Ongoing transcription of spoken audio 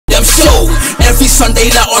Every Sunday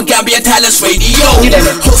la on Gambian Talents Radio.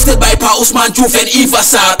 Hosted by Pa Usman Juf and Eva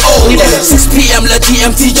Sad. 6 p.m. la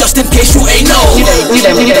GMT, just in case you ain't know.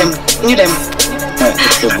 New them.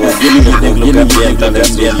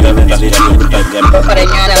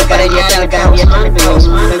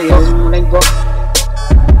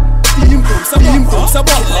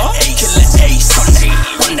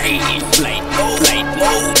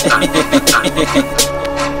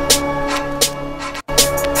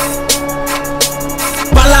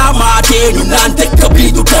 You nan tek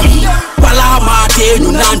Gambia Du Dem. Bala ma de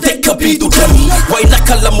ñu nan tek Gambia Du Dem. Way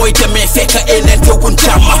naka la moy demee fekk eneen teewun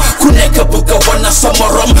jàmm ku nekk bëgg wana sa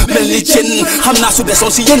morom mel ni jën xam naa su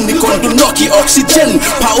desoon si yéen ni kon du nokki oxygène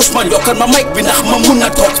Pa Ousman yokkal ma mic bi ndax ma mun a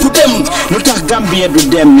toog du dem. Lutakh Gambia Du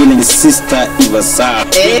Dem ñu lañ sister Eva Sarr.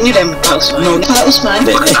 Ñu dem Pa Ousman.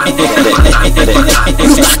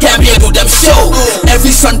 Lutakh Gambia Du Dem show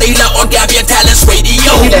every Sunday la on Gambian Talents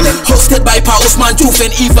Radio. Hosted by Pa Ousman Juf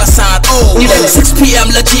and Eva Sarr. 6 p.m.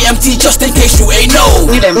 la GMT, just in case you ain't know.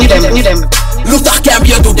 New them. Lutakh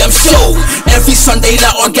Gambia Du Dem show every Sunday la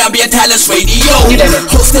on Gambian Talents Radio.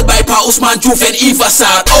 Hosted by Pa Ousman Juf and Eva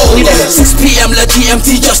Sarr. 6 p.m. la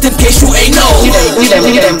GMT, just in case you ain't know.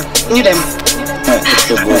 New them.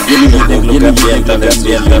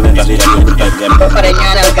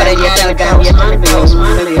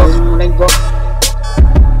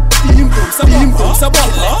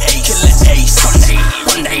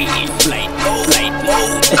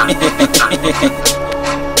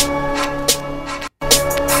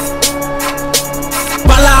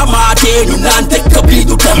 Bala ma de ñu naan tek Gambia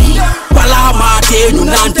Du Dem. Bala ma de ñu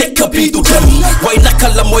naan tek Gambia Du Dem. Way naka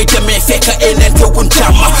la mooy demee fekk eneen teewun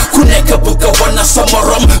jàmm ku nekk bëgg wana sa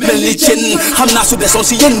morom mel ni jën xam naa su desoon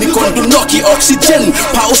si yéen ni kon du nokki oxygène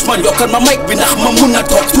Pa Ousman yokkal ma mic bi ndax ma mun a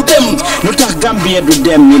toog du dem. Lutakh Gambia Du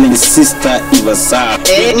Dem ñu lañ sister Eva Sarr.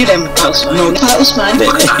 New them Pa Ousman.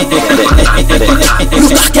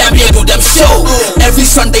 Lutakh Gambia Du Dem show every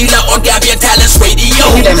Sunday la on Gambian Talents Radio.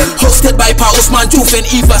 Hosted by Pa Ousman Juf and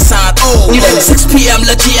Eva Sarr. 6 p.m.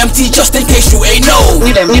 la GMT, just in case you ain't know.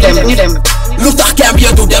 New them. Lutakh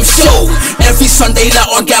Gambia Du Dem show every Sunday la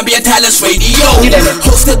on Gambian Talents Radio.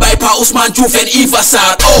 Hosted by Pa Ousman Juf and Eva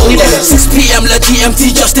Sarr. 6 p.m. la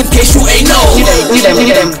GMT, just in case you ain't know.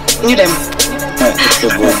 New them.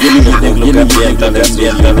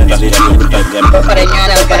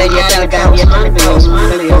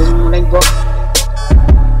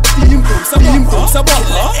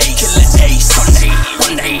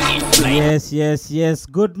 Yes.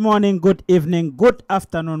 Good morning, good evening, good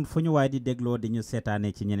afternoon fu ñu waay di dégloo di ñu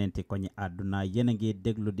seetaane ci ñeneenti ko ñi àdduna yéen a ngi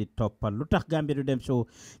déglu di toppal Lutakh Gambia Du Dem show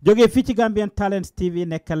jógee fii ci Gambian Talents TV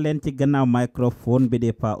nekkal leen ci gannaaw microphone bi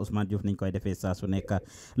di Pa Ousman Diouf niñ koy defee saa su nekk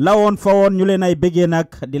la woon fa woon ñu leen ay bëggee nag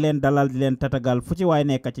di leen dalal di leen tatagal fu ci waay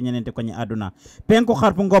nekk ci ñeneenti ko ñi àdduna penku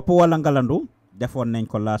xarpu ngopp wala ngalandu defoon nañ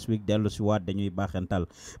ko last week dellu si waat dañuy baaxental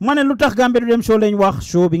ma ne Lutakh Gambia Du Dem show lañ wax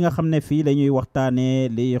show bi nga xam ne fii la ñuy waxtaanee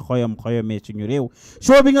li xoyomee suñu réew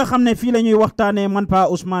show bi nga xam ne fii la ñuy waxtaanee man Pa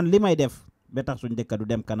Ousman li may def ba tax suñu dëkk du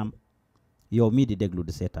dem kanam yow mii di déglu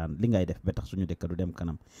di seetaan li ngay def ba tax suñu dëkk du dem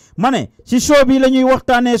kanam ma ne si show bi la ñuy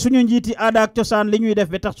waxtaanee suñu njiiti aada ak cosaan li ñuy def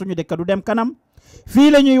ba tax suñu dëkk du dem kanam fii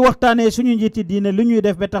la ñuy waxtaanee suñu njiiti diine li ñuy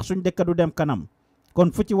def ba tax suñu dëkk du dem kanam kon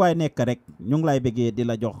fu ci waay nekk rek ñu ngi lay bëggee di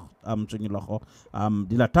la jox suñu loxo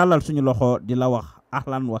di la tàllal suñu loxo di la wax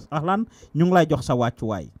ahlan ñu ngi lay jox sa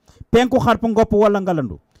wàccuwaay penku xarpu ngopp wala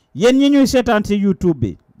ngalandu yéen ñi ñuy seetaan ci YouTube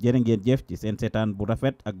bi jërë ngeen jëf ci seen seetaan bu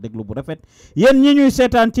rafet ak déglu bu rafet yéen ñi ñuy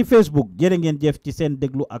seetaan ci Facebook jërë ngeen jëf ci seen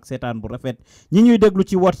déglu ak seetaan bu rafet ñi ñuy déglu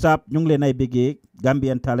ci WhatsApp ñu ngi leen ay bëggee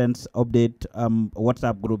Gambian Talents update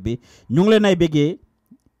WhatsApp groupe bi ñu ngi leen ay bëggee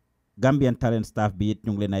Gambian Talent staff bi it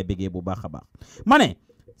ñu ngi leen ay bëggee bu baax a baax ma ne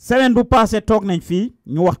semaine bu passé toog nañ fii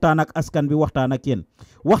ñu waxtaan ak askan bi waxtaan ak yéen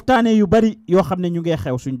waxtaanee yu bari yoo xam ne ñu ngi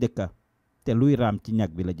xew suñ dëkka te luy raam ci ñag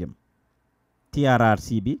bi la jëm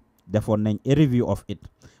TRRC bi defoon nañ a review of it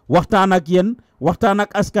waxtaan ak yéen waxtaan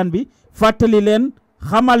ak askan bi fàttali leen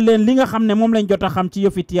xamal leen li nga xam ne moom lañ jot a xam ci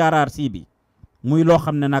yëfi TRRC bi muy loo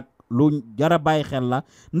xam ne nag lu jara bàyyi xel la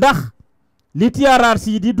ndax li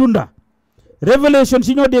TRRC di dunda revelation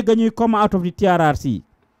si ñoo dégg ñuy come out of the TRRC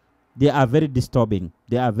they are very disturbing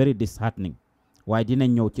they are very disheartening waaye dinañ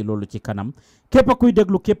ñëw ci loolu ci kanam képp kuy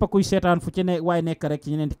déglu képp kuy seetaan fu ci ne waaye nekk rek ci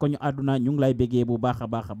ñeneen ko ñu àdduna ñu ngi lay béggee bu baax a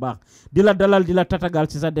baax di la dalal di la tatagal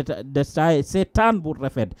ci sa seetaan bu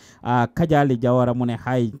rafet Kajali Jawara mu ne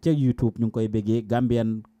xaay ca YouTube ñu ngi koy béggee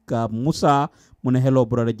Gambian ka Musa mu ne hello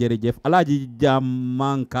brother jërëjëf Alaaji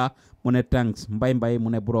Jamanka mu ne thanks mbay mu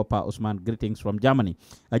ne bro Pa Ousman greetings from Germany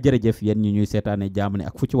jërëjëf yéen ñi ñuy seetaane Germany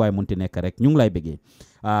ak fu ci waay munti nekk rek ñu ngi lay béggee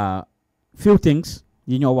few things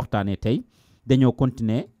yi ñoo waxtaanee tey dañoo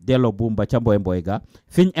continuer delloo buum ba ca mboy mboy ga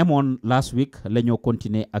fiñ emoon last week la ñoo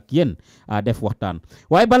continuer ak yéen def waxtaan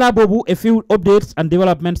waaye balaa boobu a few updates and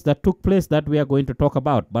developments that took place that we are going to talk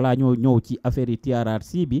about balaa ñoo ñëw ci affaire yi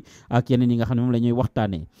TRRC bi ak yeneen yi nga xam ne moom la ñuy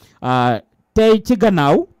waxtaanee tey ci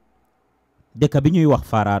gannaaw dëkk bi ñuy wax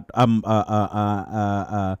Faraat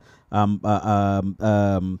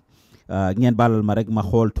ngeen baalal ma rek ma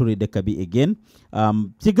xool turi dëkk bi again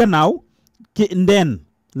ci gannaaw ki ndeen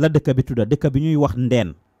la dëkk bi tudda dëkk bi ñuy wax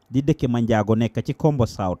ndeen di dëkk Manjaago nekk ci Kombo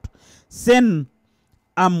South seen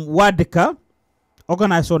waa dëkka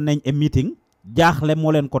organise woon nañ a meeting jaaxle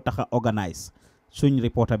moo leen ko tax a organise suñ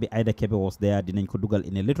reporter bi Aida Kebe was there dinañ ko dugal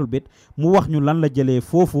in a little bit mu wax ñu lan la jëlee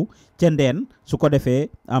foofu ca ndeen su ko defee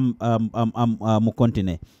mu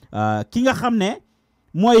continuer ki nga xam ne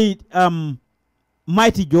mooy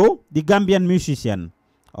Mighty Joe the Gambian musician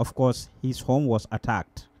of course his home was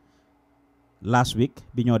attacked last week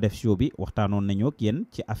bi ñoo def show bi waxtaanoon nañu ak yéen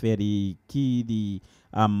ci affaire yi kii di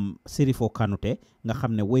Sirifo Kanouté nga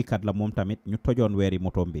xam ne woykat la moom tamit ñu tojoon weeri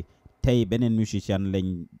motom bi tey beneen musician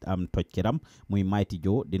lañ toj kiram muy Mighty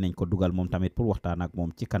Joe dinañ ko dugal moom tamit pour waxtaan ak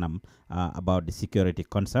moom ci kanam about the security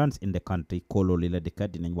concerns in the country Kolo li la dëkka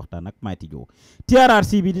dinañ waxtaan ak Mighty Joe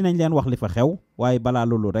TRRC bi dinañ leen wax li fa xew waaye balaa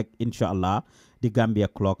loolu rek incha allah di Gambia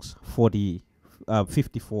clocks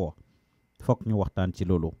 54 foog ñu waxtaan ci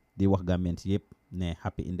loolu di wax Gambians yëpp ne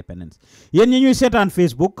happy independence yéen ñi ñuy seetaan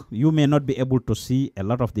Facebook you may not be able to see a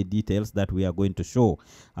lot of the details that we are going to show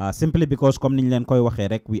simply because comme niñ leen koy waxee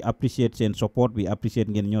rek we appreciate seen support we appreciate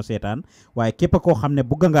ngeen ñoo seetaan waaye képp koo xam ne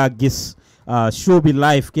bëgg ngaa gis show bi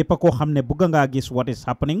live képp koo xam ne bëgg ngaa gis what is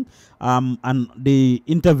happening and the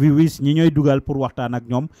interviewees ñi ñooy dugal pour waxtaan ak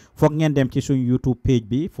ñoom foog ngeen dem ci suñ YouTube page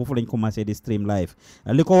bi foofu lañ commencé di stream live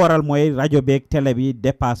li ko waral mooy rajo beeg télé bi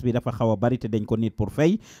dépasse bi dafa xaw a bari te dañ ko nit pour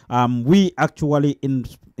fay we actually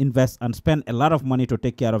invest and spend a lot of money to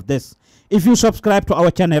take care of this. If you subscribe to our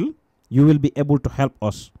channel, you will be able to help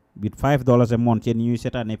us with $5 a month. And you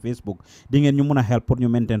set on Facebook, dingen ñu mëna help pour ñu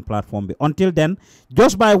maintain platform bi. Until then,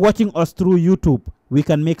 just by watching us through YouTube, we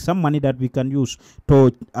can make some money that we can use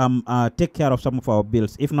to take care of some of our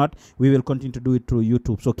bills. If not, we will continue to do it through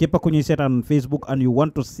YouTube. So keep a set on Facebook and you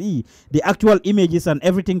want to see the actual images and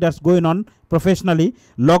everything that's going on professionally,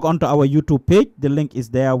 log onto our YouTube page. The link is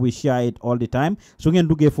there. We share it all the time. So ngeen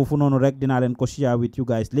duggé fofu nonu rek dina len ko share with you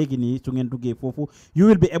guys légui ni su ngeen duggé fofu you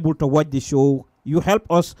will be able to watch the show. You help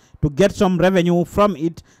us to get some revenue from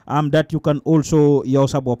it that you can also yow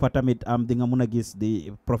sa boppa tamit di nga mëna gis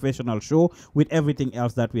the professional show with everything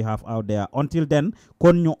else that we have out there. Until then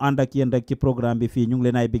kon ñu and ak yeen rek ci programme bi fi ñu ngi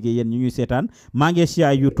leen ay bëggé yeen ñu ñuy sétane ma ngi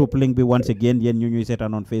share YouTube link bi once again yeen ñu ñuy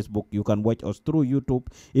sétane on Facebook you can watch us through YouTube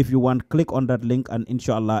if you want click on that link and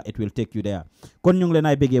inshallah it will take you there kon ñu ngi leen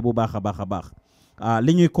ay bëggé bu baaxa baaxa baax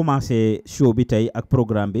li ñuy commencer show bi tay ak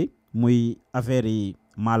programme bi muy affaire yi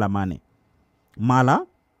Mala Mané Mala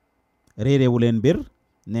réeréwu leen mbir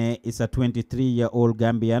ne is a 23-year-old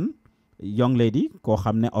Gambian young lady koo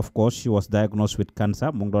xam ne of course she was diagnosed with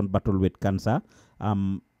cancer mu ngi doon battle with cancer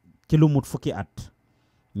ci lu mut fukki at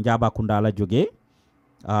Njabakunda la jógee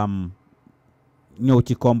ñëw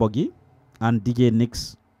ci Kombo gi and DJ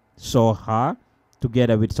Nix saw her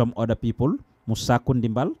together with some other people mu sàkku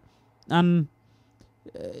ndimbal and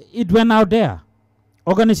it went out there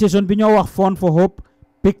organisation bi ñoo wax Fund for Hope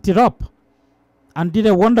picked it up and did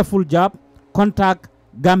a wonderful job. Contact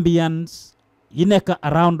Gambians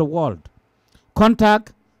around the world.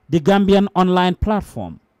 Contact the Gambian online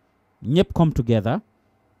platform. Nyep come together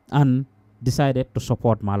and decided to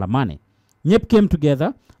support Mala Mané. Nyep came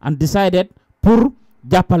together and decided pour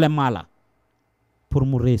Japale Mala pour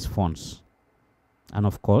mu raise funds. And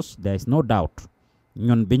of course, there is no doubt.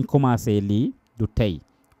 Ñun biñ commencé li du tay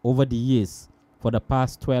over the years. For the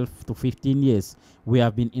past 12 to 15 years, we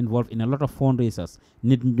have been involved in a lot of fundraisers.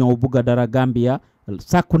 Nit ñoo bugga dara Gambia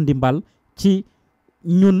sàkku ndimbal ci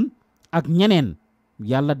ñun ak ñeneen.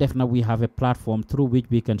 Yalla def na we have a platform through which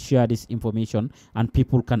we can share this information and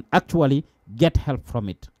people can actually get help from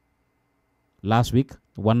it. Last week,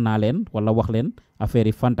 wan naa leen wala wax leen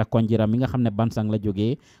affaire Fanta Konjira mi nga xam ne Bansang la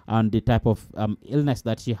jógee and the type of illness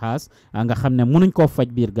that she has nga xam ne mënuñ koo faj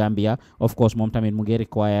biir Gambia of course moom tamit mu ngi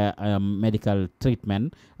require medical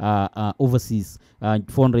treatment overseas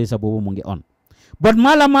fundraiser boobu mu ngi on. But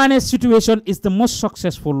Mala Mané's situation is the most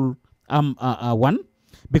successful one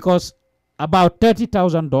because about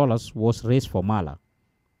 $30,000 was raised for Mala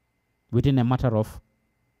within a matter of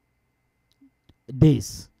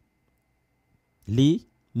days. Li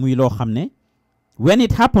muy loo xam ne when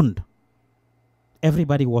it happened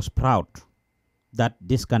everybody was proud that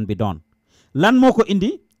this can be done. Lan moo ko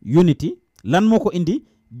indi unity, lan moo ko indi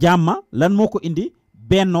jàmma lan moo ko indi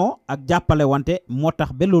bennoo ak jàppale wante moo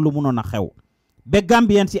tax ba loolu mënoon a xew ba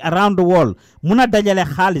Gambians yi around the world mun a dajale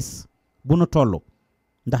xaalis bu nu toll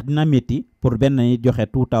ndax dina métti pour benn nit joxe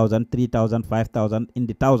 2000 3000 5000 in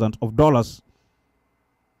the thousands of dollars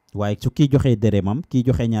waaye su kii joxe dërëmam kii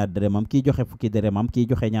joxe ñaar dërëmam kii joxe fukki dërëmam kii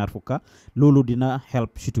joxe ñaar fukka loolu dina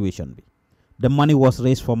help situation bi. The money was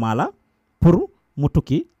raised for Mala pour mu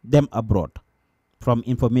tukki dem abroad. From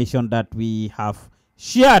information that we have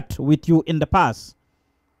shared with you in the past,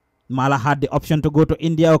 Mala had the option to go to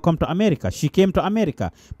India or come to America. She came to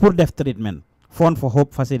America pour def treatment. Fund for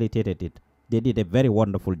Hope facilitated it. They did a very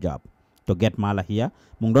wonderful job to get Mala here.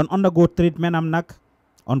 Mu ngi doon undergo treatment am nag.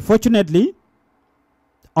 Unfortunately,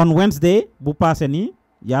 on Wednesday bu passé ni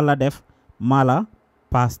yàlla def Mala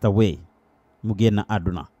passed away. Mu génn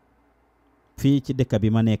àdduna. Fii ci dëkk bi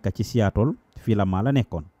ma nekk ci Seattle fii la Mala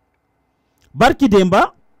nekkoon. Barki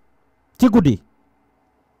Demba ci guddi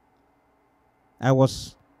I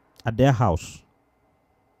was at their house.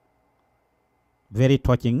 Very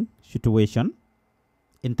touching situation.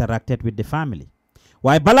 Interacted with the family.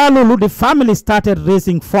 Waaye balaa loolu the family started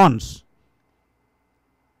raising funds.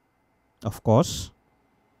 Of course,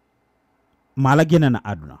 Mala génn na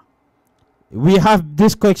àdduna. We have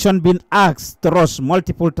this question been asked to us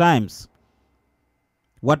multiple times.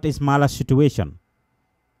 What is Mala's situation?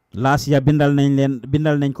 Last year bindal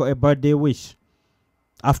nañ ko a birthday wish.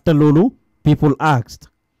 After Lulu, people asked.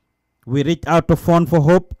 We reached out to Fund for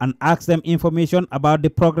Hope and asked them information about the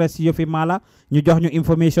progress of Mala. Ñu jox ñu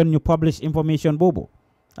information, ñu publish information bobo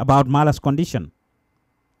about Mala's condition.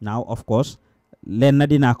 Now, of course, len na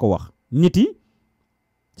dina ko wax. Niti,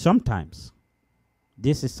 sometimes,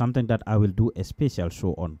 this is something that I will do a special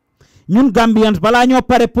show on. Ñun Gambians bala ñoo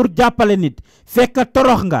pare pour jàppale nit fekk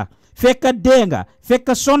torox nga fekk dee nga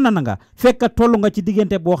fekk sonn na nga fekk tollu nga ci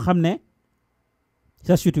diggante boo xam ne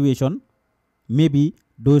sa situation maybe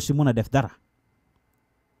doo si mun a def dara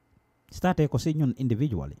starté ko si ñun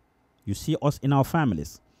individually. You see us in our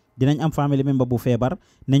families. Dinañ am family member bu feebar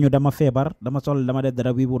ne ñu dama feebar dama sol dama def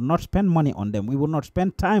dara. We will not spend money on them. We will not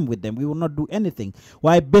spend time with them. We will not do anything.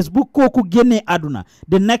 Waaye bés bu kooku génnee àdduna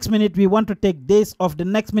the next minute we want to take days off. The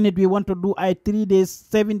next minute we want to do 3 days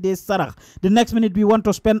 7 days sarax. The next minute we want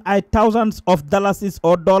to spend thousands of dollars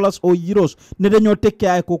or euros ne dañoo tekkee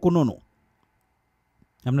ay kooku noonu.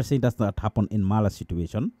 I'm not saying that's not happen in Mala's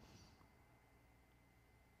situation,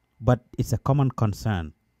 but it's a common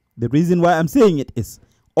concern. The reason why I'm saying it is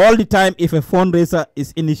all the time if a fundraiser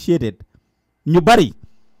is initiated, ñu bari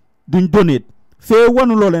duñ donate fee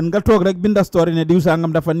wanu looleen nga toog rek binda story ne diw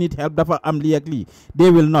sangam dafa need help dafa am lii ak lii.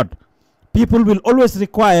 They will not. People will always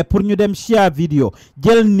require pour ñu dem share video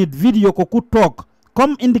jël nit video ko ku toog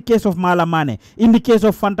comme in the case of Mala Mane, in the case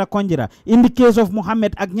of Fanta Konjira, in the case of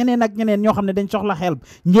Mohamed ak ñeneen ñoo xam ne dañ soxla help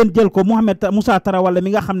ngeen jël ko Mohamed Musa Tarawale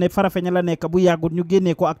mi nga xam ne Farafeña la nekk bu yàggut ñu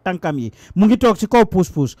génnee ko ak tànkam yi mu ngi toog ci kaw puus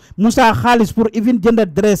Musa xaalis pour even jënd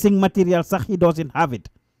dressing material sax he doesn't have it.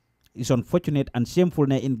 It's unfortunate and shameful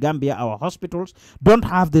that in Gambia our hospitals don't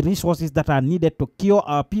have the resources that are needed to cure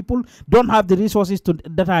our people, don't have the resources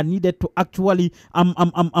that are needed to actually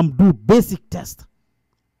do basic tests.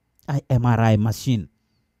 MRI machine,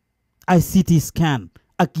 CT scan,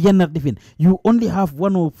 ak yenn defin. You only have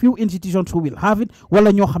one or few institutions who will have it, wala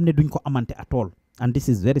ñoo xam ne duñ ko amante at all. And this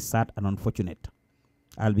is very sad and unfortunate.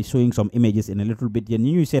 I'll be showing some images in a little bit. Yen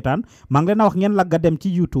ñi ñuy seetaan maa ngi leen a wax ngeen lagga dem ci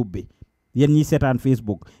YouTube bi. Yen ñi seetaan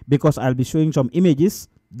Facebook, because I'll be showing some images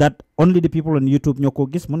that only the people on YouTube ñoo ko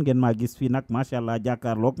gis. Mun ngeen maa gis fii nag mashallah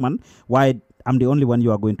jàkkaarloog man waaye I'm the only one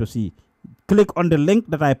you are going to see. Click on the link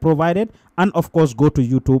that I provided and of course go to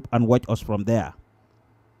YouTube and watch us from there.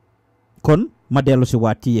 Kon ma dellu si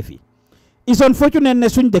waat ci yëf yi. It's unfortunate ne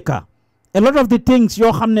suñ dëkka a lot of the things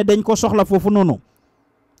yoo xam ne dañ ko soxla foofu noonu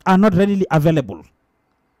are not readily available.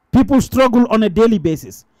 People struggle on a daily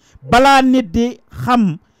basis. Balaa nit di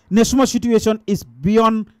xam ne suma situation is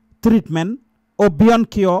beyond treatment or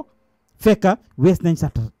beyond cure fekka waste nañ sa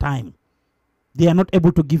time. They are not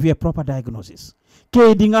able to give you a proper diagnosis.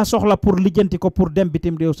 Kay di nga soxla pour lijanti ko pour dem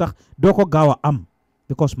bitim réew sax doo ko gaaw a am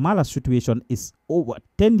because Mala's situation is over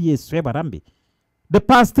 10 years feebaram bi. The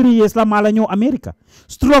past 3 years la Mala ñëw America.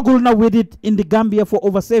 Struggle na with it in the Gambia for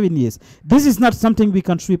over 7 years. This is not something we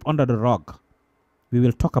can sweep under the rug. We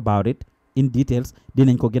will talk about it in details.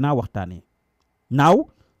 Dinañ ko gën a waxtaanee. Now,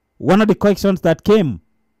 one of the questions that came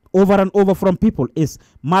over and over from people is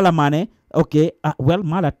Mala Mane, okay, well,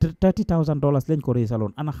 Mala $30,000 lañ ko raise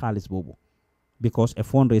alone ana xaalis boobu. Because a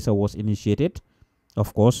fundraiser was initiated.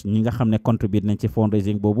 Of course, ñi nga xam ne contribute nañ ci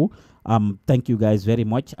fundraising boobu. Thank you guys very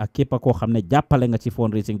much. Ak képp koo xam ne jàppale nga ci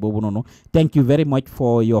fundraising boobu noonu. Thank you very much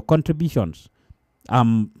for your contributions.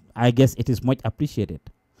 I guess it is much appreciated.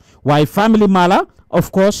 Why family Mala,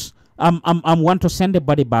 of course, want to send the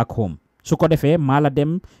body back home. Su ko defee Mala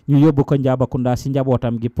dem ñu yóbbu ko Njabakunda si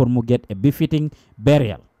njabootam gi pour mu get a befitting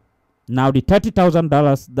burial. Now the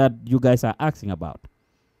 $30,000 that you guys are asking about,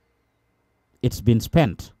 it's been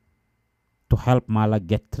spent to help Mala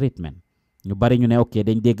get treatment. ñu bari ñu ne okay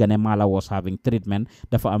dañ dégg ne Mala was having treatment,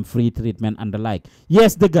 dafa am free treatment and the like.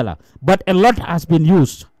 Yes, dëgg la, but a lot has been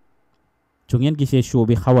used. Su ngeen gisee show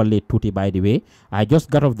bi xawal late tuuti by the way, I just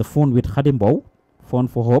got off the phone with Khadim Mbow, Phone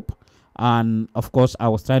for Hope, and of course I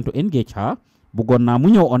was trying to engage her. Bugon na mu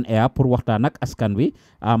ñëw on air pour waxtaan ak askan wi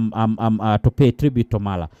to pay tribute to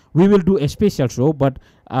Mala. We will do a special show but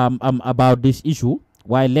about this issue.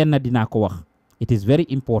 Why lenn dinaa ko wax. It is very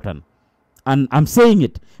important. And I'm saying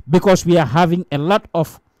it because we are having a lot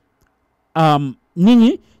of nit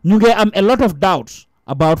ñi ñu ngi am a lot of doubts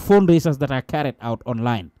about fundraisers that are carried out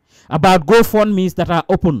online, about GoFundMes that are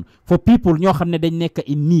open for people ñoo xam ne dañ nekk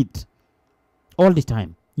in need. All the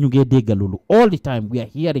time ñu ngi dégg loolu. All the time we are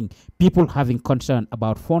hearing people having concern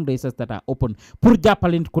about fundraisers that are open pour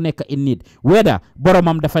jàppale ku nekk in need, whether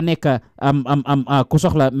boromam dafa nekk ku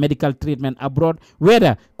soxla medical treatment abroad,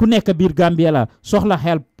 whether ku nekk biir Gambia la soxla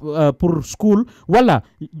help pour school, wala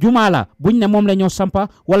juma la buñ ne moom la ñoo sampa,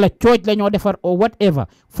 wala church la ñoo defar, or whatever.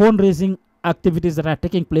 Fundraising activities that are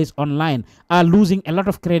taking place online are losing a lot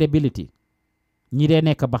of credibility. ñi dee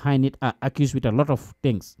nekk behind it are accused with a lot of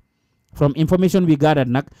things. From information we gathered,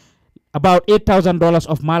 about $8,000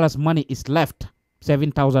 of Mala's money is left.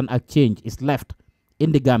 7,000 and change is left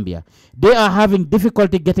in the Gambia. They are having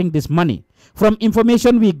difficulty getting this money. From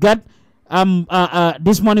information we got,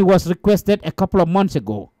 this money was requested a couple of months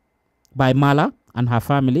ago by Mala and her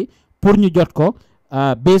family. Pour ñu jot ko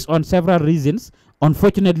based on several reasons.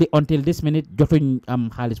 Unfortunately, until this minute, jotuñ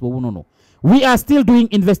xaalis boobu noonu. We are still doing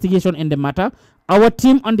investigation in the matter. Our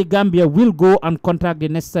team on the Gambia will go and contact the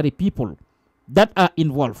necessary people that are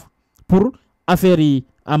involved pour affaire yi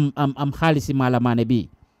xaalisi Mala Mane bi.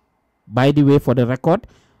 By the way, for the record,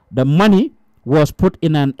 the money was put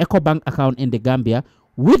in an EcoBank account in the Gambia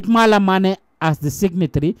with Mala Mane as the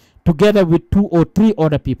signatory together with 2 or 3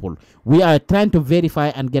 other people. We are trying to verify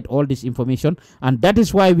and get all this information, and that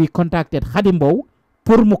is why we contacted Khadim Mbow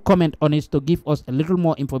pour mu comment on it to give us a little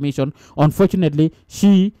more information. Unfortunately,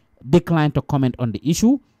 she declined to comment on the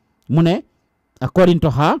issue. Mune, according to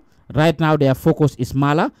her, right now their focus is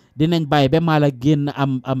Mala. Dinañ bay be Mala génn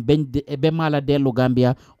be Mala dellu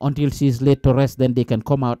Gambia until she is laid to rest. Then they can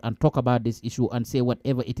come out and talk about this issue and say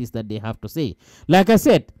whatever it is that they have to say. Like I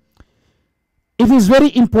said, it is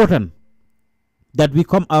very important that we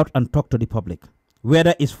come out and talk to the public.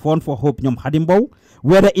 Whether it's Fund for Hope ñoom Khadim Mbow,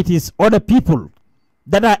 whether it is other people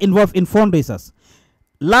that are involved in fundraisers.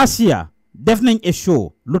 Last year, def nañ a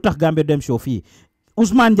show, Lutakh Gambia Du Dem show fii.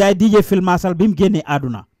 Ousmane Ndiaye DJ Phil Marshall bi mu génnee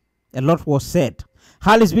àdduna. A lot was said.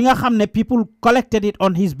 Xaalis bi nga xam ne people collected it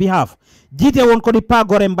on his behalf. Jiite woon ko di Pa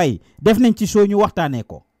Gore Mbay. Def nañ ci show ñu waxtaanee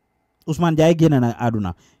ko. Ousmane Ndiaye génne na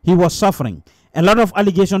àdduna. He was suffering. A lot of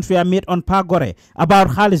allegations were made on Pa Gore about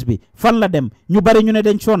xaalis bi fan la dem ñu bari ñu ne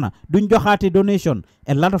dañ sonna duñ joxaati donation.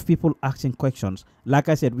 A lot of people asking questions. Like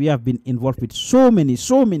I said, we have been involved with so many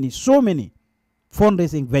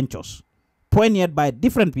fundraising ventures pioneered by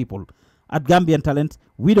different people. At Gambian Talent,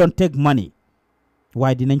 we don't take money.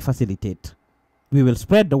 Why didn't facilitate? We will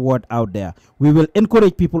spread the word out there. We will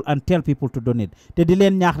encourage people and tell people to donate. Te di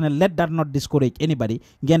leen ñaax ne let that not discourage anybody.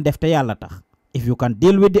 Ngeen def te yàlla tax. If you can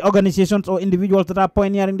deal with the organizations or individuals that are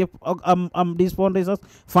pioneering these fundraisers,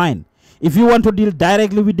 fine. If you want to deal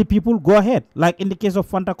directly with the people, go ahead. Like in the case of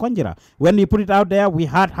Fanta Conjura. When we put it out there, we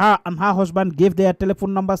had her and her husband gave their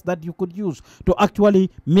telephone numbers that you could use to actually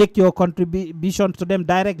make your contributions to them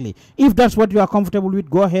directly. If that's what you are comfortable with,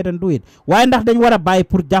 go ahead and do it. Why not then you want to buy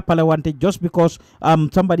put jàppale wante just because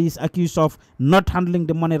somebody is accused of not handling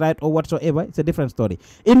the money right or whatsoever? It's a different story.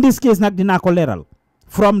 In this case, nag dinaa ko leeral.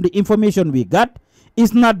 From the information we got,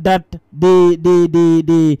 it's not that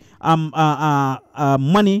the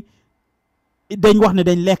money dañ wax ne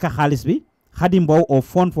dañ lekk xaalis bi. Khadim Mbow or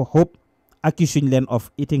Fund for Hope accusing them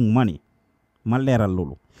of eating money. Ma leeral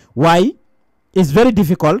loolu. Why? It's very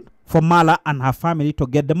difficult for Mala and her family to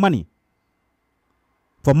get the money.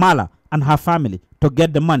 For Mala and her family to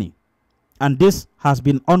get the money. And this has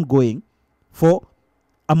been ongoing for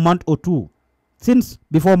a month or two. Since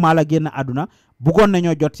before Mala génn àdduna bëggoon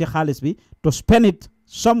nañoo jot ci xaalis bi to spend it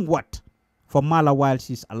somewhat for Mala while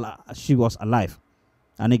she was alive.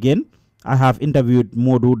 And again, I have interviewed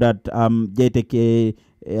Modou that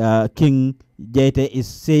King Jete is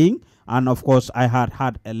saying, and of course I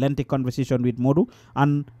had a lengthy conversation with Modou,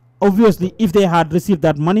 and obviously, if they had received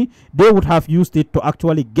that money, they would have used it to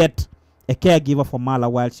actually get a caregiver for Mala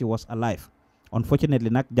while she was alive. Unfortunately,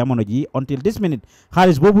 nak jamono ji until this minute,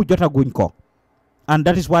 xaalis bobu jotaguñ ko. And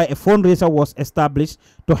that is why a fundraiser was established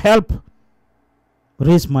to help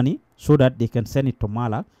raise money so that they can send it to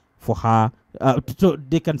Mala for her. So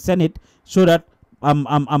they can send it so that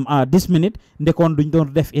this minute they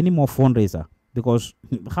don't def any more fundraiser because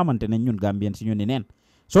xamante ne ñun Gambians ñu ni neen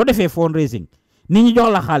so defee fundraising nit ñi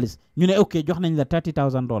jox la xaalis ñu ne okay jox nañ la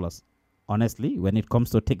 $30,000. Honestly, when it comes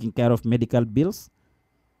to taking care of medical bills,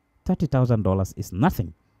 $30,000 is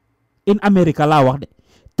nothing. In America la wax de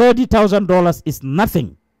 $30,000 is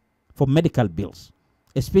nothing for medical bills,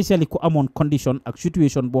 especially ku amon condition ak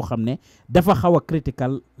situation bo xamne dafa xawa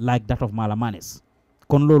critical like that of Malamanes.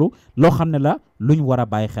 Kon lolu lo xamne la luñ wara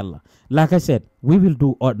baye xel la. Like I said, we will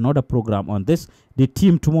do another program on this. The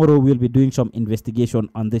team tomorrow will be doing some investigation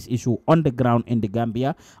on this issue on the ground in the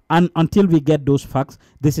Gambia, and until we get those facts,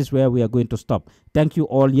 this is where we are going to stop. Thank you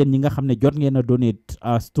all yen ñi nga xamne jot ngeen na donate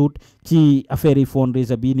stud ci affaire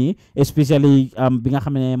fundraiser bi ni, especially bi nga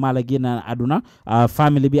xamne mala gëna aduna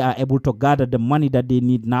family bi are able to gather the money that they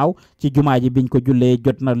need now ci juma ji biñ ko julle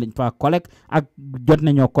jot na liñ fa collect ak jot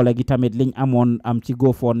nañu collect tamit liñ amone ci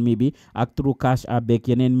GoFundMe bi ak through cash avec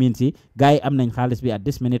yeneen means yi gaay am nañ xaalis bi at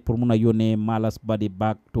this minute pour mëna yone Mala's body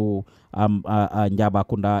back to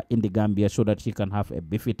Njabakunda in the Gambia so that she can have a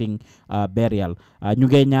befitting burial. Ñu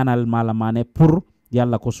ngi ñaanal Mala Mané pour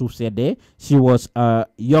yalla ko suuf sédé. She was a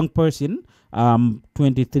young person,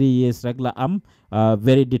 23 years rek la am,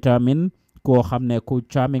 very determined, ko xamne ku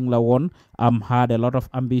charming la won, had a lot of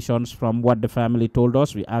ambitions from what the family told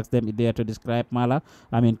us. We asked them if they had to describe Mala.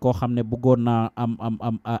 I mean ko xamne bëggon na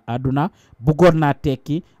aduna, bëggon na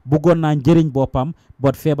tekki, bëggon na njëriñ bopam,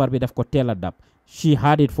 but febar bi daf ko téla dab. She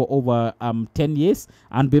had it for over 10 years,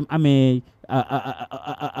 and bim ame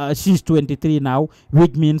she's 23 now,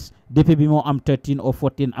 which means depuis bi mo am 13 or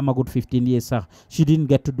 14, am a good 15 years sax. She didn't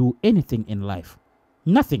get to do anything in life.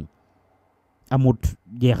 Nothing. Amut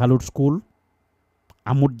jeexalut school,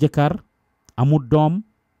 amut jëkkër, amut doom.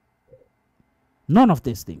 None of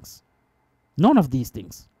these things. None of these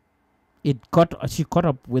things. She caught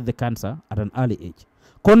up with the cancer at an early age.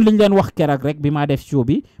 Kon liñ leen wax keroog rek bi ma def show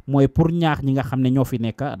bi mooy pour ñaax ñi nga xam ne ñoo fi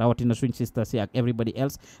nekk rawatina suñ sister si ak everybody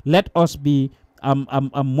else, let us be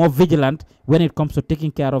more vigilant when it comes to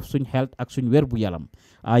taking care of suñ health ak suñ wér bu yaram.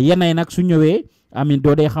 Yenay nag su ñëwee amin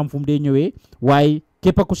doo dee xam fu mu dee ñëwee waaye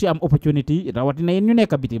képp ku si am opportunity rawatina yéen ñu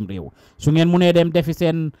nekk bitim réew su ngeen munee dem defi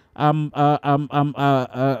seen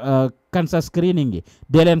cancer screening yi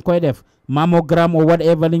dee leen koy def, mammogram or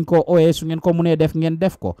whatever liñ ko ooyee su ngeen ko munee def ngeen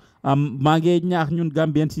def ko. Maa ngi ñaax ñun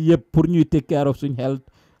Gambians si yëpp pour ñuy take care of suñ health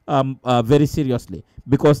very seriously,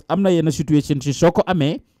 because am na yenn situation si soo ko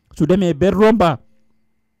amee su demee ba romba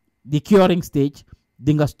di curing stage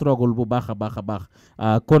di nga struggle bu baax a baax a baax.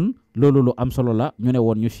 Kon loolu lu am solo la ñu ne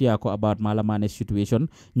woon ñu share ko about Mala Mané's situation.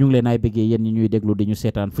 Ñu ngi leen ay bëggee yéen ñi ñuy déglu di ñu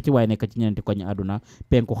seetaan fu ci waay nekk ci ñeenti koñ àdduna,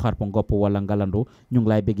 penku xarpu ngopp wala ngalandu, ñu ngi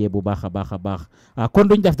lay bëggee bu baax a baax a baax. Kon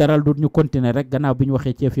duñ def dara du ñu continuer rek gannaaw bi ñu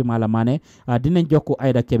waxee ci fi Mala Mané dinañ jokku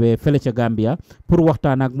Aida Kebe fële ca Gambia pour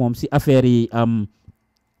waxtaan ak moom si affaire yi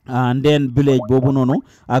ndeen village boobu noonu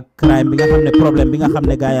ak crime bi nga xam ne problème bi nga xam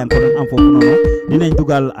ne gaa yaa ngi ko doon am foofu noonu. Dinañ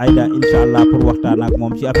dugal Aida inshallah pour waxtaan ak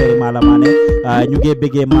moom ci affaire Mala Mané. Ñu ngi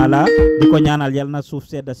bëggee Mala di ko ñaanal yal na suuf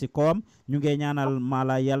sedda si kawam, ñu ngi ñaanal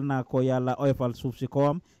Mala yal na ko yàlla oyofal suuf si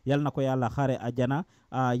kawam, yal na ko yàlla xare ajana,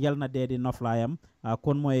 yal na dee di noflaayam.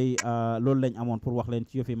 Kon mooy loolu lañ amoon pour wax leen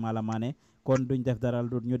ci yëfi Mala Mané. Kon duñ def dara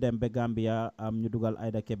du ñu dem ba Gambia ñu dugal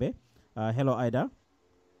Aida Kebe. Hello Aida.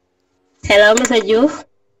 Hello Mr. Diouf.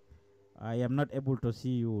 I am not able to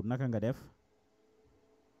see you. Naka nga def?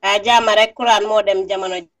 Jama rek courant moo dem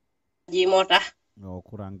jamono ji moo tax. Oh,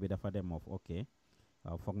 courant bi dafa dem off. Okay.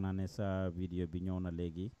 Foog naa ne sa vidéo bi ñëw na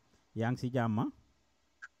léegi. Yaa ngi si jàmm?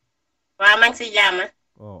 Waaw maa ngi si jàmm.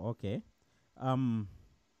 Oh, okay.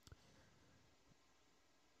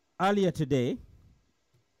 Earlier today,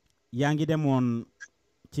 yaa ngi demoon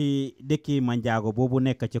ci dëkki Manjago boobu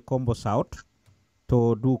nekk ci Kombo South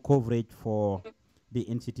to do coverage for the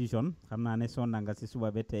institution. Xam naa ne sonna nga si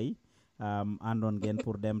suba ba tey àndoon ngeen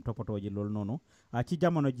pour dem toppatoo ji loolu noonu ci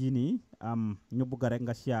jamono jii nii ñu bugg rek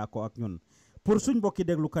nga share ko ak ñun pour suñ mbokki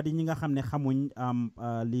déglukat yi ñi nga xam ne xamuñ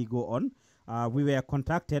lii go on. We were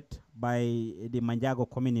contacted by the Manjago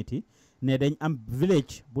community ne dañ am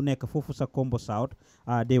village bu nekk foofu sa Kombo South.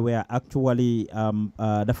 They were actually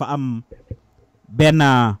dafa am benn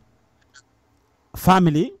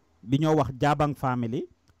family bi ñoo wax Jabang family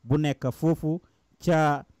bu nekk foofu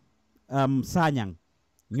ca Sanyang.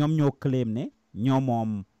 ñoom ñoo claim ne ñoo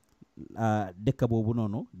moom dëkk boobu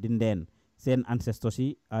noonu di Ndeen seen ancestors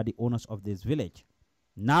yi are the owners of this village.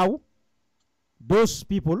 Now those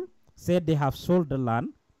people said they have sold the land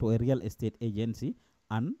to a real estate agency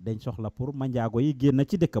and dañ soxla pour manjaago yi génn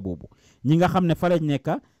ci dëkk boobu ñi nga xam ne fa lañ nekk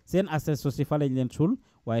seen ancestors yi fa lañ leen suul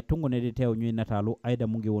waaye tungu ne di teew ñuy nataalu Aida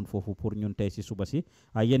mu ngi woon foofu pour ñun tey si suba si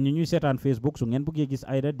yéen ñi ñuy seetaan Facebook su ngeen bëggee gis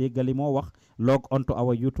Aida déggali moo wax log on to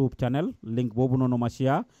our YouTube channel link boobu noonu ma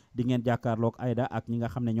share di ngeen jàkkaarloog Aida ak ñi nga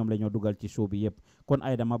xam ne ñoom la ñoo dugal ci show bi yëpp kon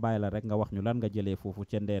Aida ma bàyyi la rek nga wax ñu lan nga jëlee foofu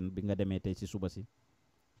ca Ndeen bi nga demee tey si suba si.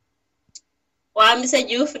 waaw Mr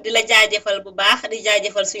Diouf di la jaajëfal bu baax di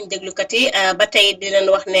jaajëfal suñu déglukat yi ba tey di leen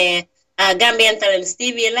wax ne Gambian Talents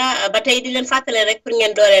TV la ba tey di leen fàttale rek pour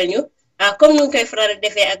ngeen dooleel ñu comme nuñ koy faral di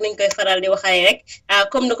defee ak nuñ koy faral di waxee rek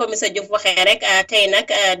comme ni ko Mr Diouf waxee rek tey nag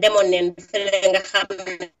demoon neen fële nga xam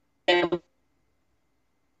ne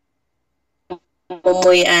moom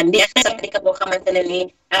mooy ndi ak boo xamante ne ni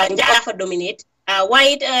njaalaa fa dominate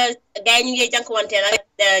waaye it gars yi ñu ngi jànkuwanteel ak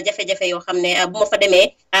jafe-jafe yoo xam ne bu ma fa demee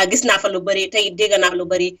gis naa fa lu bëri tey it dégg naa fa lu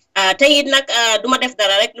bëri tey it nag du ma def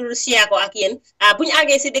dara rek lu siyaa ko ak yéen bu ñu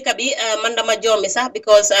àggee si dëkk bi man dama joomi sax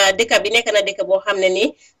because dëkk bi nekk na dëkk boo xam ne nii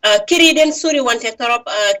kër yi den sori wante trop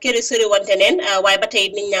kër yi sori wante neen waaye ba tey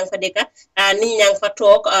it nit ñaa ngi fa dëkk nit ñaa ngi fa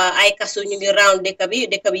toog ay kasu ñu ngi round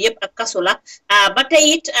dëkk bi yëpp ak kasu la ba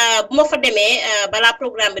tey it bu ma fa demee balaa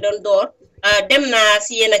programme bi doon door dem naa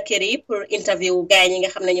si yenn kër yi pour interview gars yi nga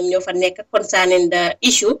xam ne ñoom ñoo fa nekk concerning the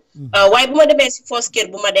issue waaye bu ma demee si first kër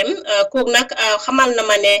bu ma dem kooku nag xamal na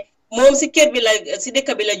ma ne moom si kër bi la si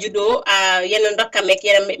dëkk bi la juddoo yeneen rakkam ak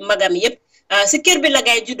yeneen magam yëpp si kër bi la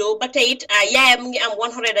gay juddoo ba tey it yaayam mu ngi am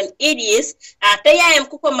 108 years te yaayam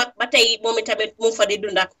ku ko mag ba tey moom itamit mu fa di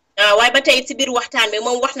dunda waaye ba tey it si biir waxtaan bi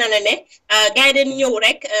moom wax na ne gars yi dañ ñëw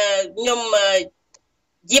rek ñoom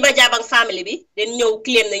Gibba Jabang family bi dañ ñëw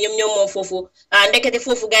claim ne ñoom moom foofu ndekete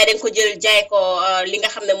foofu gars yi dañ ko jël jaay ko li nga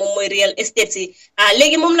xam ne moom mooy real estate si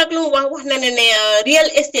léegi moom nag lu mu wax na ne real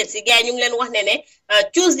estate si gars yi ñu ngi leen wax ne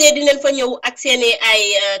Tuesday dinañ fa ñëw ak seeni ay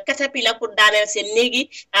caterpillar pour daaneel seen néegi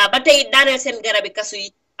ba tey daaneel seen garabi kasu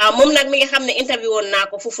yi moom nag mi nga xam ne interview woon naa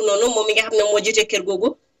ko foofu noonu moom mi nga xam ne moo jiite kër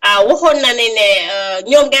googu waxoon na ne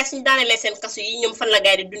ñoom gars suñu daanelee seen kasu yi ñoom fan la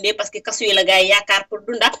gars yi di dundee parce que kasu yi la gars yi yaakaar pour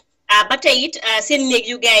dunda ba tey it seen néeg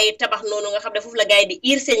yu gars yi tabax noonu nga xam ne foofu la gars yi di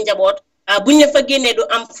iir seen njaboot buñ leen fa génnee du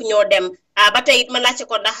am fu ñoo dem ba tey it ma laajte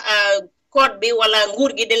ko ndax code bi wala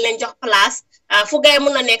nguur gi dañ leen jox place fu gars yi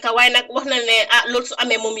mun na nekk waaye nag wax na ne loolu su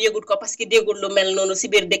amee moom yëgul ko parce que déggul lu mel noonu si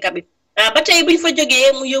biir dëkk bi ba tey buñ fa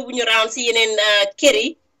jógee mu yóbbu ñu round si yeneen kër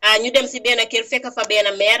yi ñu dem si benn kër fekk fa benn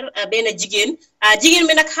mère benn jigéen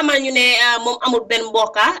bi nag xamal ñu ne moom amul benn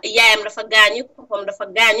mbokka yaayam dafa gaañu papam dafa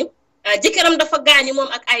gaañu jëkkëram dafa gaañu moom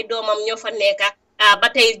ak ay doomam ñoo fa nekk ba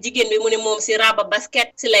tey jigéen bi mu ne moom si raba basket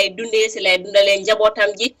si lay dundee si lay dundalee njabootam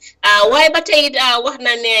ji waaye ba tey wax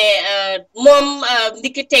na ne moom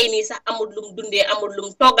ndiki tey nii sax amul lum dundee amul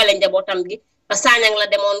lum toggale njabootam gi ba Sanyang la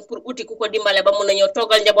demoon pour uti ku ko dimbale ba mun a ñëw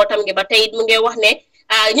toggal njabootam gi ba tey it mu ngi wax ne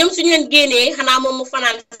ñoom suñu leen génnee xanaa moom mu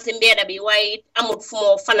fanaan si mbeeda bi waaye it amul fu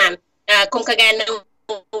moo fanaan comme que gars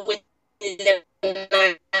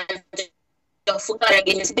yi fu dara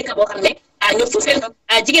génne si dëkk boo xam ne ñoom fu fen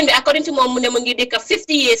jigéen bi according to moom mu ne mu ngi dëkk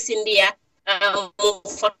 50 years si India mu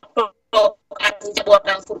fa toog ak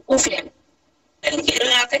njabootam pour uuf leen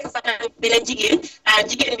fekk fa tamit beneen jigéen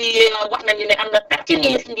bi wax nañu ne am na 13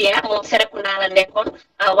 years India moom Serekunda la nekkoon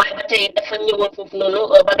waaye ba tey dafa ñëwoon foofu noonu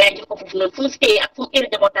ba gars yi jox ko foofu noonu fu mu stay ak fu mu iri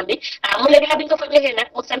njabootam bi mu ne gaa bi ñu ko fa joxee nag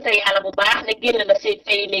mu sant yàlla bu baax ne génn na si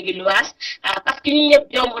fay léegi luwaas parce que ñu ñëpp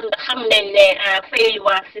jomb xam nañ ne fay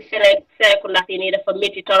luwaas si Serekunda yi nii dafa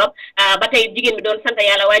métti torop ba tey jigéen bi doon sant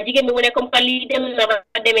yàlla waaye jigéen bi mu ne comme que lii dem na ba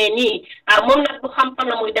demee nii moom nag bu xam fan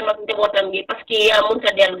la muy dem ak njabootam gi parce que mënut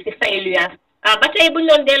a dellu si fay luwaas ba tey bu ñu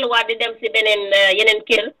doon delluwaat di dem si beneen yeneen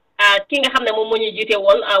kër ki nga xam ne moom moo ñu jiite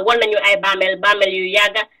woon wal nañu ay baamel yu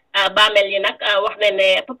yàgga baamel yi nag wax na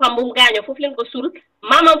ne papam bu mu gaañoo foofu leen ko sul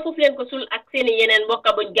maamam foofu leen ko sul ak seen i yeneen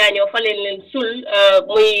mbokka buñ gaañoo fa leen sul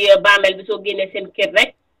muy baamel bi soo génnee seen kër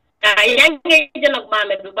rek yaa ngi jën ak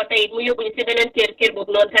baamel bi ba tey mu yóbbu ñu si beneen kër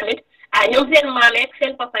boobu noonu tamit ñoom seen maame ak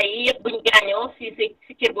seen papa yi yëpp buñ gaañoo si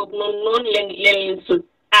kër boobu noonu leen sul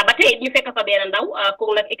ba tey ñu fekk fa benn ndaw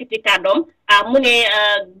kooku nag ekkiti kàddoom mu ne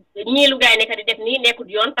ñii lu gaay nekk di def nii nekkut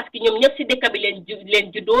yoon parce que ñoom ñëpp si dëkk bi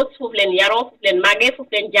leen juddoo foofu leen yaroo foofu leen màggee foofu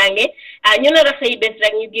leen jàngee ñu nar a xëy bés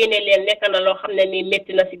rek ñu génnee leen nekk na loo xam ne nii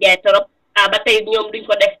métti na si gaay torop ba tey ñoom duñ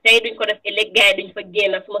ko def tey duñ ko def ëllëg gaay duñ fa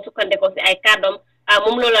génn su ma sukkandekoo si ay kàddoom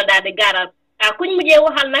moom loola daal di gaaral kuñ mujjee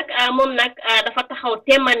waxal nag moom nag dafa taxaw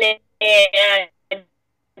téema ne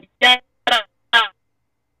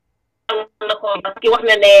ko parce que wax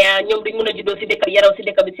na ne ñoom duñ mën a juddoo si dëkk bi yaraw si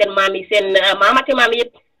dëkk bi seen maam yi seen maamati maam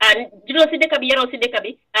yëpp juddoo si dëkk bi yaraw si dëkk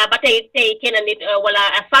bi ba tey kenn nit wala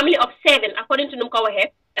family of 7 according to nu mu ko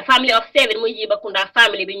waxee family of 7 muy Jibakunda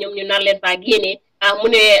family bi ñoom ñu nar leen faa génnee mu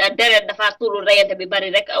ne deret dafa tuuru reyante bi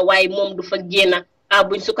bari rek waaye moom du fa génn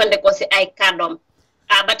buñ sukkandekoo si ay kàddoom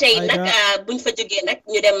ba tey nag buñ fa jógee nag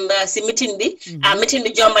ñu dem si meeting bi meeting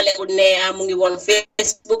bi jombalewul ne mu ngi woon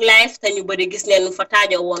Facebook live te ñu bëri gis neen fa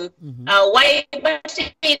taajo woon waaye ba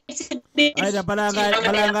tey si Aida balaa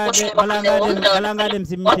ngaa dem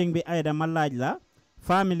si meeting bi Aida ma laaj la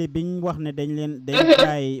family biñ wax ne dañ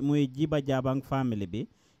jaay muy Jiba Jabang family bi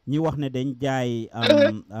ñu wax ne dañ jaay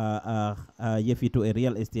yëfi to a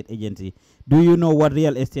real estate agency. Do you know what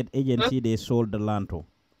real estate agency they sold the land to?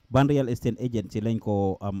 Ban real estate agency lañ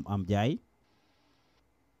ko am jaay?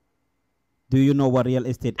 Do you know what real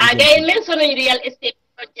estate agency? Gay mention real estate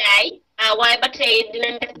ko jaay waaye ba tey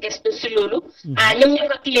dinañ def gëstu si loolu ñoom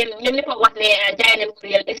ñëpp claim ñoom ñëpp wax ne jaay nañ ko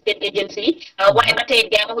real estate agency waaye ba tey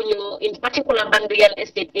gay waxuñu in particular ban real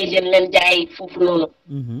estate agent leen jaay foofu noonu.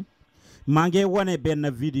 maa ngi wane benn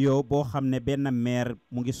vidéo boo xam ne benn maire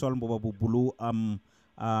mu ngi sol mbuba bu bulu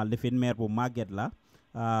lifin maire bu màgget la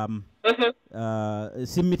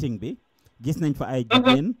si meeting bi gis nañ fa ay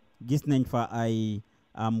jigéen gis nañ fa ay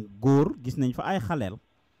góor gis nañ fa ay xaleel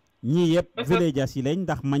ñii yëpp villagers yi lañ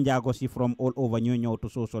ndax Manjagos yi from all over ñoo ñëw to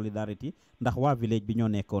show solidarity ndax waa village bi ñoo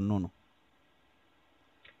nekkoon noonu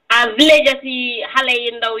villagers yi xale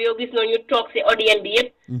yi ndaw yoo gis noonu ñu toog si audience bi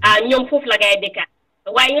yëpp ñoom foofu la gaay dëkka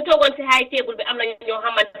waaye ñu toogoon si high table bi am na ñoo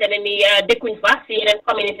xamante ne ni dëkkuñ fa si yeneen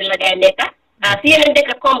community la gaay nekka si yeneen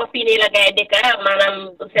dëkk Kombo fii nii la gaay dëkka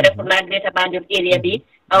maanaam Serekunda Greater Banjul area bi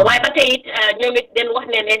waaye ba tey it ñoom it den wax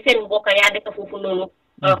ne ne seen mbokk yaa dëkk foofu noonu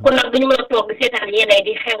kon nag duñu mën a toog di seetaan yeneen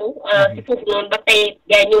di xew si foofu noonu ba tey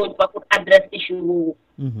gaay ñëwuñ fa pour adresse issue boobu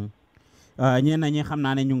ñeen ñi xam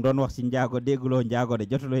naa ne ñu ngi doon wax si njaago dégguloo njaago de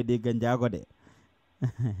jotuloo dégg njaago de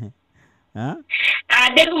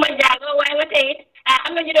dégguma njaago waaye ba tey it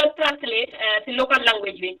am na ñu doon translate si local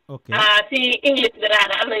language bi si English bi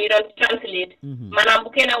raada am na ñu doon translate maanaam bu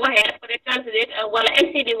kenn waxee rek peut translate wala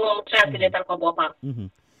MCD moom translate al ko boppam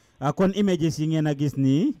kon images yi ngeen a gis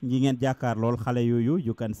nii ñi ngeen jàkkaar lool xale yooyu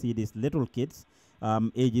you can see these little kids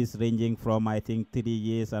ages ranging from I think 3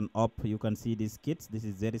 years and up. You can see these kids. This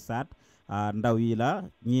is very sad. Ndaw yi la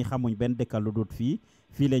ñi xamuñ benn dëkk lu dut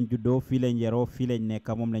fii lañ juddoo fii lañ yeroo fii lañ nekk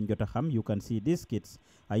moom lañ jot a xam. You can see these kids.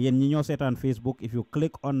 Yéen ñi ñoo seetaan Facebook, if you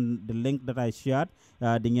click on the link that I shared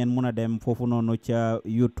di ngeen mun a dem foofu noonu ca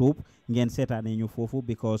YouTube ngeen seetaane ñu foofu,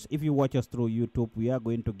 because if you watch us through YouTube we are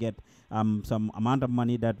going to get some amount of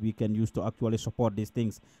money that we can use to actually support these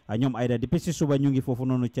things. ñoom Aida depuis si suba ñu ngi foofu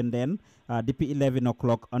noonu ca ndeen depuis 11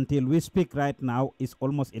 o'clock until we speak right now is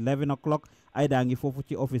almost 11 o'clock. Aida ngi foofu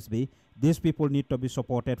ci office bi. These people need to be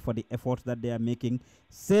supported for the efforts that they are making.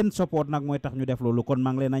 Seen support nag mooy tax ñu def loolu, kon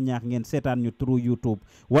maa ngi leen a ñaax ngeen seetaan ñu through YouTube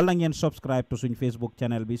wala ngeen subscribe to suñ Facebook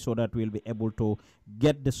channel bi so that we'll be able to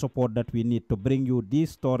get the support that we need to bring you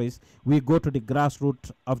these stories. We go to the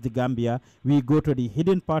grassroots of the Gambia, we go to the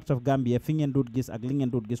hidden parts of Gambia fi ngeen dut gis ak li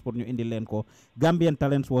ngeen dut gis pour ñu indi leen ko. Gambian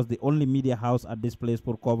Talents was the only media house at this place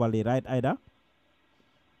pour cover li, right Aida?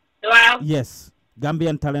 Wow. Yes.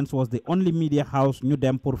 Gambian Talents was the only media house ñu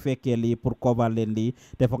dem pour fekkee lii pour cover leen lii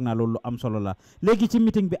te foog naa loolu am solo la. Léegi ci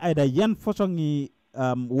meeting bi Aida yan façon yi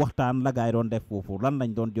waxtaan la gaay doon def foofu, lan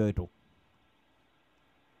lañ doon jooytu?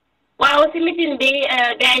 waaw si meeting bi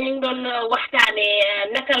gaay ñu ngi doon waxtaane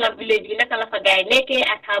naka la village bi naka la fa gaay nekkee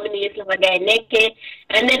ak how many years la fa gaay nekkee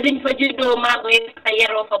ne duñ fa juddoo maago yi fa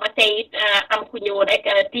yeroo fa ba tey it am ku ñëw rek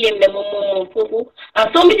tiyem ne moom foofu.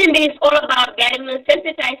 So meeting bi is all about gaay dañ leen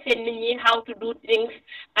sensitize seen nit ñi how to do things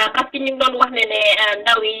parce que ñu ngi doon wax ne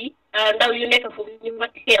ndaw yu nekk foofu ñu fa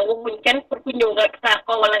tee waxuñ kenn pour ku ñëw nga saar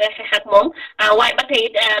ko wala nga xeex ak moom waaye ba tey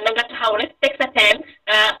it na nga taxaw rek teg sa time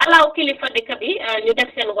allow kilifa dëkk bi ñu def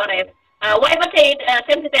seen wareef. waaye ba tey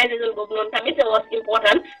sensitization boobu noonu tamit was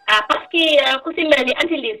important parce que ku si mel ni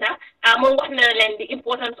Anti Lisa moom wax na leen the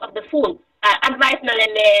importance of the phone, advice na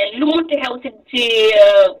leen ne lu munti xew si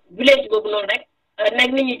village boobu noonu rek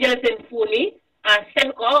nag nit ñi jël seen phone yi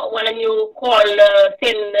seen ko wala ñu call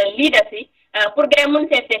seen leaders yi pour gars mun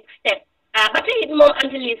see teg step. ba tey it moom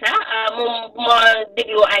Anti Lisa moom bu ma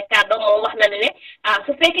dégloo ay kàddu moom wax na ne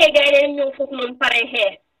su fekkee gars yi ñëw foofu noonu pare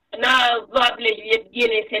xeex na waa village bi yëpp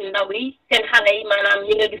génnee seen ndaw yi seen xale yi maanaam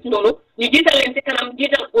ñi nga gis noonu ñu jiital leen si kanam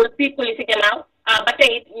jiital old people yi si gannaaw ba tey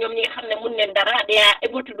it ñoom ñi nga xam ne mun leen dara they are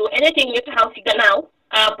able to do anything ñu taxaw si gannaaw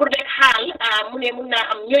pour rek xaal mun naa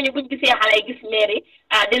am ñooñu buñ gisee xale yi gis maire yi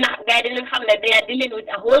dina gars yi dinañ xam ne they are dealing with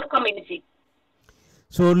a whole community.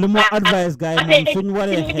 so lu mo advice gaay moom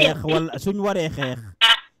suñ waree xeex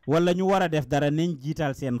wala ñu war a def dara nañ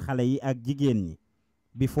jiital seen xale yi ak jigéen ñi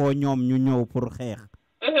before ñoom ñu ñëw pour xeex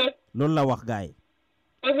loolu la wax gaay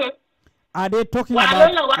are they talking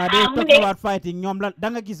about fighting ñoom la da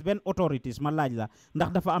nga gis benn authorities ma laaj la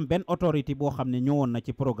ndax dafa am benn authority boo xam ne ñëwoon na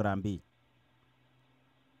ci programme bi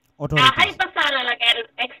Halifa Sallah la gaay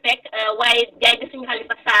expect waaye gaay gisuñu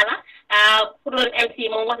Halifa Sallah pour doon MC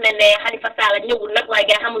moom wax na ne Halifa Sallah ñëwul nag waaye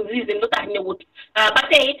gaay xamul reason lu tax ñëwut ba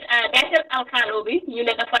tey it gaay seen alkaalo bi ñu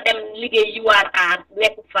ne dafa dem liggéey URR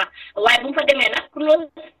nekku fa waaye bu mu fa demee nag close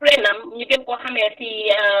friendam ñu gën koo xamee si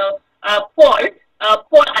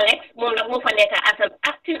Paul Alex moom nag moo fa nekk as an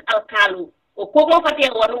acting alkaalo kooku moo fa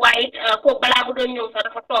teewoon waaye it kooku balaa mu doon ñëw sax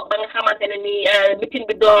dafa toog ba nga xamante ne ni meeting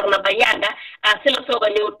bi door na ba yàgga si la soog a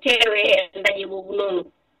ñëw teewee ndaje boobu noonu.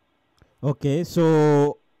 Okay,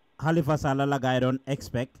 so Halifa Sallah la gaay doon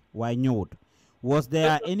expect waaye ñëwut. Was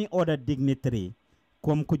there any other dignitary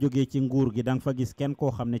comme ku jógee ci nguur gi da nga fa gis kenn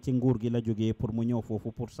koo xam ne ci nguur gi la jógee pour mu ñëw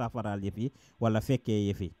foofu pour saafaraal yëf yi wala fekkee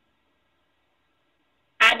yëf yi.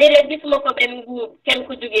 Déedéet gisuma ko benn nguur kenn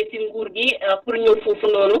ku jógee ci nguur gi pour ñëw foofu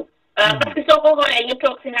noonu. Parce que soo ko xoolee ñu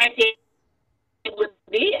toog si high table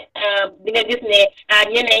bi di nga gis ne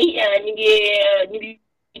ñeneen ñu ngi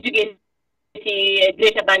jógee ci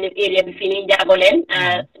Greater Banjul area bi fii nii njaago leen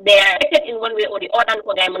they are affected in one way or the other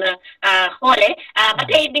ko gaay mën a xoolee ba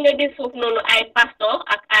tey di nga gis foofu noonu ay pastor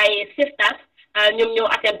ak ay sisters ñoom ñoo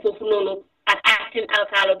attend foofu noonu ak acting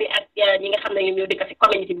alkaalo bi ak ñi nga xam ne ñoom ñoo dëkk si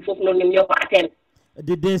community bi foofu noonu ñoom ñoo ko attend.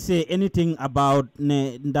 Did they say anything about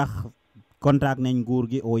ne ndax contact nañ nguur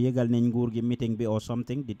gi o yëgal nañ nguur gi meeting bi or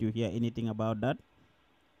something? Did you hear anything about that?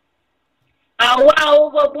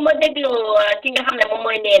 Waaw bu ma dégloo ki nga xam ne moom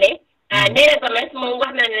mooy Nene Gomez moom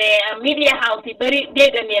wax na ne media house yi bëri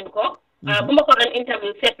dégg neen ko bu ma ko doon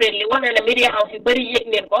interview separately wax na ne media house yi bëri yëg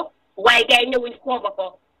neen ko waaye gars yi ñëwuñ kooba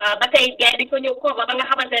ko ba tey gars yi dañ ko ñëw kooba ba nga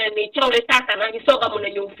xamante ne ni coow li tàkka na ñu soog a mun a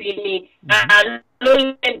ñëw fii nii loolu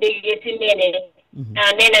leen déggee si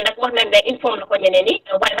Nene nag wax na ne informe na ko ñeneen ni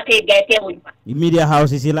waaye ba tey gars yi teewuñ fa. Media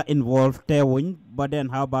houses yi la involved teewuñ, but then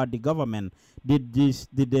how about the government? Did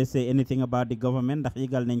they say anything about the government? Ndax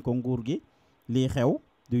yëgal nañ ko nguur gi lii xew?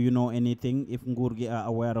 Do you know anything if nguur gi are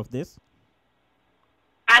aware of this?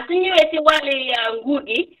 Su ñëwee si wàllu nguur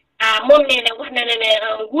gi moom nee na wax na ne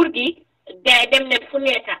nguur gi gars yi dem nañ fu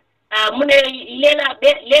nekk mu ne leena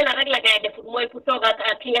rek la gars yi def mooy pour toog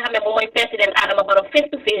ak ki nga xam ne moom mooy président Adama Barrow face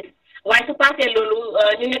to face waaye su passé loolu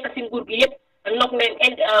ñu nekk si nguur gi yëpp knock leen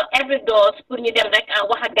every doors pour ñu dem rek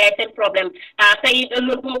wax ak gars yi seen problème tey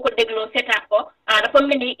loolu bu ma ko dégloo seetaat ko dafa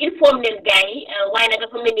mel ni informe leen gars yi waaye nag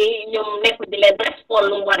dafa mel ni ñoom nekkul di leen respond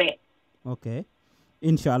lu mu waree. Okay,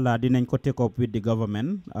 inshallah dinañ ko take up with the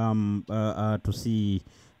government to see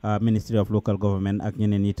Ministry of Local Government ak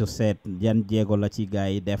ñeneen ñi to set yan jéego la ci gars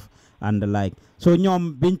yi def and like so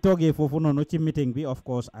ñoom biñ toogee foofu noonu ci meeting bi of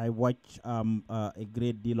course I watch a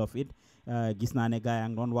great deal of it. Gis naa ne gars yaa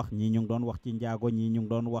ngi doon wax ñii ñu ngi doon wax ci njaago ñii ñu ngi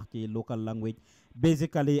doon wax ci local language.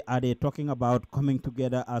 Basically are they talking about coming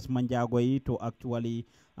together as manjaago yi to actually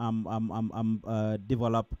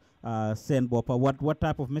develop seen boppa what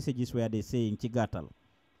type of messages were they saying ci gàttal?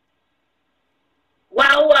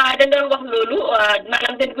 Waaw dañ doon wax loolu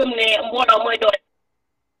maanaam dañ gëm ne mbooloo mooy doole.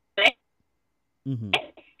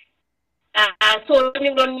 So ñu ngi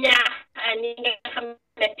doon ñaax ñi nga xam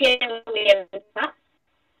ne teew ngeen sax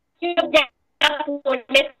ñu jàppoo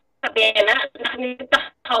nekk benn ndax ñu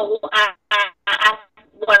taxaw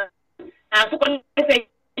su ko defee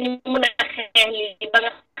ñu mën a xeex li ba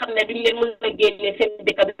nga xam ne duñu leen mën a génne seen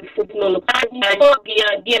dëkk bi foofu noonu ñoo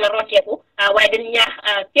génn rocceeku waaye dañ ñaax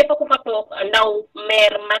képp ku fa toog ndaw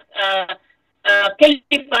maire mag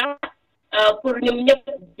kilifa pour ñoom ñëpp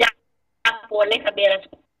jàppoo nekk benn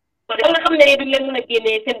ba nga xam ne duñ leen mën a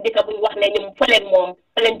génne seen dëkk bu ñu wax ne ñoom fa leen moom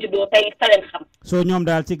fa leen juddoo tey fa leen xam. So ñoom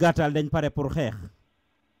daal ci gàttal dañ pare pour xeex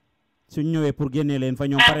suñ ñëwee pour génne leen fa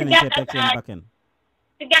ñoom pare nañ see teg seen bakken.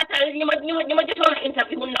 ci gàttal ñu ma jotoon a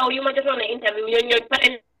interview mu ndaw yu ma jotoon a interview ñooy pare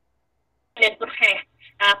leen pour xeex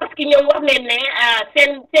parce que ñoom wax leen ne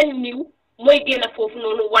seen niw mooy génn foofu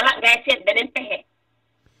noonu wala ngay seet beneen pexe.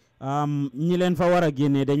 ñi leen fa war a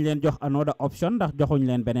génnee dañ leen jox another option ndax joxuñ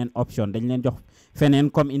leen beneen option dañ leen jox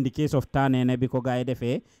feneen comme in the case of Tanene bi ko gars yi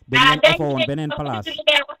defee dañ leen offer woon beneen place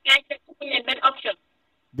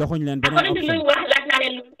joxuñ leen beneen option wax laaj naa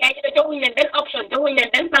leen lu gars yi joxuñ leen benn option joxuñ leen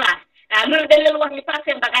benn place loolu dañ leen wax ñu paak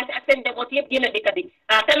seen bagage ak seen njaboot yëpp génn dëkk bi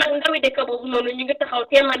te nag ndawi dëkk boobu noonu ñu ngi taxaw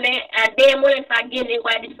teema ne dee moo leen faa génne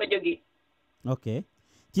waaye diñ fa jógee. Ok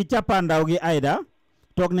ci cappaandaw gi Aida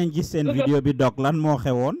toog nañ gis seen vidéo bi dog lan moo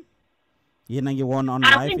xewoon yéen a ngi woon on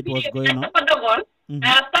live it was going on.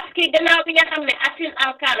 parce que gannaaw bi nga xam ne acting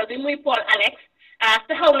alkaalo bi muy Paul Alex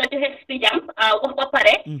taxaw na joxe speech am wax ba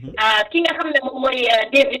pare ki nga xam ne moom mooy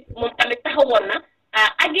David moom tamit taxawoon na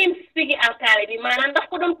against speaking alkaali bi maanaam daf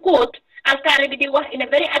ko doon quote alkaali bi di wax in a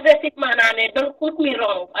very aggressive maanaam ne don't quote me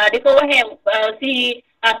wrong di ko waxee si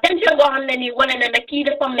tension boo xam ne nii wane na nag kii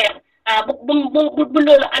dafa mer bu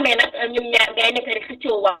loolu amee nag ñoom ñaar gars yi nekk di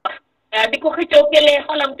xëccoo wax di ko xëccoo këlee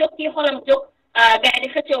xolam jóg kii xolam jóg gars yi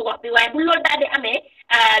di xëccoo wax bi waaye bu loolu daal di amee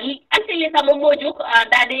anti li sax moom moo jóg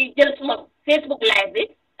daal di jël suma Facebook live bi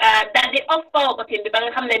daal di off power button bi ba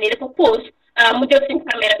nga xam ne nii dafa pause mu jël suñ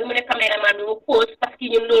caméra bi mu ne caméraman bi mu pause parce que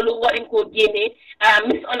ñun loolu waruñ koo génnee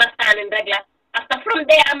misunderstanding rek la parce que from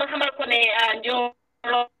there ma xamal ko ne ñoo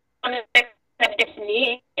def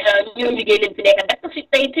nii ñoo liggéey leen fi nekk def ko si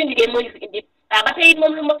tey seen liggéey moo ñu fi indi ba tey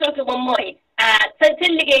moom lu ma tontu moom mooy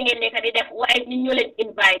seen liggéey ngeen nekk di def waaye ñun ñoo leen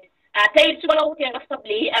invite tey su ma la wutee nga stop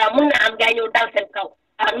lii mun na am gaa ñëw dal seen kaw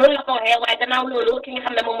noonu la ko waxee waaye gannaaw loolu ki nga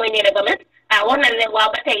xam ne moom mooy Nene Gomez wax na ne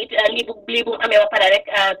waaw ba tey lii bu amee ba pare rek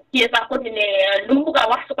kii sax continuer lu mu bugg a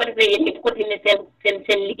wax su ko defee yéen ñëpp continuer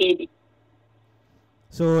seen liggéey bi.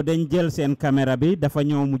 so dañ jël seen caméra bi dafa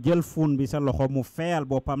ñëw mu jël phone bi sa loxo mu feyal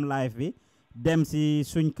boppam live bi dem si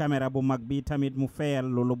suñ caméra bu mag bi tamit mu feyal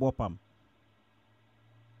loolu boppam.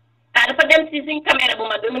 dafa dem si suñ caméra bu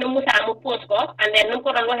mag bi mu ne Musa mu post ko and then nu mu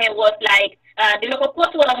ko doon waxee was like dina ko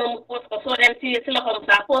post wala moom mu post ko soo dem si loxo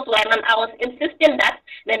Musa post waaye man I was insisting that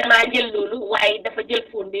ne damaa jël loolu waaye dafa jël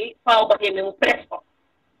phone bi faaw ba mi mu press ko.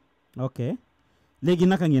 ok léegi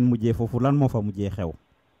naka ngeen mujjee foofu lan moo fa mujjee xew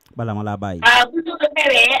bala ma laa bàyyi. bu loolu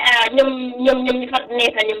xewee ñoom ñu fa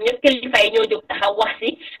nekk ñoom ñëpp kilifa yi ñoo jóg taxaw wax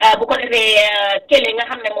si bu ko defee kële nga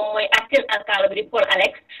xam ne moom mooy acting alkaalo bi di Paul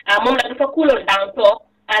Alex moom la dafa cooloon down toog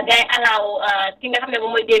gars yi alaaw ki nga xam ne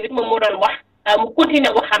moom mooy David moom moo doon wax mu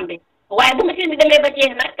continuer waxam bi waaye bu machine bi demee ba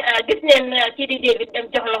jeex nag gis neen kii di David dem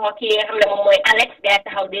jox loxo kii nga xam ne moom mooy Alex gars yi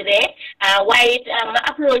taxaw di ree waaye it ma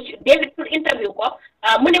approach David pour interview ko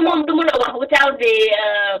mu ne moom du mun a wax without the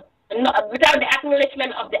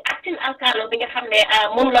acknowledgement of the acting alkaalo bi nga xam ne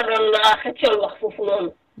moom la doon xëccool wax foofu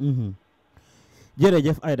noonu.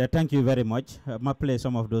 jërëjëf Aida thank you very much ma play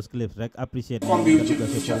some of those clips rek appreciate nañ nga dugg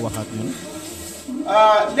si pour wax ak ñun.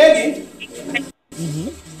 léegi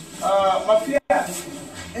ma fiya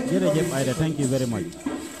jërëjëf Aida thank you very much.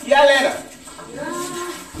 yàlla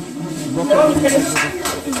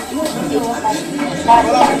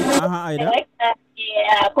Aida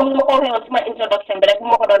comme ma ko waxee woon suma introduction bi rek bu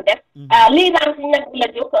ma ko doon def lii daan si ñag bi la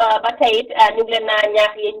jóg ba tey it ñu ngi leen naa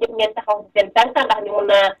ñaax yéen ñëpp ngeen taxaw si seen tànk ndax ñu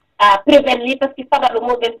mun a prévenir lii parce que fagaru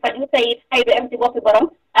moo gën faju tey it xëy du am si boppi borom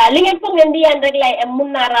li ngeen foog ngeen di yaan rek lay am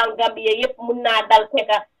mun naa raal Gambie yëpp mun naa dal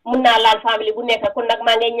nekka mun naa laal famille bu nekk kon nag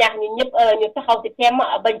maa ngi ñaax ñu ñëpp ñu taxaw si teem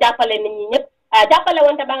ba jàppale nit ñi ñëpp jàppale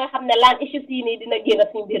wante ba nga xam ne laan issues yi nii dina génn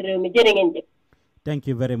suñu biir réew mi jërë ngeen jëf. thank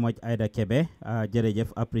you very much Aida Kebe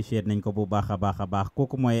jërëjëf appreciate nañ ko bu baax a baax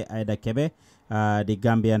kooku mooy Aida Kebe di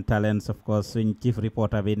Gambian Talents of course suñ chief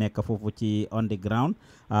reporter bi nekk foofu ci on the ground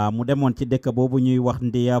mu demoon ci dëkk boobu ñuy wax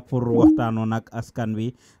Ndiya pour waxtaanoon ak askan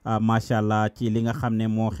wi macha allah ci li nga xam ne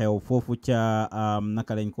moo xew foofu ca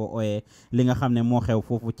naka lañ ko ooyee li nga xam ne moo xew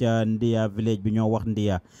foofu ca Ndiya village bi ñoo wax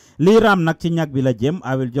Ndiya lii raam nag ci ñag bi la jëm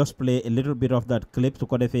I will just play a little bit of that clip su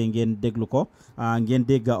ko defee ngeen déglu ko ngeen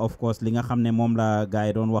dégga of course li nga xam ne moom la gars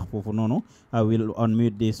yi doon wax foofu noonu I will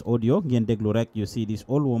unmute this audio ngeen déglu rek you see this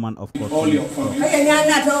old woman of course. If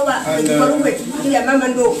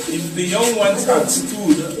the young ones had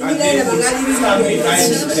stood and they would stand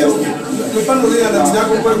behind them, if the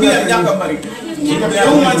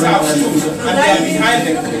young ones have stood and they are behind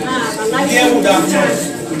them, they would have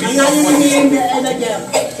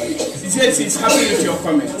She said she's happy with your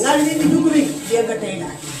comments.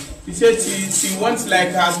 She said she wants, like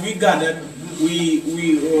as we gathered, we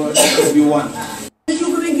won.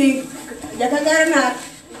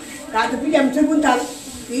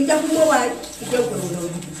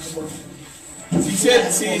 She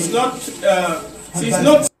said she's not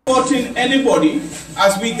supporting anybody.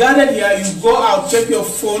 As we gathered here, you go out, check your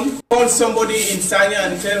phone, call somebody in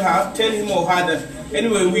Sanyang and tell him or her that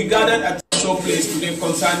anyway we gathered at the show place today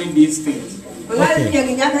concerning these things.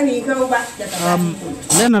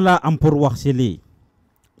 lenn la am pour wax ci lii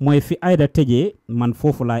mooy fi Aida tëjee man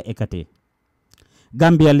foofu laay ekkatee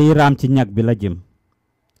Gambia lii raam ci ñag bi la jëm.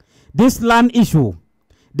 This land issue,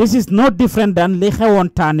 this is no different than li xewoon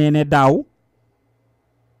taanee ne daaw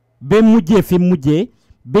ba mujjee fi mujjee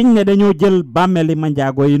biñ ne dañoo jël bàmmeeli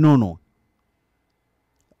manjaago yi noonu.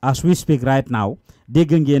 As we speak right now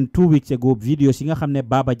dégg ngeen 2 weeks ago videos yi nga xam ne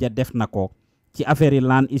Baba Jah def na ko ci affaire yi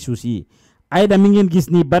land issues yi Aida mi ngeen gis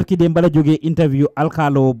ni barki dem bala jógee interview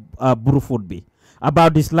alkaalo Brufut bi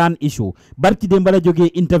about this land issue barki dem bala jógee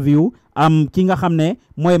interview ki nga xam ne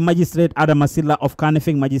mooy magistrate Adama Silla of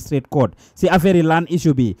Kanifing Magistrate Court si affaire land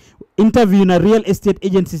issue bi interview na real estate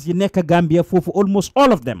agencies yi nekk Gambia foofu almost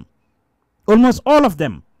all of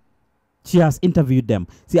them she has interviewed them.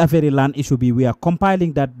 See, a very land issue be we are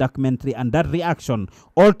compiling that documentary and that reaction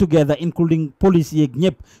all together, including policy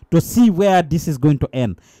to see where this is going to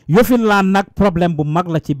end. You feel land nak problem bu mag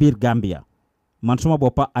la ci biir Gambia. Man suma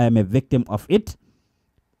boppa I am a victim of it.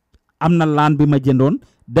 Am na land bi ma jëndoon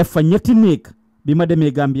def fa ñetti néeg bi ma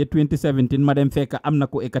demee Gambia 2017 ma dem fekk am na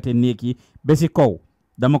ko ekate néeg yi ba si kaw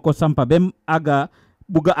dama ko sampa bem aga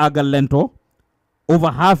buga agal lento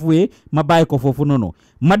over halfway ma bàyyi ko foofu noonu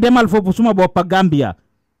ma demal foofu suma boppa Gambia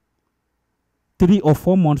 3 or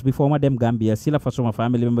 4 months before ma dem Gambia si la fa suma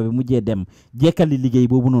family member bi mujjee dem jekkali liggéey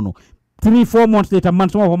boobu noonu 3-4 months later man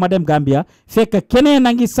suma boppa ma dem Gambia fekk keneen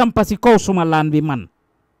a ngi sampa si kaw suma land bi man.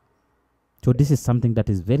 So this is something that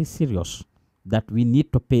is very serious that we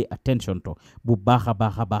need to pay attention to bu baaxa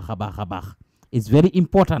baax. It's very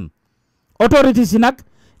important. Authorities yi nag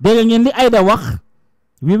dégg ngeen li Aida wax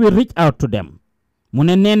we will reach out to them.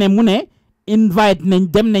 Mune invite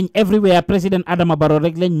them everywhere. President Adama Barrow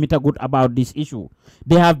rek lañ mitagut about this issue.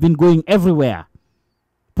 They have been going everywhere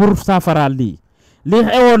pour safaral li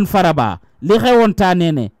xewon Faraba li xewon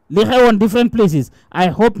Tanene li xewon different places. I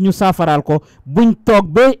hope ñu safaral ko buñ tok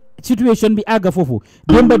be situation bi aga fofu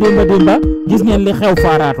demba gis ngeen li xew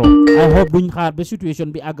Farato. I hope buñ xaar be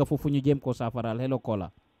situation bi aga fofu ñu jëm ko safaral. Hello Kola.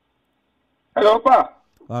 Hello Pa.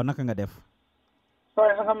 Waaw naka nga def?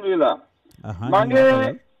 Fine, alhamdulillah.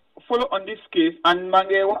 Mange follow on this case and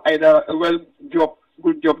mange either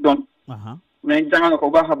good job done. Mais janga ko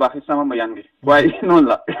baaxa baax sama mayangi. Why non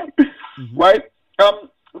la. Why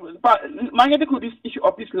mange de ko this issue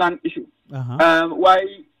of this land issue.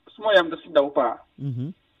 Why small yam da daw pa.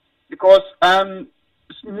 Because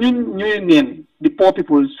ñun the poor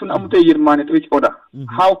people sun amute yirmane to each other.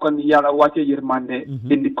 How can yalla wache yirmane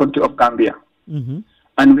in the country of Gambia?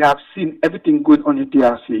 And we have seen everything going on in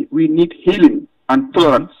APRC. We need healing and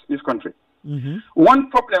tolerance in this country.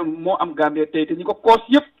 One problem more am Gambia you go cause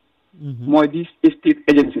more these estate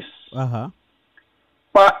agencies.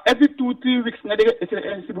 For every 2-3 weeks na dega estate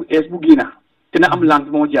agency bu es bu gina tena am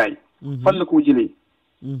land mo jaay fan la ko jëlé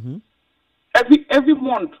every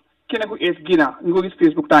month kena ko es gina ngo gis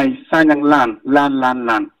Facebook tay Sanyang land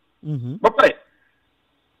ba pare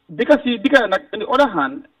because on the other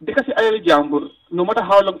hand, because no matter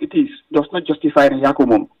how long it is, does not justify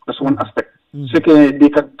Yakumum. That's one aspect. Second, they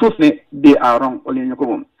can prove they are wrong only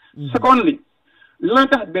Yakumum. Secondly,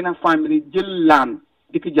 Lanta Bena family jail land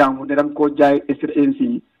Dikijamu they don't go jai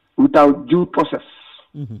SNC without due process.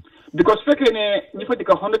 Because second, if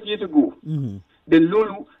 100 years ago, the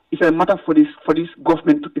Lulu is a matter for this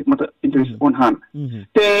government to take matter into its own hand.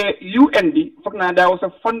 The UND, there was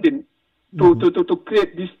a funding to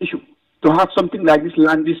create this issue, to have something like this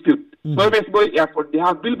land dispute. West Boy Airport, they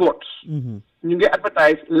have billboards. You get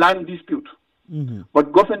advertised land dispute.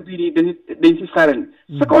 But government really they is silent.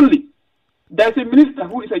 Secondly, there is a minister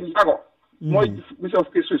who is in Yago, Minister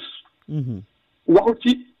of Justice.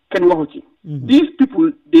 Wahuchi can Wahuchi. These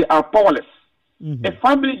people, they are powerless. A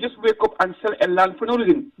family just wake up and sell a land for no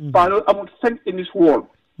reason. Palo amount sent in this world.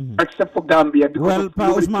 Except for Gambia. Well,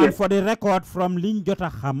 Pa Usman, for the record from Lin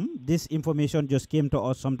Jotaham, this information just came to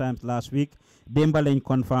us sometimes last week. Dembalen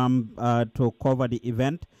confirmed to cover the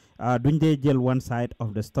event. Dunde jël one side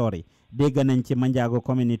of the story. Dega nañ ci Manjago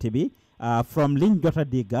community bi. From Lin Jota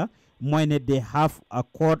Dega, moyne they have a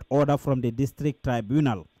court order from the district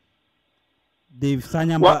tribunal. The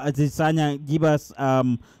Sanyang Gibba's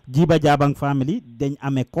Gibba Jabang family, then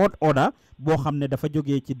am a court order bo xamne dafa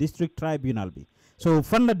joge ci district tribunal bi. So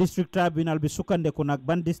fan la district tribunal bi sukkandeku nak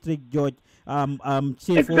ban district judge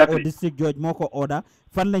chief or district judge moko order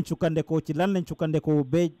fan lañ sukkandeko ci lan lañ sukkandeko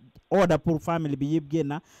be order pour family bi yeb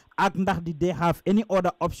genna ak ndax they have any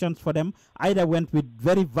other options for them. Either went with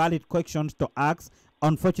very valid questions to ask.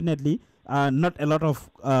 Unfortunately, not a lot of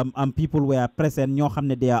people were present. ñoo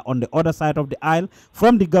xamne they are on the other side of the aisle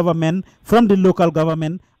from the government, from the local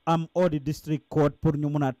government or the district court pour ñu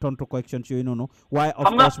mëna tontu questions yoy nonu. Why of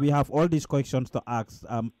course we have all these questions to ask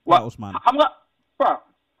Usman.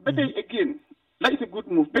 Better again, that is a good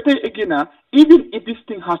move. Better again, even if this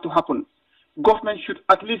thing has to happen, government should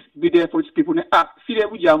at least be there for its people.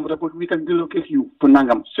 We can relocate you to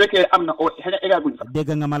Nangam.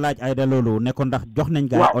 Dega nga ma laaj Aida lolu ne ko ndax jox nañ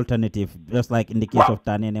gaay alternative just like in the case of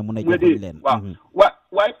Tane ne mëna jox leen.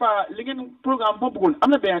 Why pa li ngeen programme bo bëggoon am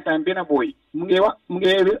na benn time benn boy mu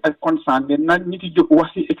ngi concern ne na nit yi jóg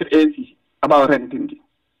wax ci APRC about renting gi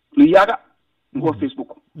lu yaaga go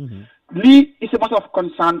Facebook. Lee is a matter of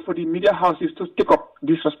concern for the media houses to take up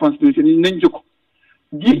this responsibility in Nenjuk.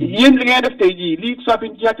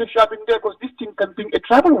 Shopping there because this thing can bring a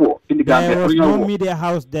tribal war in the Gambia. There was no media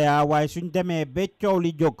house there. Why shouldn't they be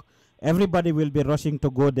joke? Everybody will be rushing to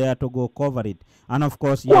go there to go cover it. And of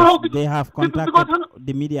course, yes, they have contacted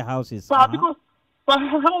the media houses. Because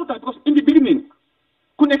in the beginning,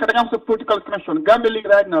 a political connection. Gambia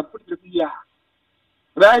right now,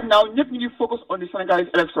 right now, you focus on the Senegalese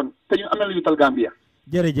election. Little Gambia.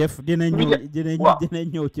 Jërëjëf dinañ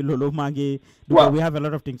ñëw ci loolu maa ngi we have a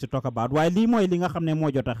lot of things to talk about waaye lii mooy li nga xam ne moo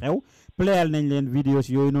jot a xew playal nañ leen videos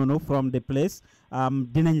yooyu noonu from the place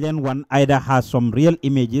dinañ leen wan Aida has some real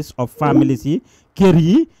images of families yi kër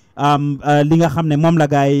yi li nga xam ne moom la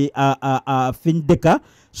gaay fiñ dëkka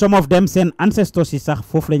some of them seen ancestors yi sax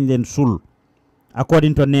foofu lañ leen suul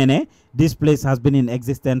according to Nene this place has been in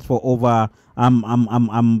existence for over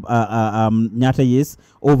ñaata years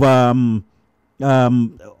over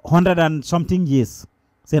 100 and something years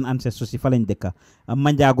seen ancestors si fa lañ dëkka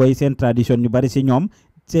manjaago yi seen tradition ñu bari si ñoom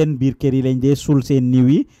seen biir kër yi lañ dee suul seen niw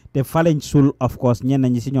yi te fa lañ suul of course ñenn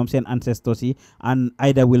ñi si ñoom seen ancestors yi and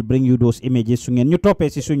Aida will bring you those images su ngeen ñu toppee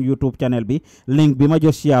si suñ YouTube channel bi link bi ma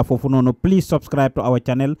just share foofu noonu please subscribe to our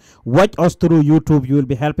channel watch us through YouTube you will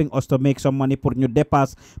be helping us to make some money pour ñu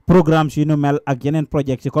dépasse programmes yu nu mel ak yeneen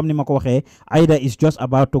projects yi comme ni ma ko waxee Aida is just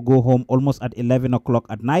about to go home almost at 11 o'clock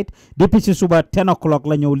at night depuis si suba 10 o'clock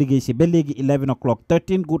la ñëw liggéey si ba léegi 11 o'clock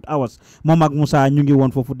 13 good hours moom ak Musa ñu ngi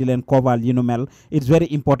woon foofu di leen koval yu nu mel it's very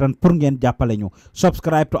important pour ngeen jàppale ñu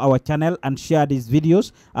subscribe to our channel and share these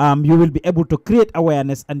videos you will be able to create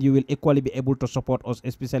awareness and you will equally be able to support us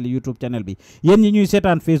especially YouTube channel bi yéen ñi ñuy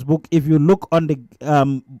seetaan Facebook if you look on the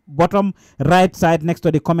bottom right side next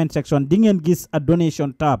to the comment section di ngeen gis a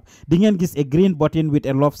donation tab di ngeen gis a green button with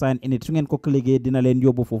a love sign in it su ngeen ko cliquer dina leen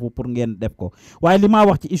yóbbu foofu pour ngeen def ko waaye li ma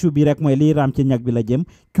wax ci issue bi rek mooy lii raam ci ñag bi la jëm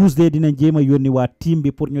Tuesday dina jéem a yónni waa team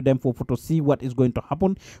bi pour ñu dem foofu to see what is going to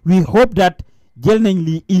happen we hope that jël nañ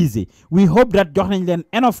lii easy we hope that jox nañ leen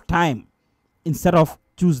enough time instead of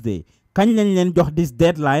Tuesday kañ lañ leen jox this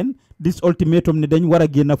deadline this ultimatum ne dañ war a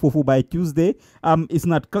génn foofu by Tuesday it's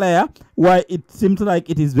not clear why it seems like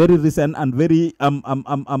it is very recent and very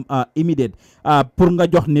immediate pour nga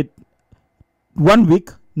jox nit 1 week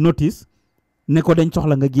notice ne ko dañ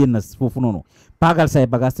soxla nga génn foofu noonu paagal say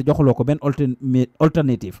bagage te joxuloo ko benn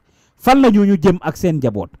alternative fan la ñu jëm ak seen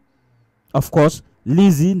njaboot of course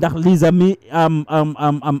Lizzy ndax Liza mi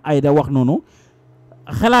Aida wax noonu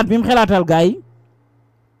xalaat bi mu xalaatal gaay yi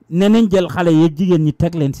ne nañ jël xale yeeg jigéen ñi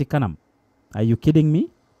teg leen ci kanam are you kidding me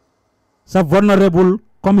sa vulnerable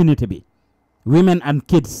community bi women and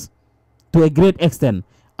kids to a great extent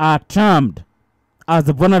are termed as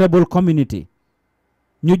the vulnerable community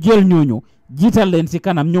ñu jël ñooñu jiital leen ci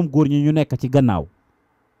kanam ñoom góor ñi ñu nekk ci gannaaw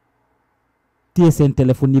téye seen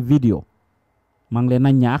téléphone yi vidéo maa ngi leen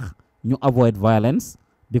a ñaax ñu avoid violence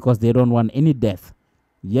because they don't want any death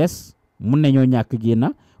yes mun nañoo ñàkk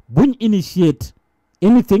génn buñ initiate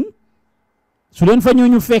anything su leen fa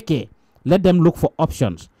ñooñu fekkee let them look for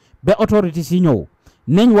options ba authorities yi ñëw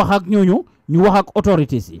nañ wax ak ñooñu ñu wax ak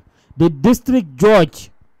authorities yi the district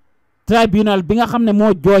judge tribunal bi nga xam ne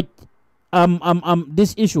moo judge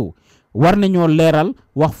this issue war nañoo leeral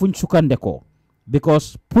wax fuñ sukkandekoo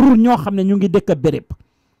because pour ñoo xam ne ñu ngi dëkk béréb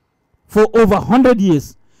for over 100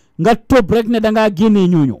 years nga topp rek ne da ngaa génnee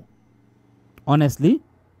ñooñu honestly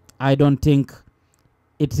I don't think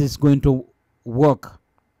it is going to work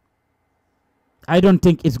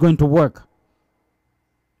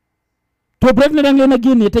topp rek ne da nga leen a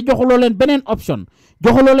génnee te joxuloo leen beneen option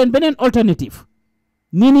joxuloo leen beneen alternative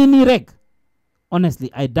nii rek honestly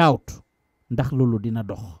I doubt ndax loolu dina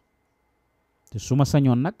dox te suma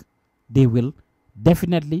sañoon nag they will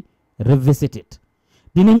definitely revisit it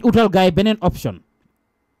dinañ utal gaay beneen option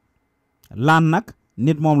laan nag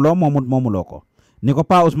nit moom loo moomuloo ko ni ko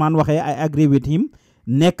Pa Ousmane waxee I agree with him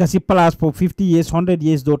nekk si place pour 50 years 100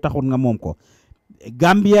 years doo taxul nga moom ko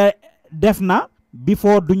Gambia def na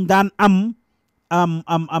before duñ daan am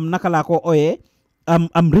naka laa ko ooyee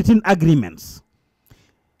am written agreements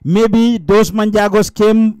maybe those Manjagos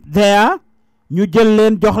came there ñu jël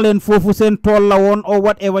leen jox leen foofu seen tool la woon or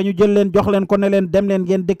whatever ñu jël leen jox leen ko ne leen dem leen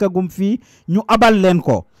ngeen dëkkagum fii ñu abal leen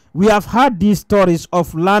ko we have heard these stories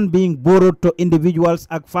of land being borrowed to individuals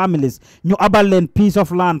ak families ñu abal leen piece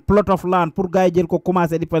of land plot of land pour gaay jël ko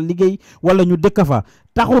commencé di fa liggéey wala ñu dëkk fa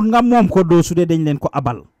taxul nga moom ko doo su dee dañ leen ko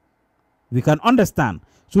abal we can understand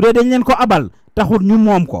su dee dañ leen ko abal taxul ñu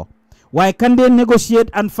moom ko waaye can they negotiate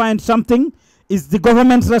and find something is the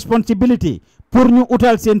government's responsibility pour ñu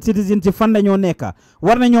utal seen citizen ci fan lañoo nekk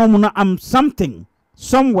war nañoo mun a am something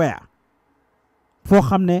somewhere foo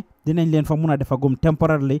xam ne dinañ leen fa mun a defagum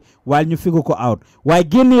temporarily while ñu figure ko out waaye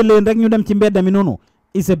génnee leen rek ñu dem ci mbedd mi noonu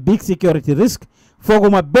is a big security risk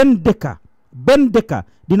fooguma benn dëkka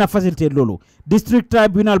dina facilité loolu district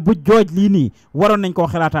tribunal bu jooj lii nii waroon nañ koo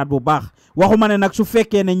xalaataat bu baax waxuma ne nag su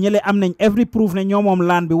fekkee ne ñële am nañ every proof ne ñoo moom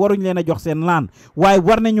laan bi waruñ leen a jox seen laan waaye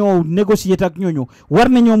war nañoo négocier ak ñooñu war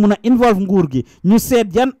nañoo mun a involve nguur gi ñu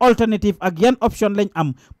seet yan alternative ak yan option lañ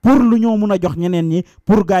am pour lu ñoo mun a jox ñeneen ñi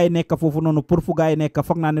pour gars yi nekk foofu noonu pour fu gars yi nekk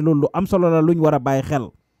foog naa ne loolu lu am solo la luñ war a bàyyi xel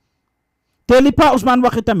te li Pa Ousmane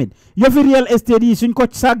waxi tamit yëfi real estate yi suñ ko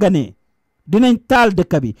sàgganee dinañ taal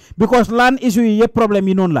dëkk bi because land issue yi yëpp problème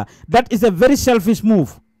yi noonu la that is a very selfish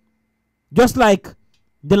move just like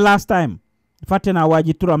the last time fàtte naa waa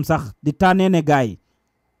ji turam sax di tànnee ne gars yi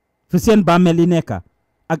fi seen bàmmeel yi nekk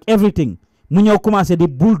ak everything mu ñëw commencé di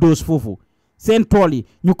bulldoze foofu seen tool yi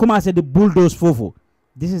ñu commencé di bulldoze foofu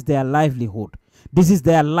this is their livelihood this is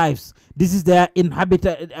their lives this is their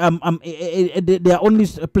their only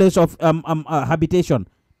place of habitation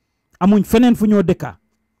amuñ feneen fu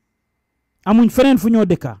ñoo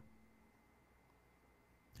dëkka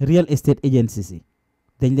real estate agencies yi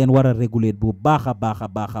dañ leen war a regulate bu baax a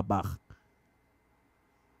baax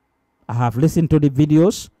I have listened to the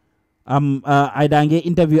videos ay daa nge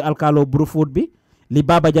interview alkalo Brufut bi li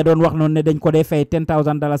Baba Ja doon wax noonu ne dañ ko dee fay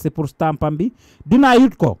 $10,000 pour stampam bi dinaa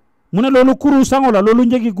yut ko mu ne loolu kuru sango la loolu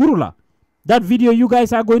njëgi guru la that video you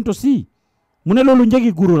guys are going to see mu ne loolu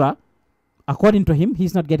njëgi guru la according to him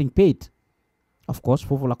he's not getting paid of course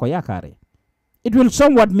foofu la ko yaakaare it will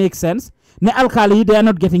somewhat make sense ne alkali yi they are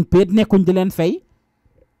not getting paid nekkuñ di leen fay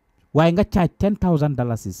waaye nga charge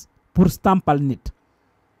 $10,000 pour stampal nit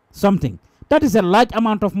something that is a large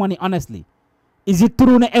amount of money honestly is it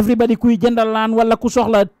true ne everybody kuy jëndal laan wala ku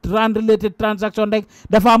soxla land related transaction rek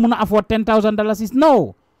dafa mun a afford $10,000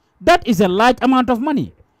 no that is a large amount of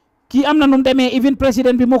money kii am na nu mu demee even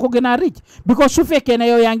président bi moo ko gën a rich because su fekkee ne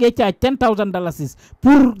yow yaa ngi charge $10,000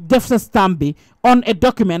 pour def sa stamp bi on a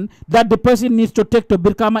document that the person needs to take to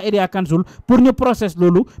Brikama Area Council pour ñu process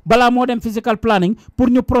loolu balaa moo dem physical planning pour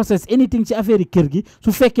ñu process anything ci affaire kër gi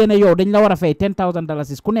su fekkee ne yow dañ la war a fay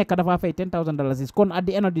 $10,000 ku nekk dafa fay $10,000 kon at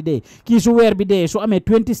the end of the day kii su weer bi dee su amee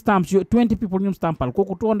 20 stamps 20 people ñu stampal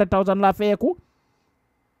kooku $200,000 laa fayeeku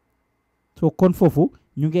so kon foofu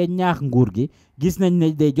ñu ngi ñaax nguur gi gis nañ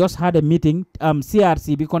ne they just had a meeting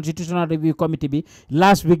CRC bi Constitutional Review Committee bi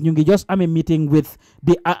last week ñu ngi just am a meeting with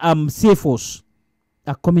the CFOs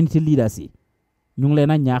ak community leaders yi ñu ngi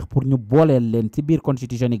leen a ñaax pour ñu booleel leen ci biir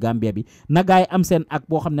constitution yi Gambia bi na gaay am seen ak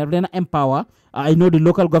boo xam ne leen a empower I know the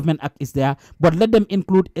local government act is there but let them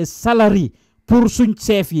include a salary pour suñ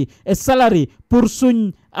chef yi a salary pour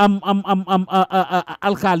suñ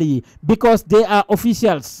alkali yi because they are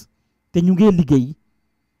officials te ñu ngi liggéey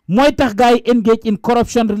mooy tax gars yi engage in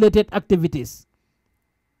corruption related activities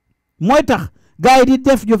mooy tax gars yi di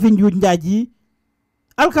def jofi njuuj njaaj yi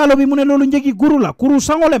alkaalo bi mu ne loolu njëgi guru la kuru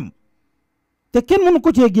sangolem te kenn mënu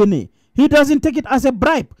ko cee génnee he doesn't take it as a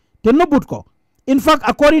bribe te nëbbut ko in fact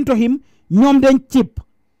according to him ñoom dañ cheap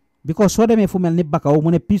because soo demee fu mel ni Bakaw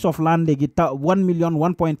mu ne piece of land léegi $1 million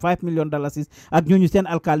 $1.5 million ak ñooñu seen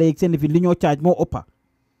alkaale yeeg seen fi li ñoo charge moo ëppa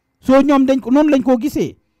soo ñoom dañ ko noonu lañ koo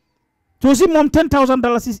gisee so si moom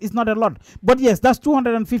 $10,000 is not a lot but yes that's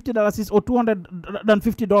 $250 or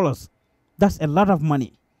 $250 that's a lot of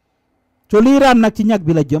money so lii raan nag ci ñag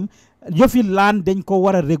bi la jëm yëfi laan dañ ko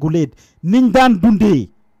war a regulate niñ daan dundee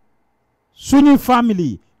suñuy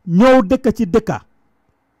family ñëw dëkk ci dëkka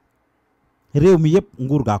réew mi yëpp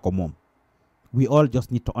nguur gaa ko moom we all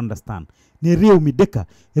just need to understand ne réew mi dëkka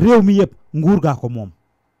réew mi yëpp nguur gaa ko moom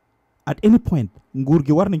at any point nguur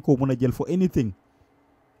gi war nañ koo mën a jël for anything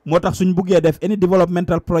moo tax suñ buggee def any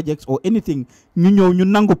developmental projects or anything ñu ñëw ñu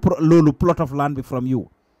nangu loolu plot of land bi from you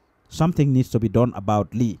something needs to be done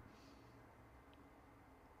about lii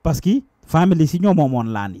parce que family si ñoo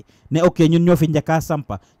moomoon land yi ne ok ñun ñoo fi njëkkaa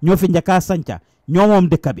sampa ñoo fi njëkkaa sanca ñoo moom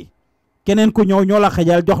dëkk bi keneen ku ñëw ñoo la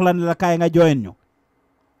xejal jox la ne la kaay nga joyen ñu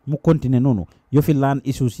mu continuer noonu yoo fi land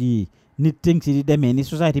issues yi nit things yi di demee ni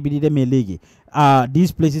society bi di demee léegi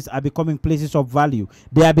these places are becoming places of value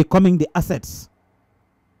they are becoming the assets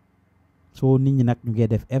so nit ñi nag ñu ngi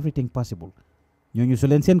def everything possible ñooñu su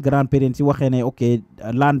leen seen grandparents yi waxee ne ok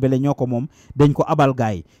land bele ñoo ko moom dañ ko abal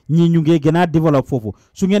gaay ñii ñu ngi gën a développe foofu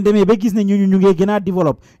su ngeen demee ba gis ne ñooñu ñu ngi gën a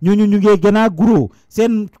développe ñooñu ñu ngi gën a grow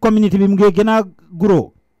seen community bi mu ngi gën a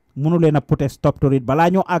grow mënu leen a put a stop to it balaa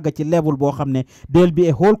ñoo àgg ci level boo xam ne there'll be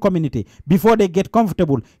a whole community before they get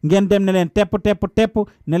comfortable ngeen dem ne leen tepp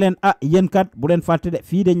ne leen yéen kat bu leen fàtte de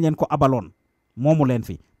fii dañ leen ko abaloon moomu leen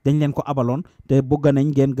fi dañ leen ko abaloon te bëgg nañ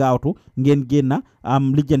ngeen gaawtu ngeen génn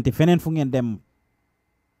lijjanti feneen fu ngeen dem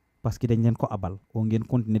parce que dañ leen ko abal o ngeen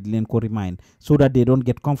continuer di leen ko remind so that they don't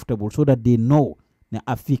get comfortable so that they know ne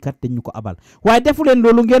fii kat dañ ñu ko abal waaye defu leen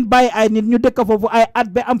loolu ngeen bàyyi ay nit ñu dëkk foofu ay at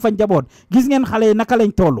ba am fa njaboot gis ngeen xale yi naka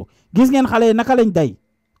lañ toll gis ngeen xale yi naka lañ day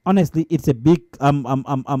honestly it's a big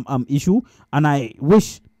issue and I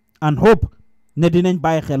wish and hope ne dinañ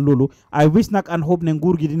bàyyi xel loolu I wish nag and hope ne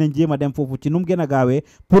nguur gi dinañ jéem a dem foofu ci nu mu gën a gaawee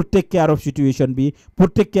pour take care of situation bi pour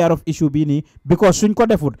take care of issue bi nii because suñ ko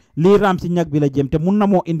defut lii raam ci ñag bi la jëm te mun na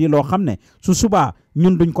moo indi loo xam ne su subaa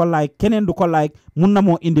ñun duñ ko like keneen du ko like mun na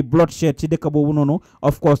moo indi bloodshed ci dëkk boobu noonu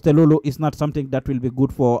of course te loolu is not something that will be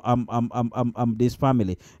good for this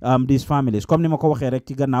family these families comme ni ma ko waxee rek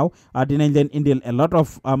ci gannaaw dinañ leen indil a lot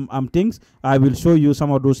of things I will show you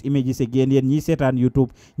some of those images again yéen ñi seetaan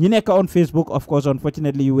YouTube ñi nekk on Facebook of course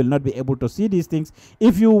unfortunately you will not be able to see these things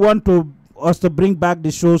if you want to us to bring back the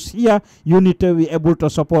shows here you need to be able to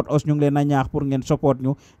support us ñu ngi leen a ñaax pour ngeen support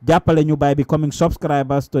ñu jàppale ñu by becoming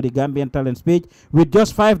subscribers to the Gambian Talents page with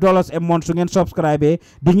just $5 a month su ngeen subscribe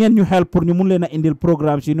di ngeen ñu help pour ñu mun leen a indil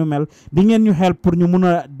programmes yi ñu mel di ngeen ñu help pour ñu mun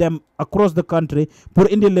a dem across the country pour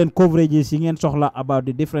indil leen coverages yi ngeen soxla about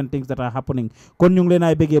the different things that are happening kon ñu ngi leen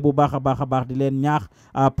ay bëggee bu baax a baax di leen ñaax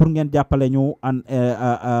pour ngeen jàppale ñu and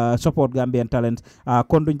support Gambian Talents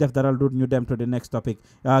kon duñ def dara du ñu dem to the next topic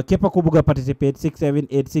képp ku bëgg a participate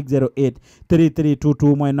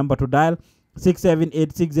 678-608-3322 mooy number to dial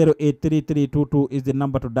 678-608-3322 is the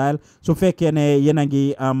number to dial su fekkee ne yéen a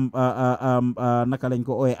ngi naka lañ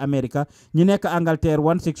ko ooyee America ñi nekk Angleterre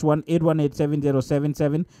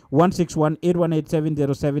 161-818-7077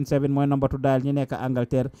 161-818-7077 mooy number to dial ñi nekk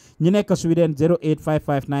Angleterre ñi nekk Sweden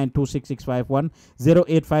 08559-26651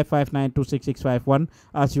 08559-26651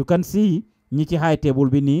 as you can see ñi ci high table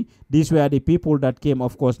bi nii these were the people that came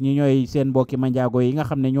of course ñi ñooy seen mbokki manjaago yi nga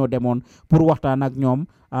xam ne ñoo demoon pour waxtaan ak ñoom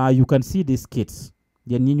you can see these kids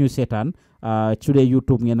yéen ñi ñu seetaan su dee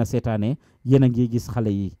YouTube ngeen a seetaane yéen a ngi gis xale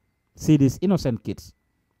yi see these innocent kids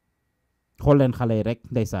xool leen xale yi rek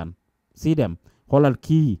ndeysaan see them xoolal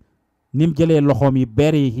kii nim jëlee loxoom yi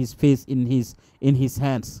bury his face in his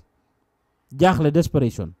hands jaaxle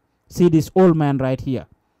desperation see this old man right here.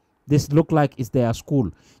 This look like it's their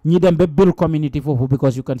school. Ñi dem be build community fofu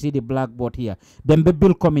because you can see the blackboard here. Dem be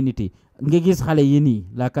build community. Nga gis xale yi nii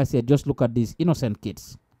like I said just look at these innocent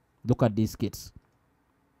kids. Look at these kids.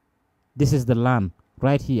 This is the land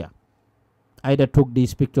right here. Ida took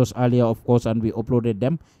these pictures earlier of course and we uploaded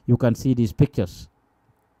them. You can see these pictures.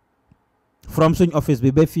 From suñ office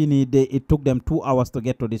bi be fii nii it took them 2 hours to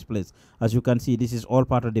get to this place. As you can see this is all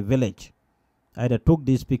part of the village. Ida took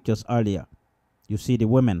these pictures earlier. You see the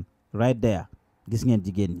women right there. Gis ngeen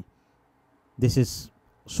jigéen ñi. This is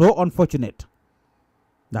so unfortunate.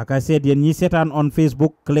 Like I said, yéen ñi seetaan on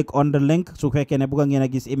Facebook, click on the link su fekkee ne bëgg ngeen a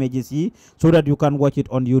gis images yi so that you can watch it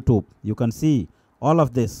on YouTube. You can see all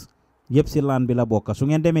of this. Yëpp si land bi la bokk. Su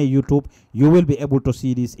ngeen demee YouTube, you will be able to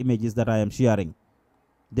see these images that I am sharing.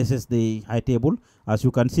 This is the high table. As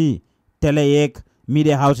you can see, télé yeeg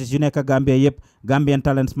media houses yu nekk Gambia yëpp Gambian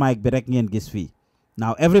Talents mic bi rek ngeen gis fii.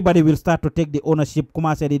 Now everybody will start to take the ownership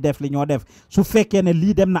commencé di def li ñoo def su fekkee ne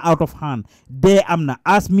lii dem na out of hand dee am na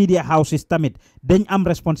as media houses tamit dañ am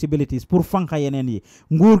responsibilities pour fanqa yeneen yi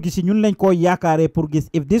nguur gi si ñun lañ ko yaakaaree pour gis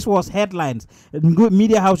if this was headlines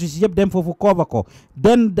media houses yëpp dem foofu cover ko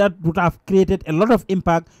then that would have created a lot of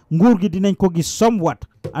impact nguur gi dinañ ko gis somewhat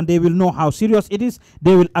and they will know how serious it is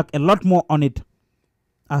they will act a lot more on it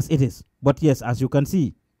as it is but yes as you can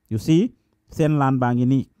see you see seen land baa ngi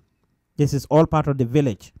nii. This is all part of the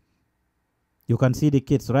village. You can see the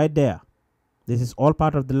kids right there. This is all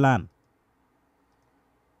part of the land.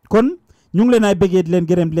 Kon ñu ngi leen ay bëggee di leen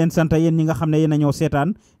gërëm di leen sant yéen ñi nga xam ne yéen a ñëw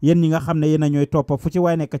seetaan yéen ñi nga xam ne yéen a ñooy topp fu ci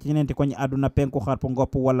waay nekk ci ñeneenti ko ñu àdduna penku xarpu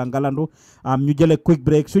ngopp wala ngalandu ñu jële quick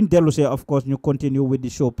break suñ dellu see of course ñu continue with the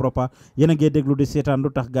show proper yéen a ngi déglu di seetaan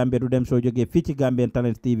Lutakh Gambia Du Dem soo jógee fii ci Gambian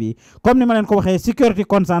Talents TV comme ni ma leen ko waxee security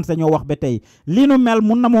concerns dañoo wax ba tey lii nu mel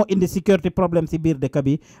mun na moo indi security problème si biir dëkk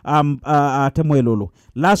bi te mooy loolu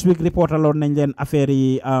last week reportaloon nañ leen affaire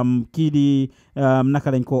yi kii di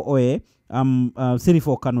naka lañ ko ooyee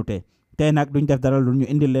Sirifo Kanute tey nag duñ def dara lu ñu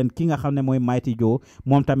indil leen ki nga xam ne mooy Mighty Joe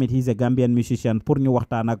moom tamit he's a Gambian musician pour ñu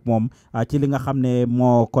waxtaan ak moom ci li nga xam ne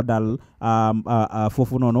moo ko dal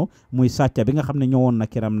foofu noonu muy sàcca bi nga xam ne ñëwoon na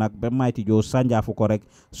kiram nag ba Mighty Joe sànjaafu ko rek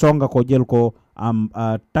songa ko jël ko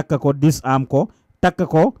takk ko disarm ko takk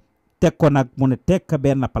ko teg ko nag mu ne tekk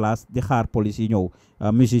benn place di xaar police yi ñëw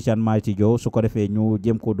musician Mighty Joe su ko defee ñu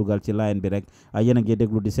jëm ko dugal ci line bi rek yéen a ngi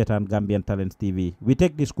déglu di seetaan Gambian Talents TV we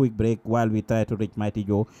take this quick break while we try to reach Mighty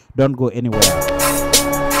Joe don't go anywhere.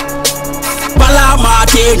 Bala ma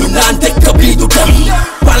te ñu naan tekk bi du dem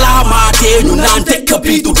balaa maa dee ñu naan dëkk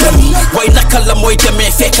bi du dem way naka la mooy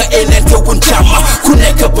demee fekk eneen te wuñ jàmm ku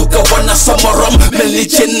nekk bëgg a wana sa morom mel ni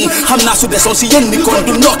jën xam naa su desoon si yéen ni kon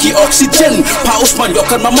du nokki oxygène Pa Ousmane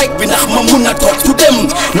yokkal ma mic bi ndax ma mun a toog tu dem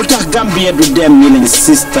Lutakh Gambia Du Dem meaning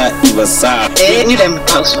sister Eva Sarr. ñu dem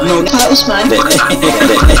Pa Ousmane. No, Pa Ousmane.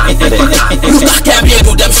 Lutakh Gambia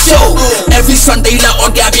Du Dem show every Sunday la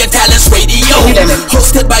on Gambian Talents Radio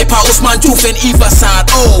hosted by Pa Ousmane Diouf and Eva Sarr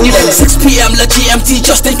 6 p.m. la GMT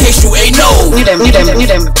just in case you ain't know ñu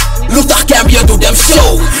dem. Lutakh Gambia Du Dem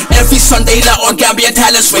show every Sunday la on Gambian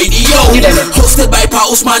Talents Radio hosted by Pa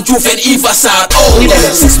Ousmane Diouf and Eva Sarr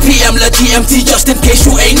 6 p.m. la GMT just in case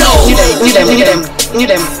you ain't know ñu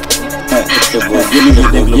dem.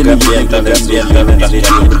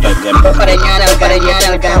 Pare ñaanal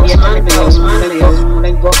Gambia Pa Ousmane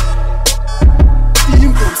lañ bokk.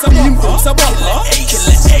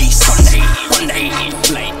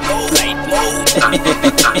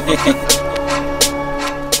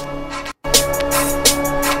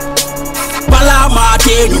 balaa maa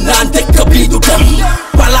dee ñu naan dëkk bi du dem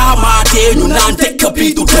balaa maa dee ñu naan dëkk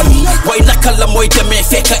bi du dem way naka la mooy demee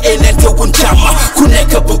fekk eneen te wuñ jàmm ku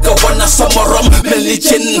nekk bëgg a wana sa morom mel ni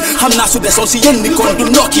jën xam naa su desoon si yéen ni kon du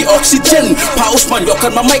nokki oxygène Pa Ousmane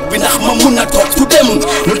yokkal ma mic bi ndax ma mun a toog tu dem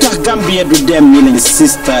Lutakh Gambia Du Dem meaning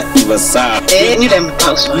sister Eva Sarr. ñu dem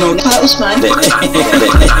Pa Ousmane. No, Pa Ousmane.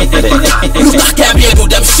 Lutakh Gambia Du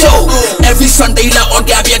Dem show every Sunday la on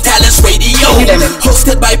Gambian Talents Radio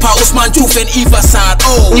hosted by Pa Ousmane Diouf and Eva Sarr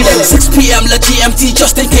 6 p.m. la GMT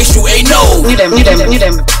just in case you ain't know ñu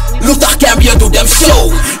dem. Lutakh Gambia Du Dem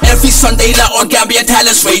show every Sunday la on Gambian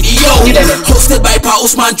Talents Radio hosted by Pa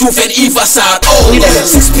Ousmane Diouf and Eva Sarr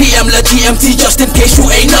 6 p.m. la GMT just in case you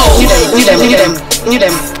ain't know ñu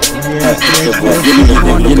dem.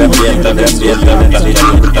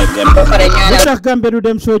 Lutakh Gambia Du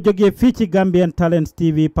Dem show jógee fii ci Gambian Talents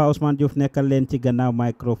TV Pa Ousmane Diouf nekkal leen ci gannaaw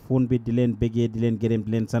microphone bi di leen bëggee di leen gërëm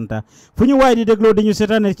di leen santa fu ñu waay di dégloo di ñu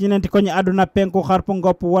seetaane ci ñeneenti koñ àdduna penku xarpu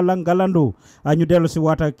ngopp wala ngalandu ñu dellu si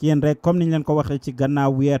waat ak yéen rek comme niñ leen ko waxee ci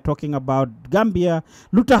gannaaw we are talking about Gambia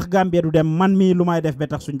Lutakh Gambia Du Dem man mii lu may def ba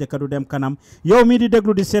tax suñ dëkk du dem kanam yow mii di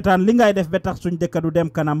déglu di seetaan li ngay def ba tax suñ dëkk du dem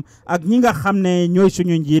kanam ak ñi nga xam ne ñooy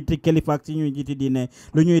suñu njiit kilifa ak suñu njiiti diine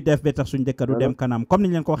lu ñuy def ba tax suñ dëkk du dem kanam comme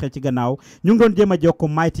niñ leen ko waxee ci gannaaw ñu ngi doon jéem a jokk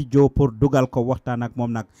Mighty Joe pour dugal ko waxtaan ak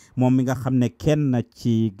moom nag moom mi nga xam ne kenn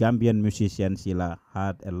ci Gambian musicians yi la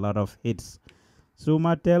had a lot of hits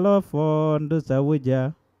suma téléphone du sa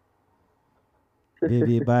wuja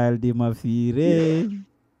baby bayal di ma fiire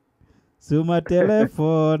suma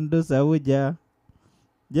téléphone du sa wuja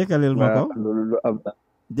jekkalil ma ko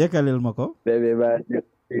jekkalil ma ko baby bayal di ma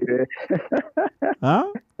fiire ah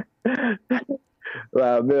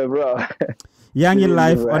waaw bro yaa ngi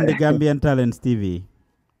live on the Gambian Talents TV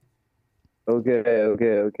okay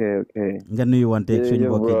nga nuyu wanteeg suñu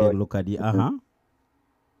mbokki déglukat yi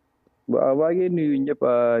waaw maa ngi nuyu ñëpp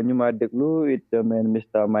ñu ma déglu it man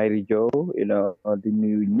Mr. Mighty Joe di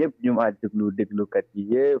nuyu ñëpp ñu ma déglukat yi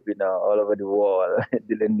yëpp all over the world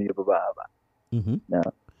di leen nuyu bu baax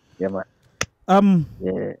a baax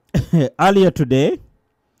earlier today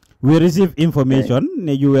we received information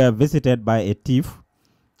ne you were visited by a thief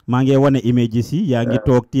maa ngi wane images yi yaa ngi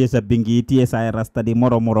toog téye sa bingi téye sa ay rasta di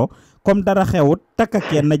moro comme dara xewut takka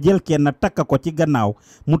kenn jël kenn takka ko ci gannaaw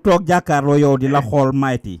mu toog jàkkaarloo yow di la xool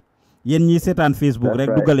Mighty yéen ñi seetaan Facebook rek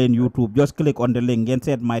dugaleen YouTube just click on the link ngeen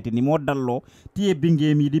seet Mighty ni moo dalloo téye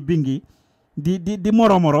bingeem yi di bingi di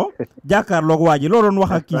moro jàkkaarloog waa ji loo doon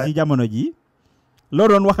wax ak kii si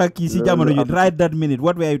jamono ji right that minute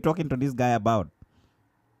what were you talking to this guy about?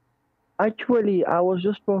 Actually, I was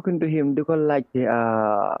just talking to him because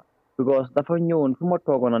because dafa ñëwoon fu ma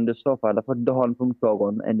toogoon on the sofa dafa doxoon fu mu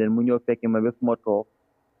toogoon and then mu ñëw fekk ma ba fu ma toog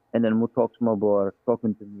and then mu toog suma boor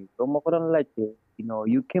talking to me so ma ko doon laajte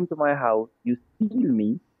you came to my house you steal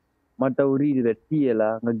me ma daw riidi la téye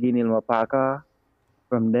la nga génneel ma paaka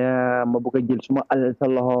from there ma bëgg a jël suma alal sa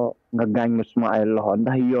loxo nga gaañ ma suma ay loxo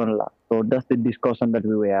ndax yoon la so that's the discussion that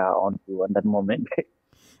we were on to at that moment.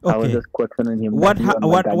 Okay. I was just questioning him. What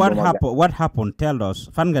happened? Tell us.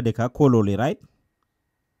 Fan nga deka Kololi, right?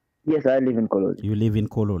 Yes, I live in Kololi. You live in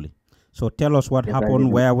Kololi. So tell us what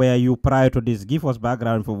happened. Where were you prior to this? Give us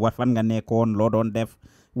background for what fan nga nekon, Lord on Def.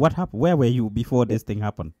 What happened? Where were you before this thing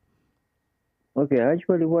happened? Okay,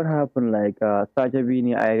 actually, what happened? Like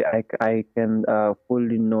Sajabini, I can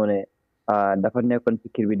fully know it. Dafa nekon ci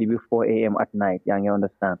kër bi di 4 a.m. at night. Yaa ngi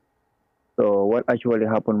understand? So what actually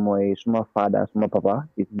happened was my father, my papa,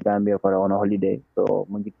 is in Gambia for on a holiday. So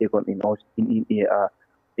Mungi take on in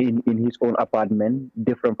his own apartment,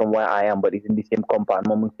 different from where I am, but it's in the same compound.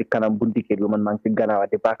 Mom si kanam bunti kër man mang si ganawa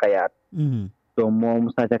di bakayat. so moom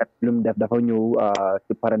sàccakat lu mu def dafa ñëw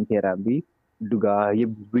ci parenteeram bi duga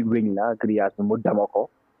yëpp weñ la grillage bi mu dama ko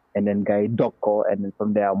and then guy dog ko and then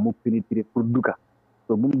from there mu pénétrer pour duga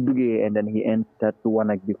so bu mu duggee and then he entered to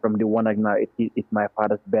wanag bi from the wanag now it's my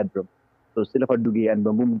father's bedroom so si la fa duggee and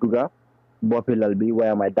ba bu mu duga boppi lal bi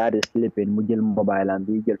where my dad is sleeping mu jël mobile am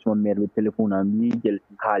bi jël suma mère bi téléphone am bi jël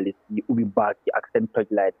xaalis yi ubbi baag ci ak seen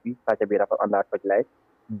torchlight bi sàcca bi dafa ànd ak torchlight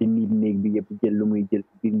di nit néeg bi yëpp jël lu muy jël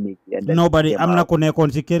ci biir néeg bi nobody am na ku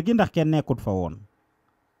nekkoon si kër gi ndax kenn nekkut fa woon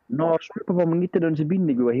no suma papa mu ngi tëddoon si biir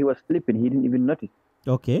néeg bi he was sleeping he didn't even notice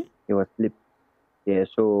okay he was sleep yeah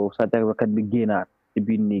so sàccakat bi génnaat ci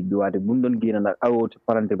biir néeg bi waate bu mu doon génna nag awoo ci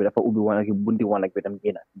parante bi dafa ubbi wanag bi bunti wanag bi tam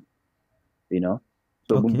génnaat you know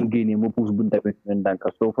so bu mu génnee mu puus bunta bi ndànk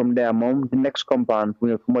so from there moom the next compound fu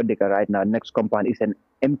ma dëkk right now next compound is an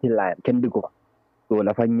empty line kenn dëkku fa so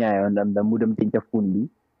dafa ñaayoon da mu dem denc fun bi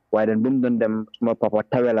waaye den bu mu doon dem suma papa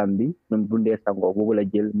tawelam bi ñun bu ndee sangoo boobu la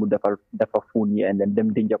jël mu dafa fun yi and then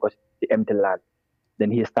dem denc ko ci empty line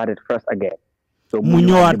then he started first again so mu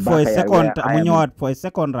ñëwaat for a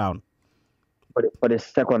second round for the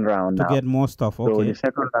second round to now. get more stuff. Okay. So the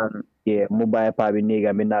second round, yeah, mobile pabi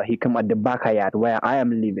nigga. Now he come at the backyard where I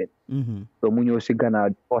am living. So munyo si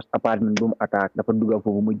Ghana first apartment boom attack. Dapat duga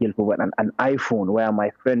for mu jël for an iPhone where my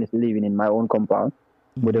friend is living in my own compound.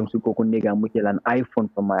 Mu dem su koko nigga mu jël an iPhone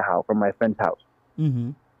from my house, from my friend's house.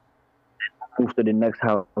 Move to the next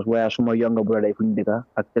house where suma younger brother fu nigga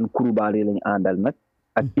ak sen kurubali lañ andal nak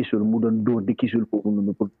ak kisul mu don do di kisul fofu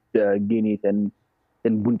nonu pour geni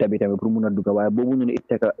sen bunta bi tamit pour mun a dugg waaye boobu ñu ne it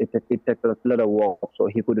take a lot of work so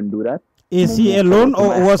he couldn't do that. Is he alone or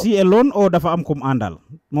was he alone or dafa am kum àndal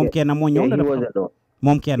moom kenn moo ñëw he was alone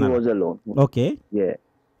moom kenn he was alone okay yeah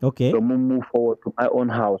okay so mu move forward to my own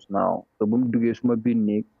house now so bu mu duggee suma biir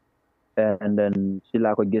néeg and then si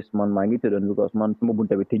laa ko gis man maa ngi tëddoon because man suma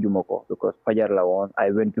bunta bi tëjuma ko because fajar la woon I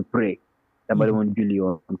went to pray dama demoon julli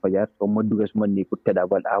woon fajar so ma duggee suma néeg pour tëdda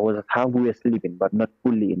but I was halfway sleeping but not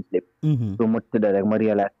fully in sleep so ma tëdda rek ma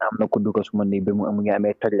realize am na ko dugg suma néeg bi mu ngi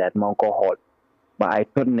amee tojlaat maa ngi koo xool ba ay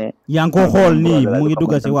tot ne yaa ngi koo xool nii mu ngi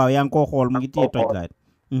dugg si waaw yaa ngi koo xool mu ngi téye tojlaat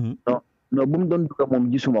no bu mu doon dugg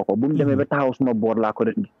moom gisuma ko bu mu demee ba taxaw suma boor laa ko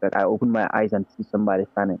doon gis rek I open my eyes and see somebody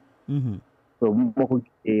standing so bu ma ko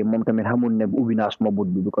gisee moom tamit xamul ne ubbi naa suma but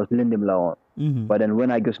bi because lëndëm la woon but then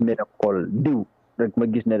when I just made a call diw rek ma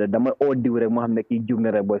gis ne dama oo diw rek ma xam ne kii jug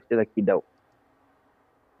na rek booy si la kii daw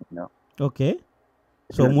okay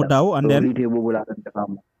so mu daw and then riite boobu laa doon defa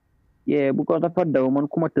yeah because dafa daw man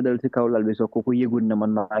ku ma tëddal si kaw lal bi so kooku yëgul ne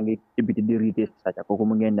man maa ngi ci biti di riite si sàcca kooku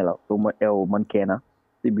mu ngeen nelaw so ma eew man keena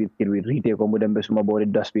si biir kër bi riite ko mu dem ba suma boori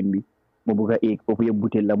dustbin bi mu bugg a éeg foofu yëpp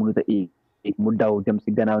butéel la mënut a éeg mu daw dem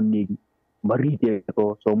si gannaaw néegi ma riite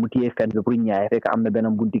ko so mu téye fenn bi pour ñaay fekk am na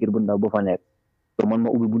benn bunti kër bu ndaw bu fa nekk so man ma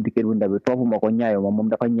ubbi bunti kër bu ndaw bi topp ma ko ñaayo ma moom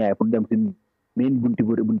dafa ñaay pour dem si main bunta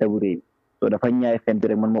bu réy so dafa ñaay fenn bi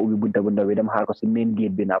rek man ma ubbi bunta bu ndaw bi dem xaar ko si main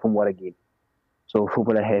gate bi naa fu mu war a génn so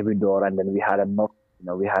foofu la heavy door and then we had a knock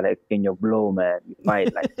we had a exchange of blow man we fight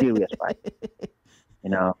like serious fight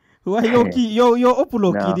waaye yow kii yow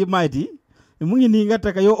ëppuloo kii di mighty mu ngi nii nga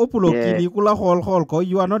taka yow ëppuloo kii di ku la xool ko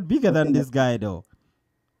you are not bigger than this guy though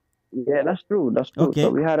yeah that's true okay.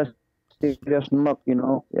 So we had a serious knock we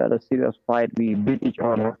had a serious fight we beat each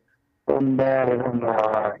other from there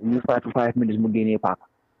you 5 to 5 minutes mu génnee paaka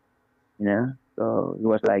so he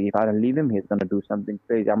was like if I don't leave him he's gonna do something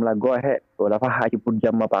crazy I'm like go ahead so dafa xaaci pour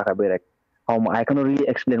jàmm paaka bi rek I cannot really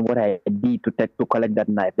explain what I did to collect that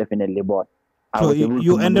knife definitely but so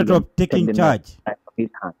you ended up taking charge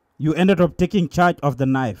you ended up taking charge of the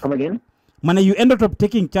knife come again mane you ended up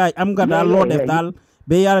taking charge am nga daal loo def daal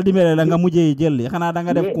ba yàlla dimbale la nga mujjee jël li xanaa da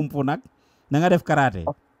nga def kumfu nag da nga def karaté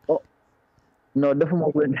non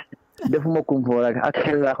defuma kumfu rek ak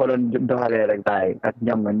xel laa ko doon doxalee rek daay ak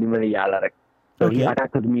jàmm dimbali yàlla rek so he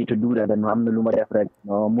attacked me to do that and am na lu ma def rek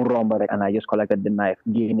mu romb rek and I just collected the knife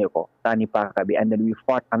génne ko sànni paaka bi and then we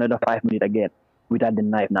fought another 5 minutes again without the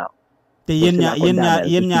knife now te yéen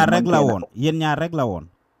ñaar rek la woon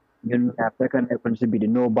ñun ñaar fekk nekkoon si biti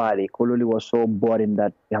nobody Kololi was so boring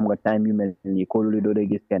that xam nga time yu mel nii Kololi doo dee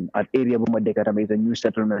gis kenn at area bu ma dëkk tamit is a new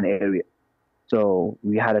settlement area so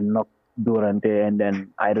we had a knock durante and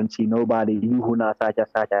then I don't see nobody yuuxu naa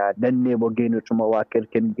saaca den ne bo génnut suma waa kër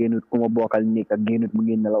kenn génnut ku ma bokkal nekk ak génnut mu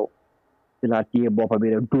ngi nelaw si laa téye boppa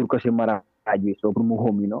bi rek duur ko si maraaj bi so pour mu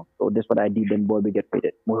home so that's what I did then boy bi get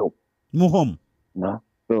paid mu home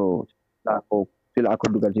so si laa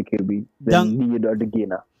ko dugal si kër bi then nit ñi dool di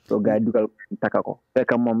génn so gars yi dugal taka ko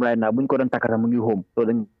fekk moom right now buñ ko doon taka sax mu ngi home so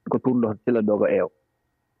dañ ko tuur ndox si la doog a eew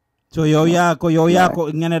so yow yaa ko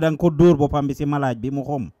ngene danga ko dóor boppam bi si malaaj bi mu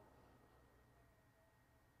home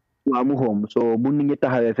waaw mu home so bu nit ñi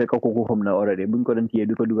taxawee fekk ko home na already buñ ko doon téye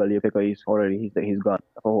du ko dugal yi fekk he's gone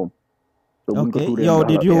dafa home. So okay yow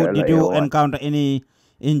did you encounter any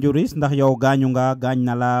injuries ndax yow gaañ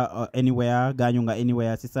na la anywhere gaañu nga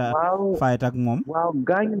anywhere si sa fight ak moom. waaw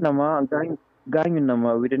gaañu na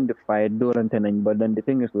ma within the fight doorante nañ but then the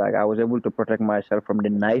thing is like I was able to protect myself from the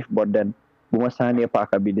knife but then bu ma saanee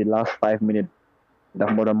paaka bi the last 5 minutes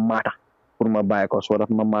daf ma doon maata pour ma bàyyi ko so daf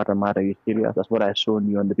ma maata yu serious that's what I showed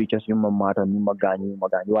you on the pictures yu ma maata ñu ma gaañu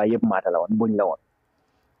waaye yëpp maata la woon buñ la woon.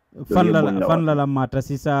 fan la maata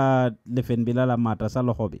si sa lefen bi la maata sa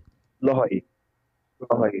loxo bi. loxo yi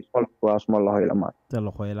waaw suma loxo yi la maata. sa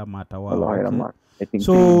loxo yi la maata waaw.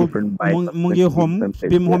 So mu ngi home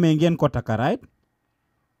bi mu xomee ngeen ko takka right.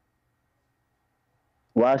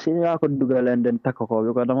 waaw si nga ko dugaleen den takk ko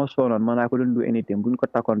because dama soonoon man I couldn't do anything buñ ko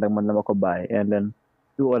takkoon rek man dama ko bàyyi and then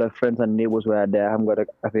 2 other friends and neighbors were there xam nga rek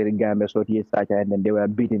affaire Gambia so he sàcca and then they were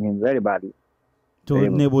beating him very badly. So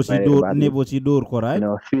neighbors yi dóor ko right.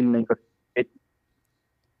 feel nañ ko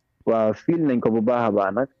waaw feel nañ ko bu baax a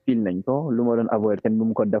baax nag feel nañ ko lu ma doon avoid kenn bu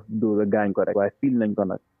mu ko def dóor gaañ ko rek waaye feel nañ ko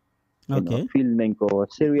nag. Okay. Feel nañ ko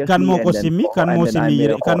seriously. Kan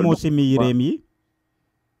moo simi yéreem yi.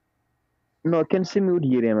 No kenn simiwut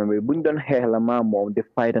yéreem bi buñ doon xeex la maa moom di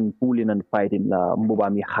fight and pulling and fighting la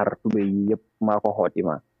mbubaam yi xar tubéy yi yëpp maa ko xooti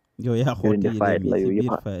ma. yow yaa xooti yéreem yi si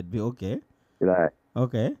biir fight bi okay.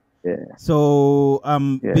 Okay. So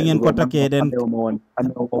bi ngeen ko takkee den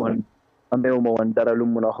amewuma woon dara lu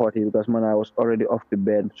mun a xooti because man I was already off the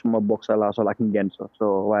bed suma boxer la sol ak ngeen so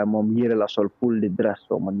waaye moom yére la sol full di dress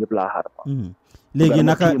so man yëpp laa xar. léegi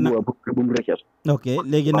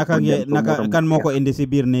naka kan moo ko indi si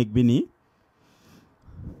biir néeg bi nii.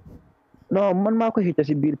 non man maa ko xëcc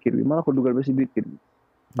si biir kër bi maa ko dugal ba si biir kër bi.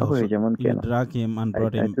 maa ko xëcc man kenn. You drag him and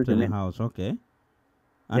brought him to the house okay.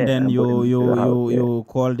 And then you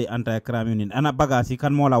call the anti-crime unit ana bagage yi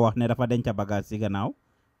kan moo la wax ne dafa denca bagage si gannaaw.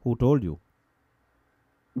 Who told you?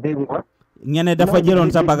 ngene dafa jëloon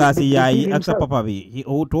sa bagage yi yaay ak sa papa bi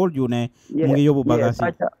who told you ne mu ngi yóbbu bagage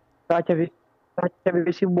yi. sàcca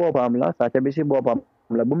bi si boppam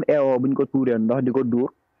la bu mu eewoo buñ ko tuuree ndox di ko dóor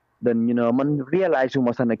then man realize yu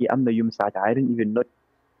ma sax nag am na yum sàcca I didn't even know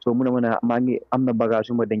so mu ne ma ne maa ngi am na bagage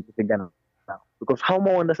yu ma denc si gannaaw because xaw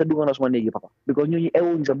ma woon na sa duggoon na suma néegi papa because ñooñu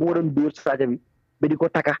eewuñ sax bu ma doon dóor sàcca bi ba di ko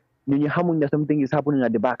taka ñooñu xamuñ ne something is happening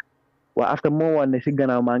at the back waaw after moo woon ne si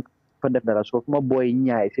gannaaw maa ngi fa def dara so suma booy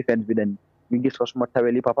ñaay si fence bi den ñu gis ko suma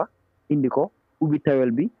tawel yi papa indi ko ubbi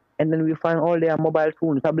tawel bi and then we find all their mobile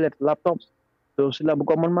phones tablets laptops so si la bu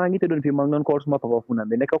ko man maa ngi tëddoon fii maa ngi doon call suma papa funam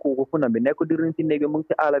bi nekk ko funam bi nekk di rin si néeg bi mu ngi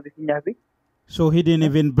si àll bi si ñax bi. So he didn't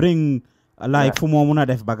even bring like fu moo mun a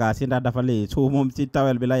def bagage yi ndax dafa lee so moom si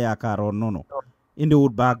tawel bi la yaakaaroon noonu indi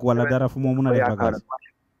wut baag wala dara fu moo mun a def bagage.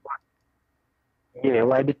 Yeah,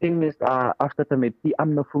 why the thing is after tamit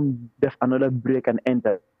am na fu mu def another break and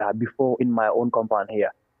enter before in my own compound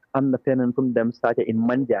here am na feneen fu mu dem sàcca in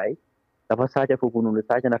Manjai dafa sàcca foofu noonu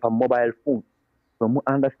sàcca na fa mobile phone so mu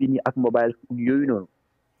ànd fii nii ak mobile phone yooyu noonu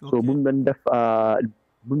so bu mu doon def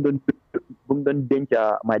bu mu doon denc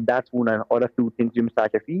my dad's phone and other few things yu mu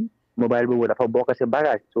sàcca fii mobile boobu dafa bokk si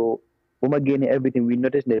bagage so bu ma génnee everything we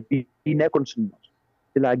notice ne fii nekkoon suñu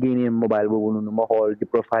si laa génnee mobile boobu noonu ma xool di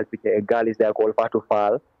profile picture a girl is there called Fatou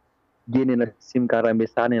Fall génne na sim card bi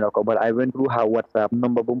sànni na ko but I went through her WhatsApp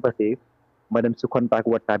number bu mu fa save ma dem si contact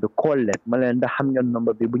WhatsApp bi call leen ma leen ndax xam ngeen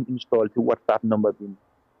number bi buñ install si WhatsApp number bi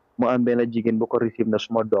mu am benn jigéen bu ko receive na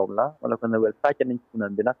suma doom la wala ko ne wel sàcc nañ ci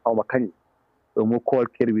nan bi nag xaw ma kañ so mu call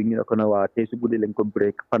kër bi ñu ne ko ne waa tey si guddi lañ ko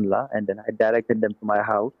break fan la and then I directed them to my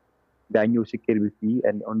house gaa ñëw si kër bi fii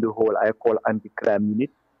and on the whole I call anti-crime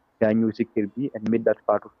unit gaa ñëw si kër bi and meet that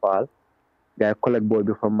Fatou Fall gaa collect boy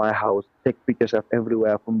bi from my house take pictures of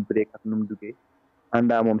everywhere from break ak nu mu duggee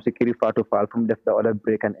and moom si këri Fatou Fall from def the other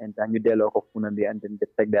break and enter ñu delloo ko funam bi and then they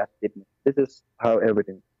take their statement this is how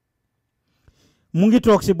everything. mu ngi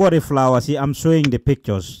toog si body flowers yi I'm showing the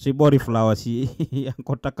pictures si body flowers yi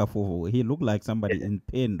ko takka foofu he look like somebody in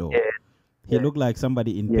pain though. He look like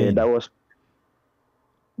somebody in pain.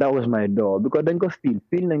 That was my door because dañ ko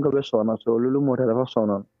feel nañ ko ba sonn so loolu moo tax dafa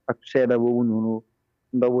sonnoon ak seeda boobu noonu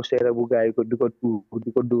ndawu seeda bu gars yi ko di ko tuur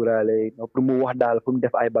di ko duuraale pour mu wax daal fu mu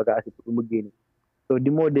def ay bagages pour mu génne so di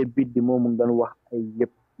moo dee bit di moo mu ngi doon wax ay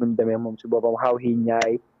yëpp nu mu demee moom si boppam how he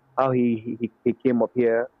ñaay how he came up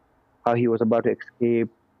here how he was about to escape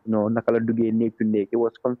naka la duggee néeg to néeg he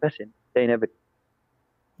was confessing saying everything.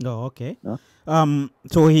 Oh, okay.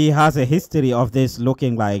 So he has a history of this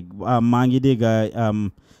looking like mangi diga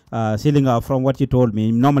Silinga from what you told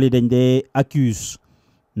me. Normally then they accuse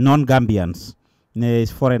non-Gambians. Ne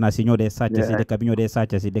foreigners ñoo dé sàcc ci dëkk bi ñoo dé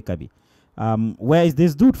sàcc ci dëkk bi. Where is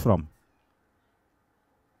this dude from?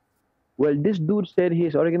 Well, this dude said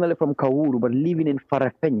he's originally from Kawuru, but living in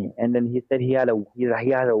Farafenni. And then he said he had a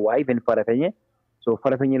wife in Farafenni. So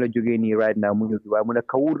Farafenni la jógee nii right now mu ñëw fi waaye mu ne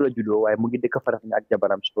Kawuru la juddoo waaye mu ngi dëkk Farafenni ak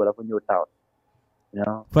jabaram so dafa ñëw town.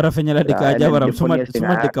 Farafenni la dëkk ak jabaram suma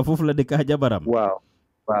dëkk foofu la dëkk ak jabaram. Waaw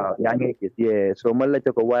yaa ngi gis yeah so ma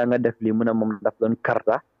laajte ko waaye nga def lii mu ne moom daf doon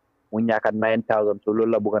karta mu ñàkk 9,000 so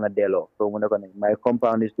loolu la bëgg na delloo so mu ne ko ne my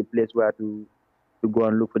compound is the place where to go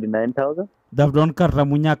and look for the 9,000. Daf doon karta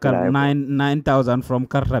mu ñàkk 9,000 from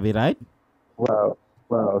karta bi right? Wow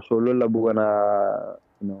so loolu la bëgg na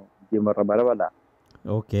jéem a raba daal.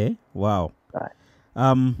 Okay, wow.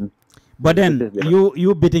 But then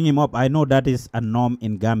you beating him up, I know that is a norm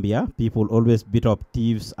in Gambia. People always beat up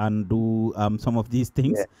thieves and do some of these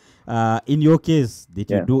things. Yeah. In your case, did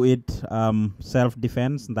you do it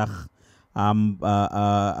self-defense? On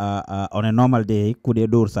a normal day, could you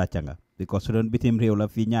do such a because you don't beat him real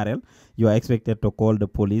you are expected to call the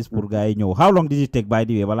police. How long did it take, by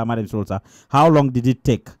the way? How long did it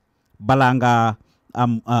take? Balanga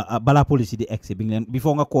bala police di exi bi ngeen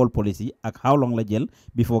before nga call police ak how long la jël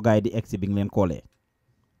before guy di exi bi ngeen callé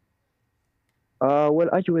well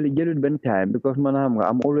actually jëlut ben time because man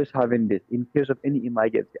I'm always having this in case of any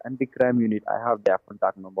emergency anti-crime unit I have their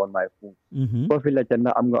contact number on my phone so feel like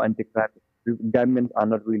I'm going anti-crime Gambians are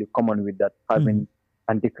not really common with that having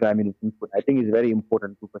anti-crime unit input. I think it's very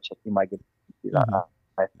important to protect emergency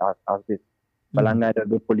as this balanga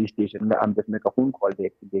the police station I'm just make a phone call they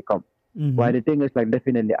come. Why the thing is like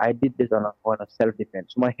definitely I did this on a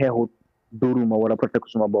self-defense. So my hair would do room or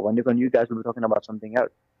protect my bob and you guys will be talking about something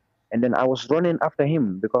else. And then I was running after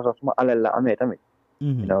him because of my you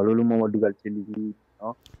know Lulu Mama Dugal Chili.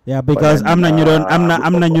 Yeah, because I'm not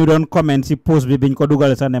you don't comment si post bi biñ ko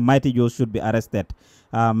dugal sa ne Mighty Joe should be arrested.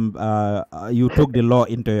 You took the law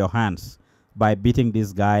into your hands by beating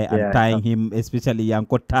this guy and tying him, especially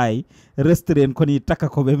Yanko tie, restrain koni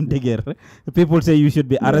takako bem deger. People say you should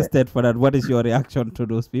be arrested for that. What is your reaction to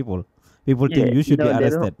those people? People think you should be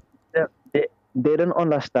arrested. They don't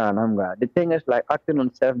understand, Amga. The thing is like acting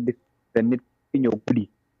on self-defense in your body.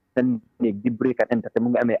 Then the break and enter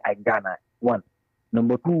the I Ghana. One.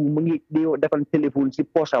 Number two, mungi dio different telephone si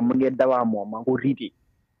posa mungi dawa mo mango riti.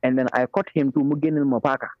 And then I caught him to mugin in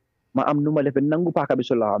mapaka. Ma am numa lefe nangu paka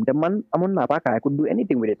bisola am. The man amon na paka I could do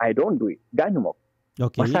anything with it. I don't do it. Ganyo.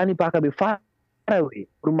 Okay. Masani paka be far away.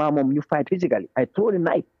 From mom you fight physically. I throw the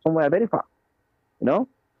knife somewhere very far. You know?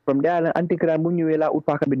 From there anti-crime munyuela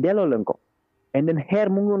upaka be delo lenko. And then hair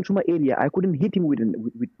mungon suma area. I couldn't hit him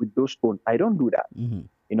with those stones. I don't do that.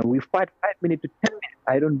 You know, we fight 5 minutes to 10 minutes.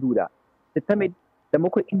 I don't do that. The time dama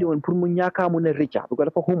ko indi won pour mu ñaka mu ne richa bu ko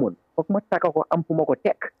dafa humon fok ma taka ko am fu mako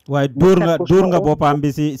tek way dur nga bopam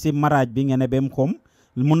bi si maraj bi ngene bem xom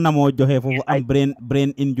mun na mo joxe fofu am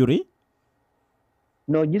brain injury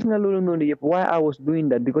no gis nga lolu nonu yep why I was doing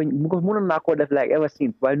that because munon na ko def like ever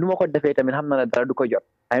since why numa ko defé tamit xamna na dara du ko jot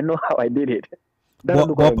I know how I did it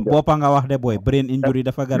bopa nga wax de boy brain injury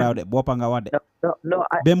dafa garaw de bopa nga wax de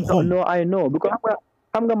no I know because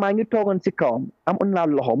xam nga ma ngi togon ci kawam am on na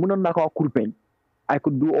loxo munon na ko kurpen I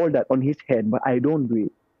could do all that on his head, but I don't do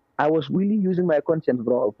it. I was really using my conscience,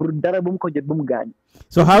 bro.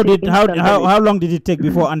 So how long did it take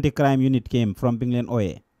before anti-crime unit came from Binglen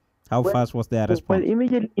Oye? How fast was their response? Well,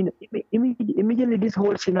 immediately this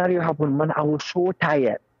whole scenario happened, man. I was so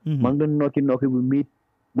tired. Man don't knock we meet.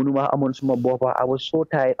 Munuma amon suma boba. I was so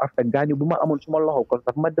tired after Ganyu buma amon suma loho because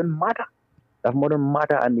that doesn't matter. That modern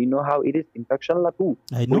matter, and you know how it is infection la too.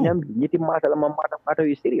 I know. Matter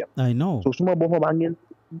is serious. I know. So suma bofa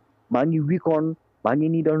mangi weak on, mangi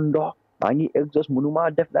need on do, mangi exhaust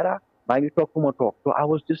munuma def dara, mangi talk kuma talk. So I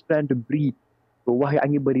was just trying to breathe. So why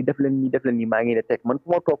anybody definitely mangi the tech man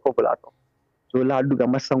kuma talk populato. So la duga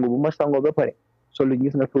masango be pare. So lu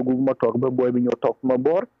gis na togu ma talk be boy bi ñoo talk ma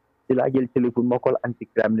bor, ci la jël téléphone ma call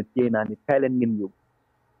anti-crime ne tiyena ni kailen ngeen yob.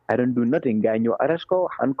 I don't do nothing. Ganyo arrest ko,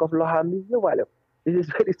 handcuff lo hami, this is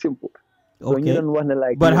very simple. Okay. So you don't want to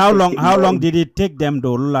like. But how long did it take them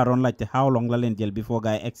though? Like how long la before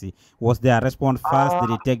guy exi? Was their response fast?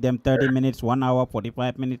 Did it take them 30 minutes, 1 hour,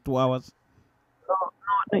 45 minutes, 2 hours?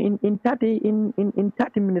 No, in 30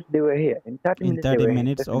 minutes they were here. In 30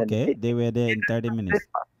 minutes, okay. They were there in 30 minutes.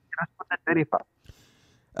 Very fast.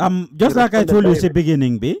 Just like I told you at the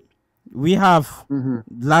beginning, we have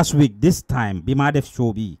last week this time Bimadef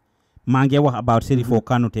Shobi Mangewa about Serifo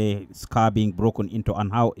Kanute scar being broken into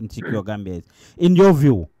and how insecure Gambia is. In your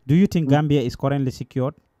view, do you think Gambia is currently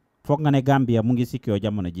secured? Fogane Gambia mungi secure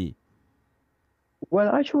jamono ji. Well,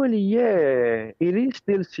 actually, yeah, it is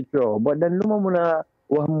still secure, but then lumamuna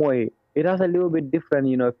wahmoy. It has a little bit different,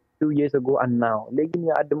 you know, few years ago and now. Like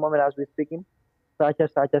at the moment as we're speaking, such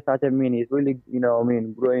a mean is really,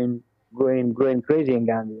 growing crazy in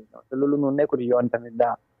Gambia. So lulu no neku yon tamit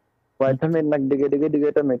da. Why tamit nag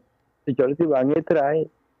diga tamit security bangi try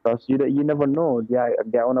because you never know. They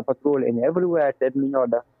are on a patrol and everywhere I said me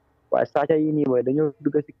order. Why such a where then you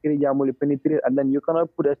do security jamuli penetrate and then you cannot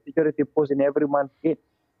put a security post in every man's gate.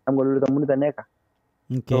 I'm going to do the neka.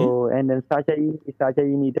 Okay. So and then such a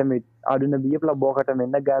need tamit aduna biyepla boka tamit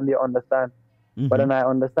na Gambia understand. But then I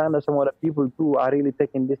understand that some other people too are really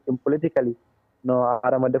taking this thing politically. No,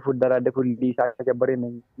 arama defut dara defut li sa ka bari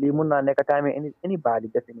nañ li mun na nek time anybody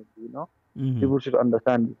definitely, people should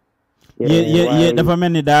understand it. Dafa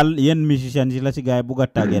melni dal yen musicians yi la ci gaay buga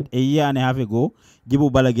target e yaane have go Jibu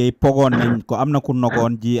Balagay pogon nañ ko amna ku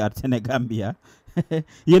nokon ji at Senegambia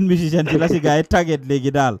yen musicians yi la ci gaay target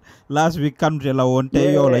legi dal last week country la won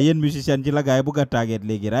tay yow la yen musicians yi la gaay buga target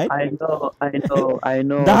legi right I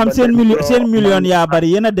know da xam sen million ya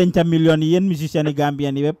bari yena denca million yen musicians yi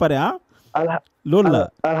Gambian yi be pare loolu la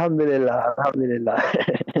alhamdulillah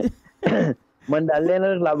man daal leen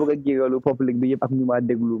laa bëgg a jégalu public bi yëpp ak ñu ma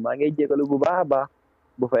déglu maa ngi jégalu bu baax a baax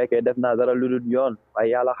bu fekkee def naa dara lu dul yoon waaye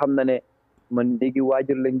yàlla xam na ne man léegi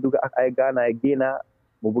waajur lañ dugg ak ay gaanaay génna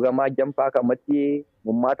mu bëgg a maa jàmpaaka ma téye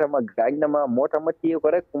mu maata ma gaañ na ma moo tax ma téye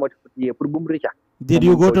ko rek ma téye pour bu mu rëcca. Did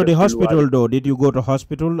you go to the hospital though? Did you go to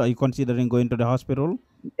hospital? Are you considering going to the hospital?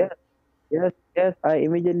 Yes, I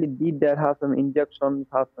immediately did that, have some injections,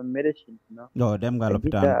 have some medicine, Oh, them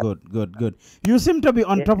Galopitan. Good. You seem to be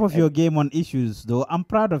on top of your game on issues, though. I'm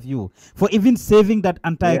proud of you for even saving that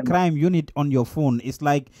anti-crime unit on your phone. It's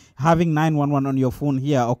like having 911 on your phone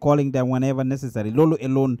here or calling them whenever necessary. Lolo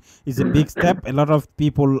alone is a big step. A lot of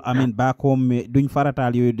people, back home doing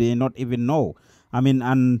Faratal, they not even know.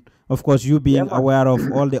 And of course, you being aware of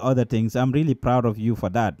all the other things. I'm really proud of you for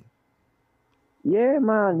that. Yeah,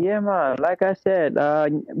 man. Like I said,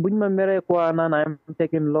 I'm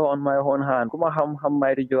taking law on my own hand. Kuma ham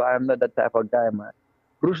my radio, I am not that type of guy, man.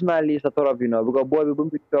 Personally, sa torop, because boy, we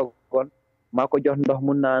bumpi talk on, mako jox ndox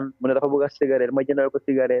mu naan, mu ne dafa bëgg cigarette, ma jëndal ko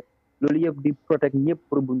cigarette. Lolu yëpp di protect ñëpp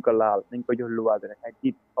pour buñ ko laal, nañ ko jox loi bi rek. I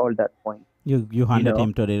did all that point. You handed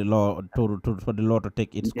him to the law for the law to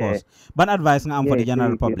take its course. But advice nga am for the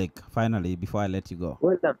general public, finally, before I let you go.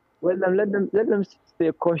 Well, let them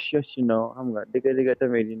stay cautious, Diga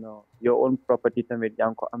tamit, your own property tamit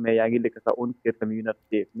yang ko amé yaangi lik sa own kër tamit yu not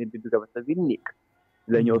safe. Nit di duga sa biir nek.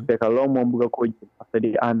 La ñoo fekk lo mom bëgg ko jël parce que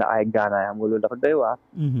di and ay gaana am loolu dafa doy waar.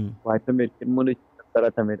 Waaye tamit mënu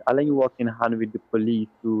dara tamit ala ñu work in hand with the police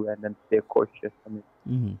too and then stay cautious tamit.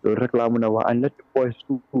 So rek la mëna wax and let the boys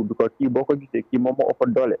too because ki boko gisé ki mom mo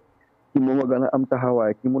ëpp doole. Ki mom gëna am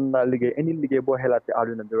taxawaay ki mën na liggéey any liggéey bo xelaat ci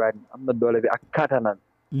aduna bi right am na doole bi ak katanan.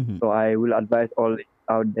 So I will advise all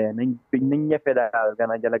out there. Nañ ñëfé daal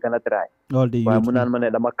gëna try. All the youth. Mu naan ma ne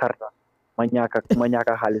dama karta. Ma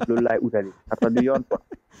ñaaka xaalis loolu laay utali. Karta du yoon quoi.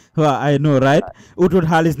 Well, I know, right? Utut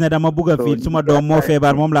xaalis ne dama bëgg a fiit suma doom moo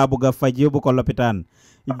feebar moom laa bëgg a faj yóbbu ko lopitaan.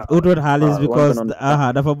 Utut xaalis because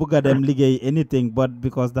dafa bëgg a dem liggéey anything but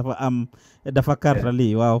because dafa karta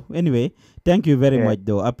lii waaw. Anyway, thank you very much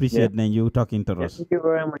though. Appreciate nañ you talking to us. Thank you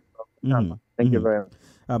very much. Thank you very much.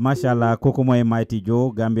 Mashallah, koko moy Mighty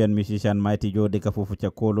Joe, Gambian musician Mighty Joe deka fofu ca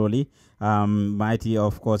Kololi. Mighty,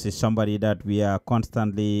 of course, is somebody that we are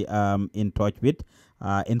constantly in touch with.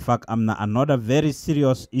 In fact, amna another very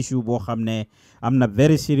serious issue bo xamne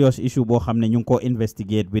ñu ko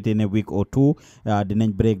investigate within a week or two.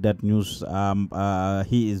 Dinañ break that news.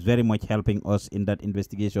 He is very much helping us in that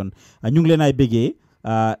investigation. Ñu ngi leen ay bëggee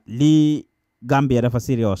li Gambia dafa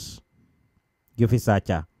serious. Yëfi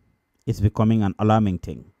sàcca. It's becoming an alarming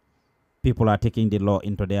thing. People are taking the law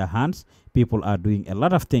into their hands. People are doing a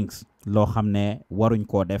lot of things. Lo xamne waruñ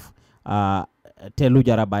ko def te lu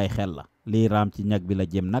jara bay xel la. Li ram ci ñak bi la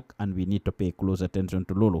jëm nak and we need to pay close attention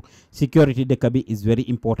to lolu. Security dëkk bi is very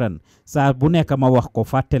important. Sa bu nekk ma wax ko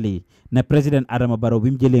fatali ne President Adama Barrow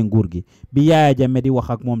bim jëlé nguur gi bi Yaya Jammeh di wax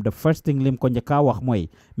ak mom the first thing lim ko ñëka wax moy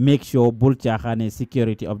make sure bul caaxaane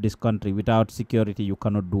security of this country. Without security you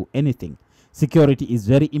cannot do anything. Security is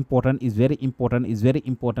very important ci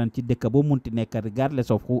dëkk bo munti nekk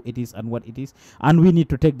regardless of who it is and what it is, and we need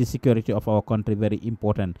to take the security of our country very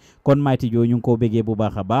important. Kon Mighty Joe ñu ngi ko bëggee bu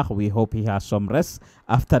baax a baax. We hope he has some rest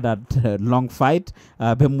after that long fight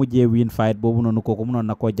ba mujjee win fight boobu noonu kooku mënoon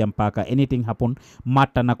na koo jàmpaaka anything happen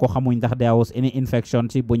matta na ko xamuñ ndax there was any infection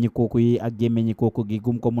ci boñi kooku yi ak gémmeñi kooku gi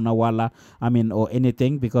gum ko mun a wàlla or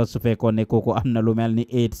anything because su fekkoon ne kooku am na lu mel ni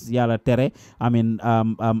AIDS yàlla tere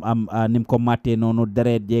nim ko mattee noonu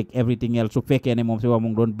deret jeeg everything else su fekkee ne moom si wax mu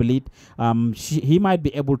ngi doon bleed he might be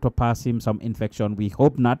able to pass him some infection. We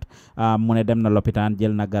hope not. Mu ne dem na lopitaan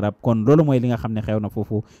jël na garab kon loolu mooy li nga xam ne xew na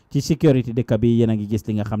foofu ci sécurité dëkk bi yéen a ngi gis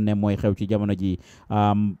li nga xam ne mooy xew ci jamono ji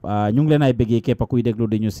ñu ngi leen ay bëggee képp kuy déglu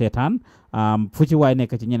di ñu seetaan fu ci waay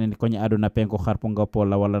nekk ci ñeneen ko ñu àdduna penku xarpu nga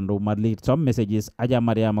pola wala ndu ma li some messages Aja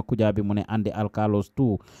Mariama Kujabi mu ne andi alkalos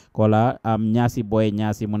too kola Nyasi Boy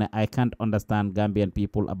Nyasi mu ne I can't understand Gambian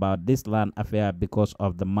people about this land affair because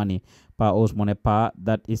of the money. Pa Os mu ne pa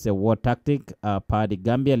that is a war tactic. Pa the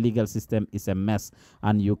Gambia legal system is a mess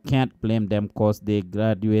and you can't blame them cause they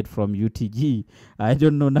graduate from UTG. I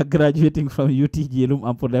don't know not graduating from UTG lum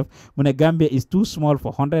am pour def mu ne Gambia is too small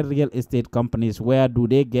for 100 real estate companies. Where do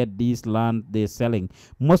they get these land they're selling?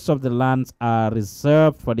 Most of the lands are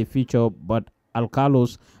reserved for the future, but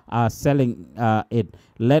alcalos are selling it.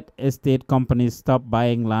 Let estate companies stop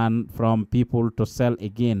buying land from people to sell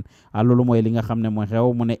again. Alulu moy li nga xamne mo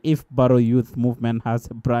xew mu ne if Barrow Youth Movement has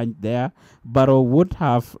a branch there, Barrow would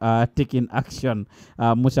have taken action.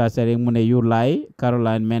 Musa Sering mu ne you lie.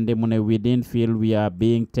 Caroline Mende mu ne we didn't feel we are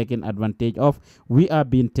being taken advantage of. We are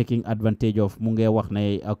being taken advantage of. Mu nge wax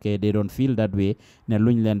ne okay they don't feel that way ne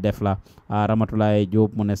luñ leen def la. Ramatulay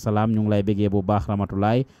Job mu ne salam ñu ngi lay bëggee bu baax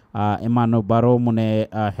Ramatulay. Emmanuel Barrow mu ne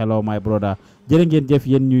hello my brother. Jërë ngeen jëf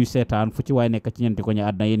yéen ñuy seetaan fu ci waay nekk ci ñeenti ko ñu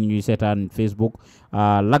àdduna yéen ñuy seetaan Facebook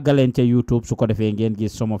laggaleen ca YouTube su ko defee ngeen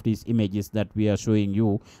gis some of these images that we are showing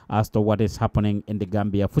you as to what is happening in the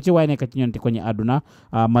Gambia fu ci waay nekk ci ñeenti ko ñu àdduna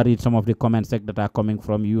ma read some of the comments that are coming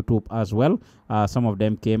from YouTube as well. Some of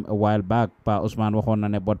them came a while back. Pa Usman waxoon na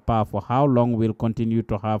ne but pa for how long will continue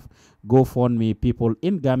to have GoFundMe? People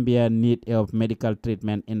in Gambia need of medical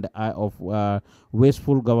treatment in the eye of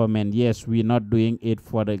wasteful government. Yes, we're not doing it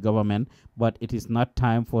for the government, but it is not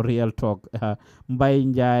time for real talk.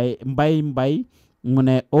 Mbai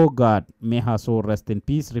Mune, oh God, may her soul rest in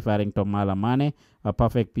peace, referring to Malamane. A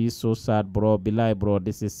perfect peace, so sad, bro. Bilai, bro,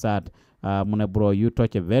 this is sad. Mune, bro, you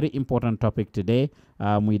touch a very important topic today.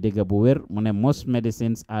 Mune, most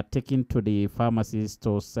medicines are taken to the pharmacies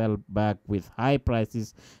to sell back with high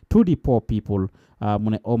prices to the poor people.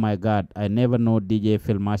 Mune, oh my God, I never know DJ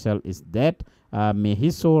Phil Marshall is dead. May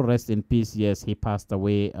his soul rest in peace. Yes, he passed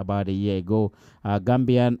away about a year ago.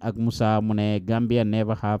 Gambian Agmusa Mune, Gambia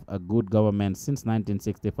never have a good government since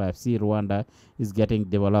 1965. See, Rwanda is getting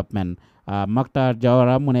development. Maktar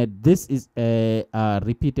Jawara Mune, this is a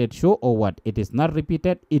repeated show or what? It is not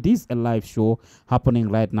repeated. It is a live show happening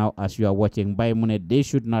right now as you are watching. By Mune, they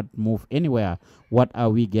should not move anywhere. What are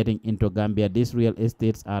we getting into Gambia? These real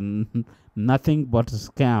estates are nothing but a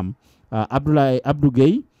scam. Abdul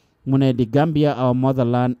Gaye Mune, the Gambia, our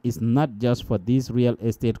motherland, is not just for these real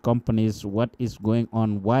estate companies. What is going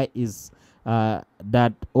on? Why is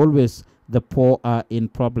that always the poor are in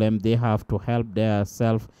problem? They have to help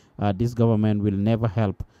themselves. This government will never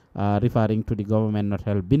help. Referring to the government not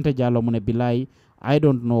help. Binta Jallo Mune Bilai, I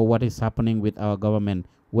don't know what is happening with our government.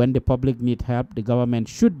 When the public need help, the government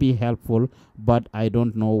should be helpful, but I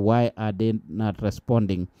don't know why are they not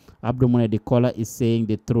responding. Abdumune, the caller, is saying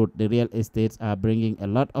the truth. The real estates are bringing a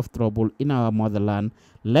lot of trouble in our motherland.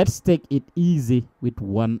 Let's take it easy with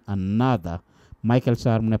one another. Michael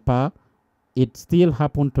Sharmnepa, it still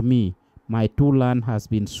happened to me. My two land has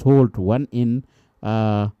been sold, one in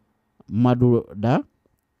Maduda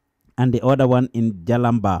and the other one in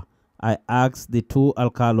Jalamba. I asked the two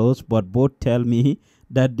alcalos, but both tell me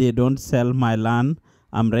that they don't sell my land.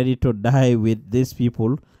 I'm ready to die with these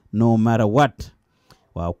people no matter what.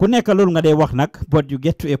 Wow, ku nekk loolu nga dee wax nag, but you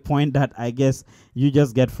get to a point that I guess you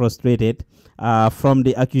just get frustrated from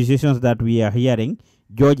the accusations that we are hearing.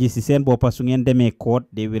 Judges si seen boppa su ngeen demee court,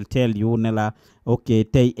 they will tell you ne la okay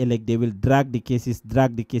tey ëllëg they will drag the cases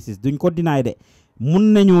duñ ko deny de.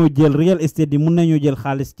 Mun nañoo jël real estate di mun nañoo jël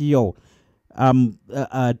xaalis ci yow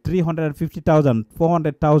 350,000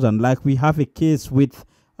 400,000 like we have a case with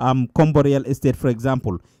Combo Real Estate, for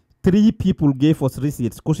example. 3 people gave us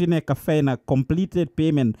receipts. Kusine Kafena completed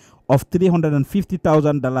payment of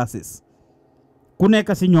 $350,000.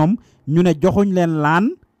 Kuneka si ñom ñu ne joxuñ leen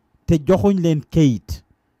laan te joxuñ leen kayit.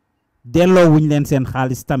 Delo wuñ leen seen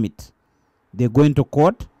xaalis tamit. They're going to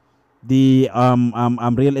court. The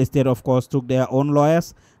real estate, of course, took their own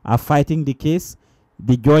lawyers, are fighting the case.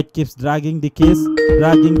 The judge keeps dragging the case.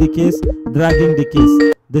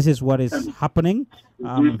 This is what is happening.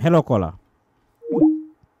 Hello, caller.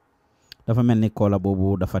 Dafa melni caller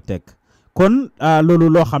bobu dafa tek. kon loolu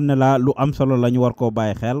loo xam ne la lu am solo la ñu war koo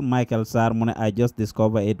bàyyi xel Michael Sarr mu ne I just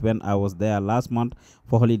discovered it when I was there last month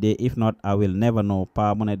for holiday if not I will never know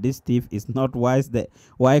pa mu ne this thief is not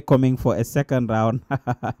why coming for a second round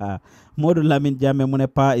Modou Jammeh mu ne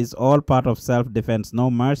pa is all part of self-defense no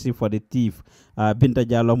mercy for the thief Binta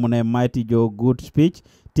Jallow mu ne Mighty Joe good speech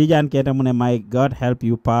Tijan Keta mu ne my God help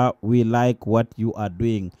you pa we like what you are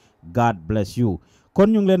doing God bless you kon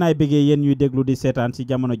ñu ngi leen ay bëggee yéen ñuy déglu di seetaan si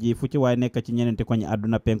jamono ji fu ci waaye nekk ci ñeneenti koñ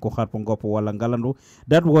àdduna penku xarpu ngopp wala ngalandu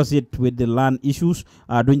that was it with the land issues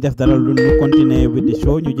duñ def dara lu ñu continuer with the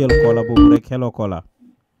show ñu jël koola boobu rek hello koola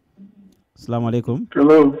asalaamaaleykum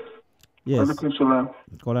hello yes waaleykum salaam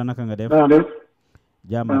koola naka nga def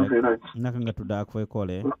jàmm rek naka nga tudda ak fooy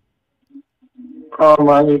koolee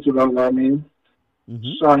maa ngi tudd Lamin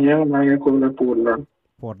Sanyang maa ngi koolee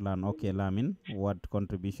Portland okay Lamin what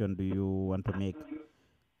contribution do you want to make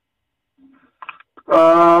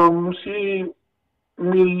si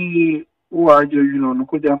mi waajo nu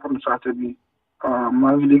ko jàppoon saate bi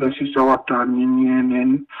maa ngi dégg si sa waxtaan ñi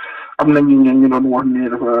ñeneen am na ñu doon wax ne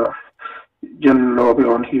dafa jël law bi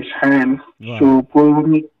on his hand so pour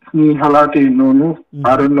ñi xalaatee noonu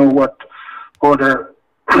I don't know what other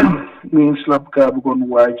means la ga bëggoon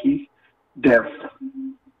waaji def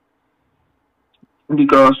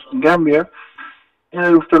because Gambia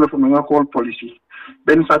yu téléphone nga call police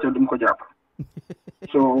benn sàcc dum ko jàpp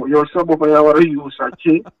so yow sa bopp yaa war a yu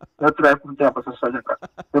sàcc nga try pour jàpp sa sàcckat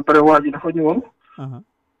ba pare waa ji dafa ñëwoon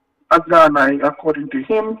ak gaanaay according to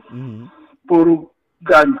him pour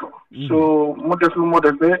gaañ ko so mu def lu mu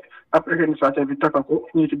defee après kenn sàcc bi taka ko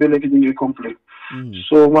ñi ci ba léegi ñu ngi complain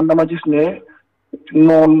so man dama gis ne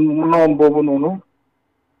noon boobu noonu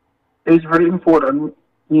is very important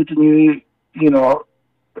ñi ci ñuy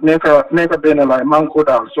nekk benn laay maa ngi ko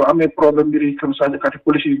daal soo amee problème mbiri comme sàcckat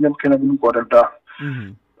police yi ñoom kenn buñu ko def daal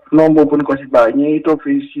noonu boobu buñu ko si bàyyi ñi toog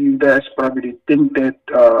fii si diaspora bi di think that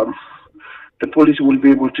the police will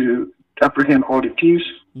be able to apprehend all the thieves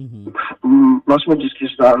mas ma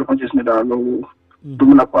gis daal ma gis ne daal loolu du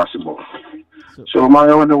mën a possible so maa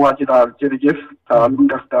ngi wax ne waa ji daal jërëjëf lu mu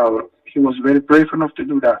def daal he was very brave enough to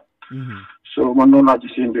do that so man noonu laa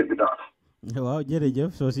gis seen mbir bi daal waaw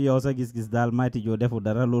jërëjëf soo si yow sa gis-gis daal Mighty Joe defu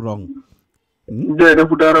dara lu wrong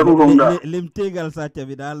defu dara lu wrong daal lim téegal sàcc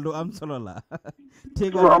bi daal lu am solo la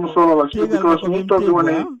lu am solo la because ñu toog di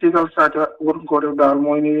wane téegal sàcc waruñ ko def daal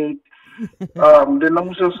mooy ni dina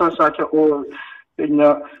musa sa sàcc o ña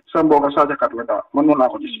sa mbokk sàcckat la daal man noonu laa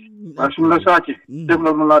ko gis waaye suñu la sàcc def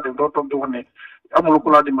la nu laa def doo toog di wane amul ku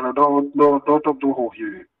laa dimbale doo toog di wax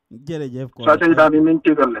yooyu jërëjëf ko sàcc yi daal ni nañ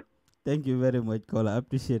téegal leen thank you very much Kola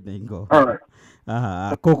appreciate nañ ko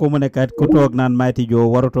kooku mu nekkat ku toog naan Mighty Joe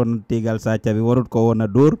warutoon téegal sàcca bi warut ko woon a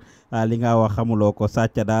dóor li nga wax xamuloo ko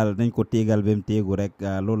sàcca daal nañ ko téegal ba mu téegu rek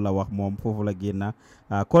loolu la wax moom foofu la génna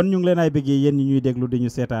kon ñu ngi leen ay bëggee yéen ñi ñuy déglu di ñu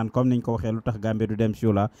seetaan comme niñ ko waxee lu tax Gambia du dem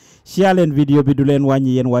show la share leen vidéo bi du leen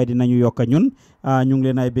wàññi yéen waaye dinañu yokka ñun ñu ngi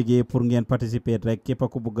leen ay bëggee pour ngeen participer rek képp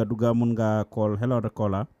ku bëgg a dugga mun nga call hello de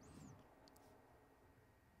Kola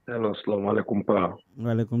hello salaamaaleykum pa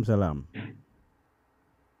waaleykum salaam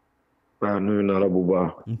waaw nuyu naa la bu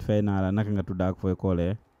baax fay naa la naka nga tudd ak fooy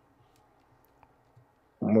koolee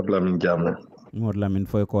Modou Jammeh Modou Lamine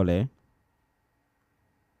fooy koolee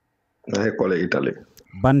ngay koole Italie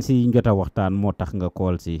ban si njot a waxtaan moo tax nga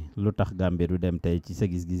kool si lu tax Gambia du dem tey ci sa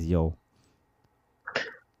gis-gis yow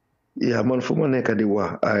yaa man fu ma nekk di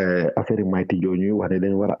wax affaire Mighty Joe ñuy wax ne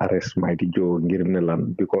dañ war a arrest Mighty Joe ngir ne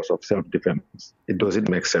lan because of self defense it doesn't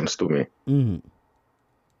make sense to me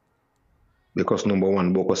because number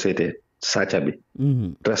one boo ko seetee sàcca bi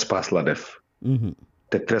trespass la def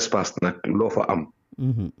te trespass nag loo fa am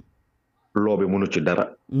loo bi mënu ci dara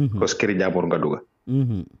because këri jàmbur nga duga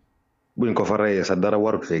buñ ko fa reyee sa dara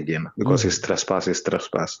warut fee génn because is trespass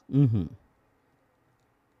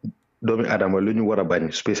doomi adama lu ñu war a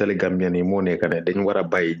bañ spécially Gambian yi moo nekk ne dañu war a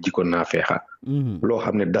bàyyi jikko naa feexa loo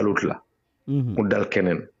xam ne dalut la mu dal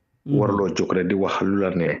keneen warloo jóg rek di wax lu la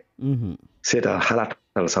nee seetal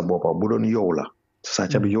xalaatal sa boppa bu doon yow la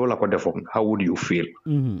sàcca bi yow la ko defoon how would you feel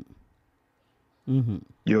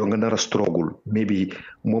yow nga nar a struggle maybe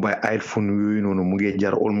mobile iPhone yooyu noonu mu ngi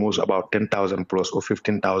jar almost about 10,000 plus or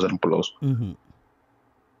 15,000 plus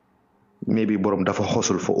maybe borom dafa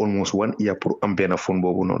hustle for almost 1 year pour am benn phone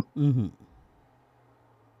boobu noonu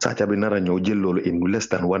sàcca bi nar a ñëw jël loolu in less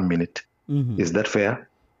than 1 minute is that fair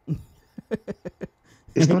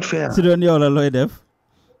it's not fair si doon yow la looy def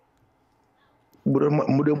bu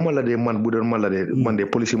doon man la de man de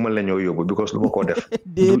police man la ñoo yóbbu because du ma koo def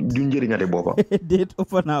du njëriñate boppam déet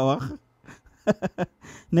ëpp naa wax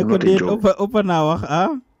ne ko déet ëpp naa wax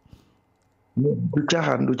du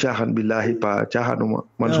caaxaan billahi pa caaxaanuma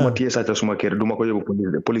man suma téye sàcc suma kër duma ko yóbbu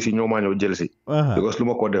police police yi ñoo maa ñëw jël si because lu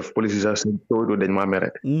ma ko def police yi sax soo dañ maa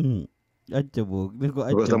mere acca boog ni ko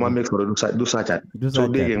because dama make sure du sàccaat soo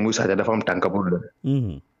déggee muy sàccaat dafa am tànk bu dem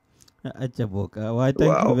acca boog waaye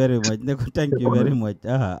thank you very much ne ko thank you very much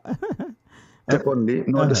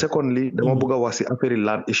secondly dama bëgg a wax si affaire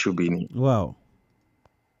land issue bi nii waaw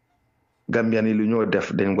Gambian yi lu ñoo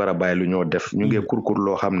def dañ war a bàyyi lu ñoo def ñu ngi kurkur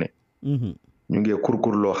loo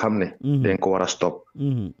xam ne dañ ko war a stop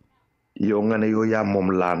yow nga ne yow yaa moom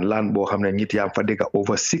laan boo xam ne nit yaa fa dëkk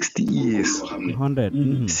over 60 years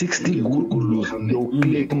 60 good yow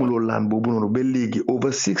claimuloo laan boobu noonu ba léegi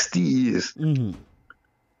over 60 years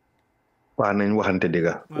waa nañ waxante dëgg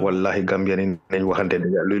wallahi Gambian yi nañ waxante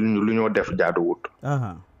dëgg lu ñoo def jaaduwut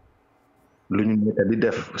lu ñu nekk di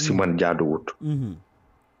def si man jaaduwut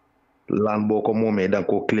laan boo ko moomee da nga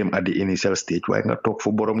koo claim at the initial stage waaye nga toog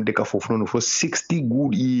fu borom dëkk foofu noonu for 60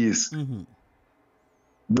 good years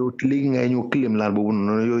yow léegi ngay ñëw claim laan boobu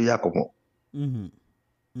noonu yow yaa ko moom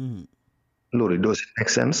loolu doo si make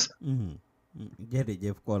sense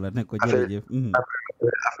jërëjëf Kola ne ko jërëjëf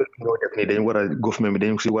affaire ñoo def ni dañ war a government bi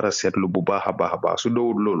dañ si war a seetlu bu baax a baax su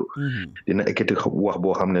doowul loolu dina ekkati wax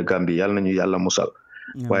boo xam ne Gambie yàlla nañu yàlla musal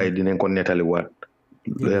waaye dinañ ko nettali waat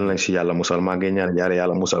leen lañ si yàlla musal maa ngi ñaan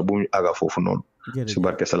yàlla musal bu ñu aga foofu noonu si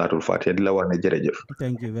barke salatul fatiha di la wax ne jërëjëf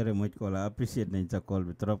thank you very much Kola appreciate nañ sa call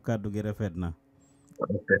bi trop kàddu gi rafet na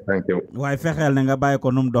thank you waaye fexeel ne nga bàyyi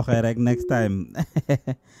ko num doxee rek next time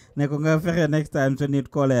ne ko nga fexe next time su nit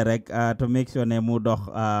koolee rek to make sure ne mu dox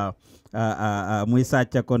muy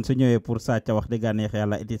sàcca kon su ñëwee pour sàcca wax dëgg neex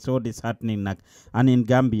yàlla it is so disheartening nag and in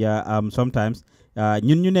Gambia sometimes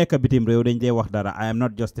ñun ñu nekk bitim réew dañ dee wax dara I am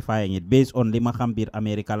not justifying it based on li ma xam biir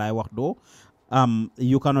America laay wax doo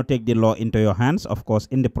you cannot take the law into your hands of course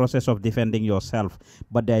in the process of defending yourself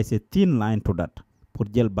but there is a thin line to that pour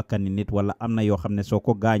jël bakkani nit wala am na yoo xam ne soo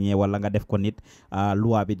ko gaañee wala nga def ko nit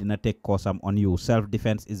loi bi dina take course on you self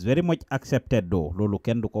defense is very much accepted though loolu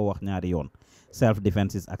kenn du ko wax ñaari yoon self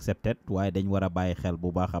defense is accepted waaye dañ war a bàyyi xel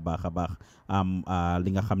bu baax a baax li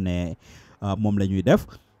nga xam ne moom la ñuy def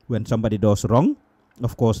when somebody does wrong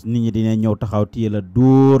of course nit ñi dinañ ñëw taxaw téye la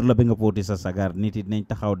dóor la bi nga pooti sa sagar nit yi dinañ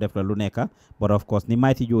taxaw def la lu nekk but of course ni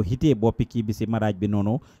Mighty Joe hitee boppi kii bi si maraaj bi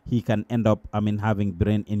noonu he can end up having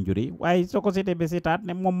brain injury waaye soo ko seetee ba seetaat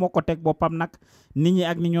ne moom moo ko teg boppam nag nit ñi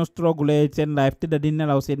ak ni ñoo struggle seen life te da di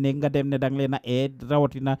nelaw seen néeg nga dem ne danga leen a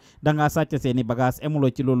rawatina dangaa sàcc seeni bagage emuloo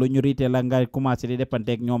ci loolu ñu riite la nga commencé di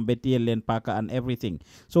depanteeg ñoom ba téyel leen paaka and everything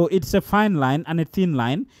so it's a fine line and a thin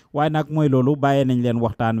line waaye nag mooy loolu bàyyee nañ leen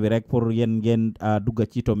waxtaan wi rek pour yéen ngeen dugga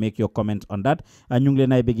ci to make your comments on that ñu ngi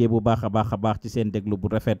leen ay bëggee bu baax a baax ci seen déglu bu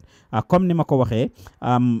rafet comme ni ma ko waxee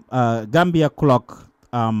Gambia clock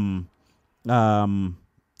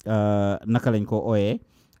naka lañ ko ooyee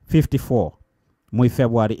 54 muy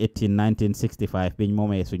February 18 1965 biñ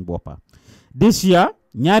moomee suñ boppa this year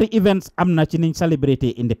ñaari events am na ci niñ celebrate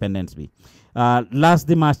independence bi last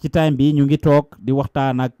dimanche ci time bi ñu ngi toog di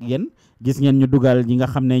waxtaan ak yéen gis ngeen ñu dugal ñi nga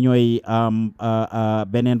xam ne ñooy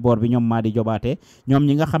beneen boor bi ñoom maa di jobaate ñoom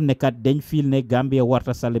ñi nga xam ne kat dañ feel ne Gambia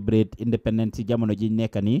warta celebrate independence ci jamono ji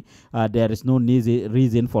nekk nii there is no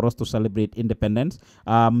reason for us to celebrate independence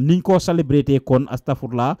niñ ko celebrate kon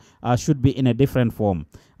astafurlah should be in a different form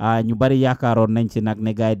ñu bari yaakaaroon nañ ci nag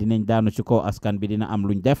ne gaay dinañ daanu ci ko askan bi dina am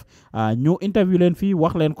luñ def ñu interview leen fii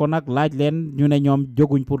wax leen ko nag laaj leen ñu ne ñoom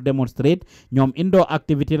jóguñ pour demonstrate ñoom indoor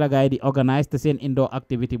activity la gaay di organise te seen indoor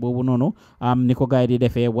activity boobu noonu ni ko gaay di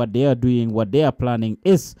defee what they are doing what they are planning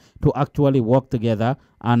is to actually work together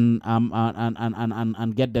and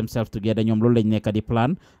get themselves together ñoom loolu lañ nekk di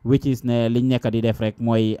plan which is ne liñ nekk di def rek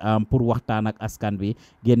mooy pour waxtaan ak askan bi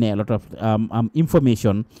génne a lot of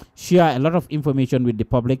information share a lot of information with the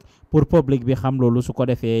public pour public bi xam loolu su ko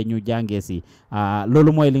defee ñu jàngee si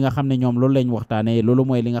loolu mooy li nga xam ne ñoom loolu lañ waxtaanee loolu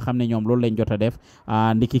mooy li nga xam ne ñoom loolu lañ jot a def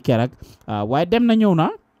ndiki keroog waaye dem na ñëw na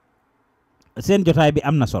seen jotaay bi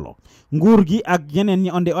am na solo nguur gi ak ñeneen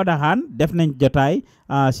ñi on the other hand def nañ jotaay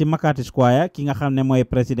si Makati Square ki nga xam ne mooy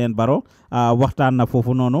président Barrow waxtaan na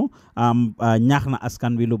foofu noonu ñaax na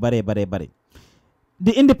askan wi lu bare.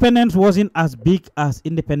 The independence wasn't as big as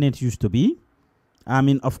independence used to be. I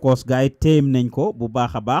mean of course gars yi téem nañ ko bu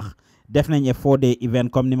baax a baax def nañ a 4-day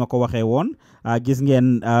event comme ni ma ko waxee woon gis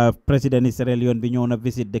ngeen président Sierra Leone bi ñëw na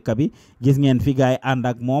visit dëkk bi gis ngeen fi gaay ànd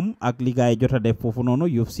ak moom ak li gaay jot a def foofu noonu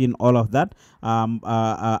you've seen all of that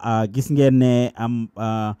gis ngeen ne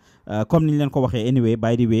comme niñ leen ko waxee anyway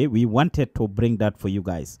by the way we wanted to bring that for you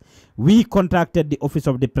guys we contacted the office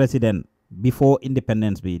of the president before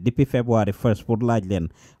independence bi depuis February 1st pour laaj leen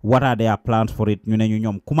what are their plans for it ñu ne ñu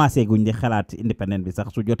ñoom commencé guñ di xalaat independence bi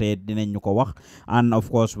sax su jotee dinañ ñu ko wax. And of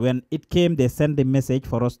course when it came they sent the message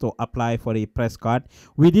for us to apply for a press card.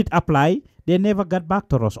 We did apply. They never got back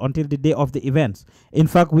to us until the day of the events. In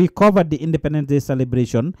fact, we covered the Independence Day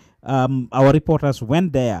celebration. Our reporters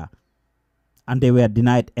went there and they were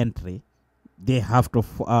denied entry. They have to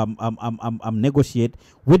negotiate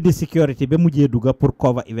with the security be mujjé duga pour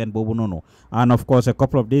cover event bobu nono. And of course a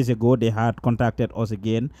couple of days ago they had contacted us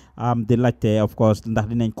again. They laajte of course ndax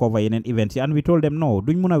dinañ cover yenen events and we told them no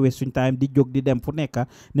duñ mëna waste suñ time di jog di dem fu nekk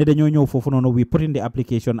ne dañoo ñëw fofu nono. We put in the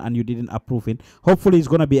application and you didn't approve it. Hopefully it's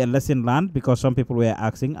going to be a lesson learned because some people were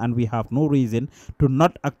asking and we have no reason to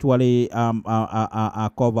not actually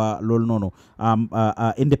cover lol nono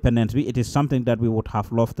independence. It is something that we would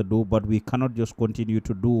have loved to do, but we cannot just continue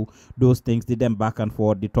to do those things, did them back and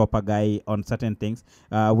forth, the topper guy on certain things,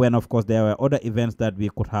 when of course there were other events that we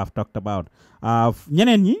could have talked about.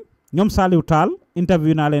 Ñeneen ñi ñoom Saliou Tall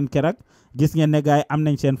interview naa leen keroog gis ngeen ne gaay am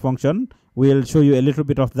nañ seen function. We'll show you a little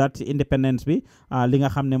bit of that independence bi li nga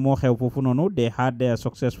xam ne moo xew foofu noonu. They had their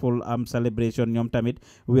successful celebration ñoom tamit.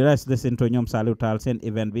 Let's listen to ñoom Saliou Tall seen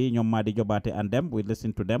event bi ñoom Madi Jobaate and them. We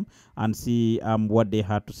listen to them and see what they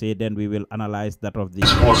had to say. Then we will analyze that of the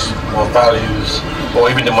sports or values or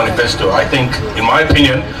even the manifesto. I think, in my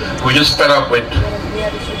opinion, we just fed up with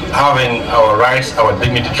having our rights, our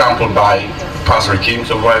dignity trampled by past regime.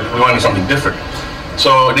 So we wanted something different.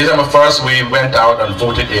 So December 1st, we went out and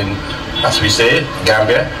voted in, as we say,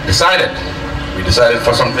 Gambia, we decided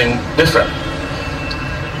for something different.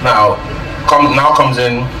 Now comes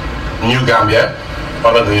in New Gambia,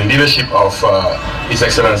 under the leadership of His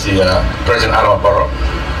Excellency President Hamat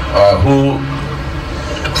Bah, who,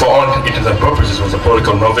 for all intents and purposes, was a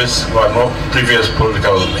political novice who had no previous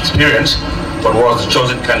political experience, but was the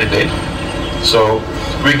chosen candidate. So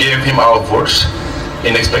we gave him our votes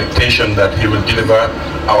in expectation that he will deliver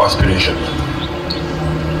our aspiration.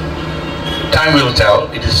 Time will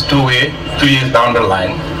tell. It is 2 years down the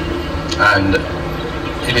line, and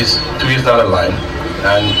it is 2 years down the line,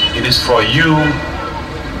 and it is for you,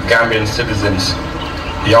 Gambian citizens,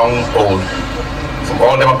 young, old, from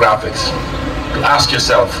all demographics, to ask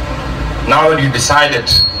yourself, now that you decided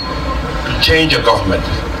to change your government,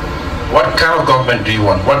 what kind of government do you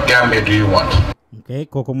want? What Gambia do you want? Okay,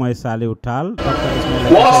 Koko Moy Saliou Tall.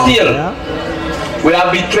 More still, we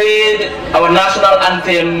have betrayed our national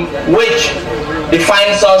anthem, which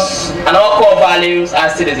defines us and our core values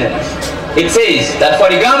as citizens. It says that for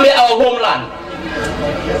the Gambia, our homeland,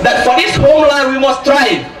 that for this homeland we must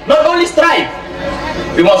strive, not only strive,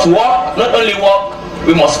 we must walk, not only walk,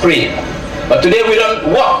 we must pray. But today we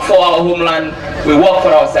don't work for our homeland, we work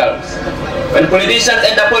for ourselves. When politicians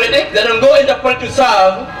enter politics, they don't go into politics to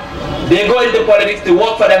serve, they go into politics to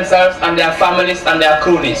work for themselves and their families and their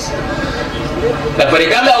cronies. That for the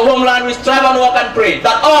Gambia, our homeland, we strive and work and pray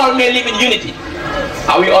that all may live in unity.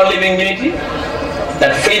 Are we all living in unity?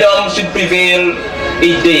 That freedom should prevail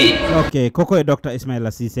each day. Okay, Koko Dr. Ismaila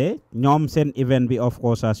Cissé. Ñoom seen event bi, of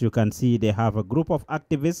course, as you can see, they have a group of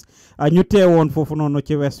activists. Ñu teewoon foofu noonu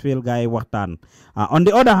ci Westfield gaay waxtaan. On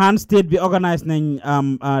the other hand, state bi organized nañ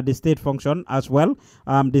the state function as well,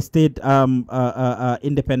 the state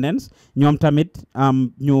independence. Ñoom tamit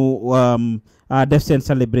ñu def seen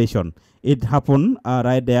celebration. It happened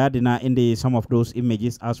right there. Dina indi some of those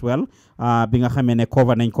images as well. Bi nga xamee ne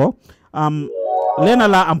cover nañ ko. Leena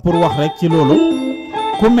la am pour wax rek ci loolu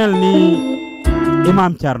ku mel ni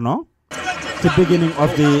Imam Charno the beginning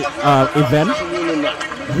of the event,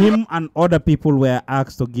 him and other people were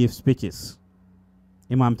asked to give speeches.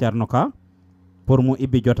 Imam Charno ka pour mu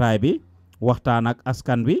ibbi jotaay bi waxtaan ak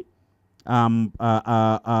askan bi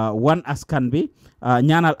wan askan bi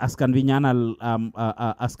ñaanal askan bi ñaanal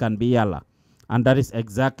askan bi yàlla, and that is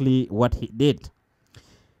exactly what he did.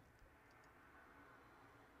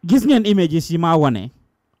 Gis ngeen images yi ma wane.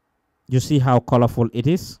 You see how colorful it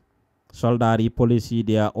is. Soldari, police,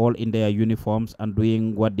 they are all in their uniforms and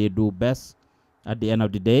doing what they do best. At the end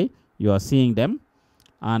of the day, you are seeing them,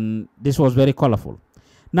 and this was very colorful.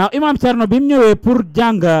 Now Imam Cerno bim ñëwé pour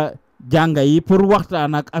janga yi pour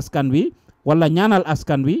waxtaan ak askan wi wala ñaanal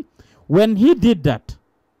askan wi, when he did that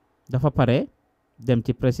dafa pare dem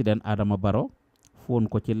ci président Adama Barrow fon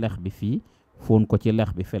ko ci lex bi fii fon ko ci lex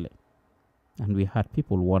bi fele. And we had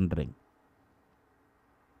people wondering.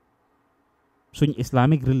 Suñ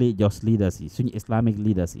Islamic religious leaders, suñ Islamic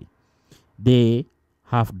leaders, they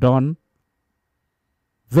have done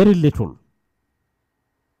very little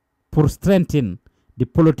for strengthen the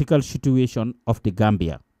political situation of the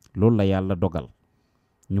Gambia. Loolu la Yàlla dogal.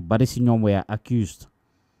 Ñu bari ci ñoom were accused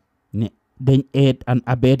ne dañ aid and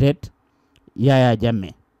abetted Yaya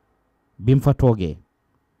Jammeh bim fa toogee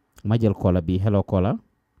ma jël kola bi hello kola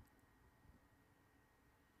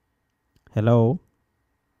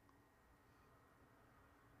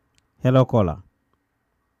hello kola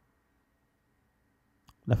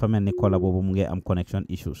dafa mel ni kola boobu mu ngi am connection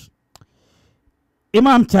issues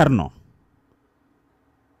Imam Charno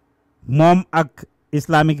moom ak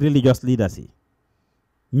Islamic religious leaders yi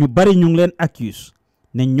ñu bari ñu ngi leen accuse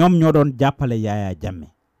ne ñoom ñoo doon jàppale Yaya Jammeh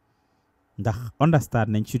ndax understand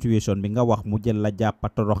nañ situation bi nga wax mu jël la jàppa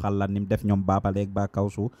toroxal la nim def ñoom baabaleeg ba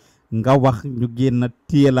kawsu nga wax ñu génn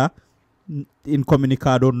téye la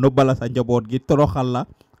incommunicado nobala sa njaboot gi toroxal la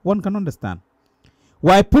one can understand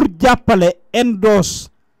waaye pour jàppale endorse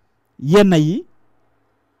yenn yi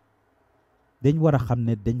dañ war a xam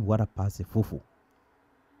ne dañ war a passé foofu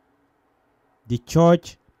the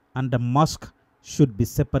church and the mosque should be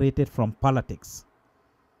separated from politics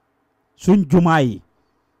suñ jumaa yi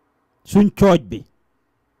suñ church bi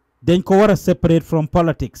dañ ko war a separate from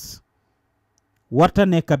politics warta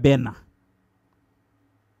nekk benn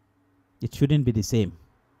it shouldn't be the same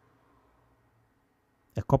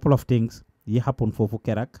a couple of things yi happen foofu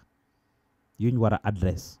kerak yuñ war a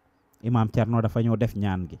address Imam Charno dafa ñëw def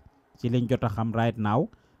ñaan gi ci liñ jot a xam right now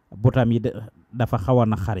butam yi dafa xaw a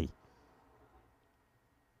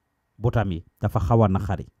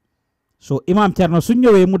naqari so Imam Charno su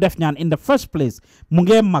ñëwee mu def ñaan in the first place mu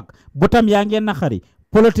ngee mag butam yaa ngee naqari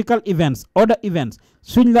political events other events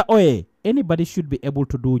suñ la ooyee anybody should be able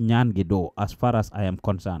to do ñaan gi doo as far as I am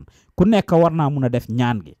concerned ku nekk war naa mun a def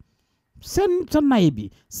ñaan gi seen sa nay bi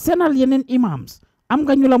senal yeneen imams am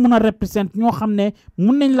nga ñu la mun a represent ñoo xam ne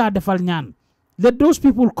mun nañ laa defal ñaan let those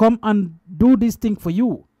people come and do this thing for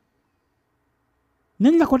you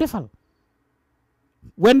nañ la ko defal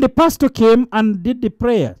when the pastor came and did the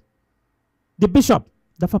prayer the bishop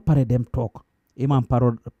dafa pare dem toog Imam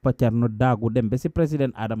Charno daagu dem ba si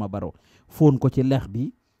président Adama Barrow foon ko ci lex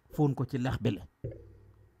bi foon ko ci lex bi la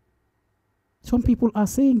some people are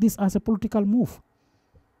saying this as a political move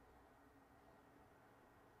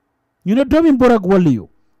ñu ne doomi mbor ak waliyu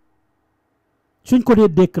suñ ko dee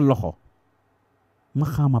dékk loxo ma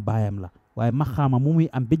xaama baayam la waaye ma xaama mu muy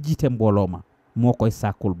am ba jiite mbooloo ma moo koy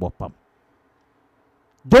sàkkul boppam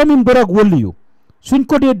doomi mbor ak waliyu suñ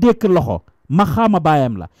ko dee dékk loxo ma xaama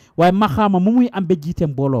baayam la waaye ma xaama mu muy am ba jiite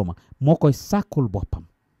mbooloo ma moo koy sàkkul boppam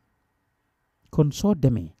kon soo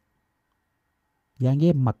demee yaa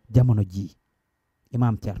ngee mag jamono ji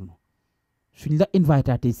Imam Charno suñ la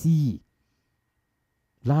invité si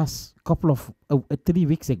last couple of 3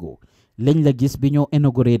 weeks ago lañ la gis bi ñoo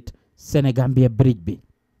inaugurate Senegambia bridge bi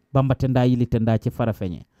Bamba Tenda Yili Tenda ci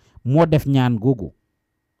Farafeñe moo def ñaan googu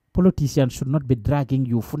politicians should not be dragging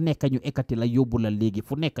you fu nekk ñu ekati la yóbbu la léegi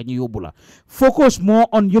fu nekk ñu yóbbu la focus more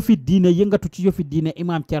on yëfi diine yëngatu ci yëfi diine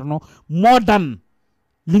Imam Charno moo dan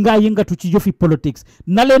li nga yëngatu ci yëfi politics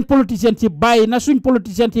na leen politicians yi bàyyi na suñ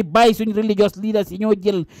politicians yi bàyyi suñ religious leaders yi ñoo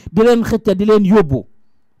jël di leen xëcca di leen yóbbu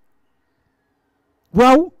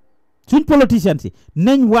waaw suñ politicians yi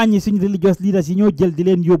nañ wàññi suñ religious leaders yi ñoo jël di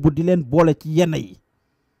leen yóbbu di leen boole ci yenn yi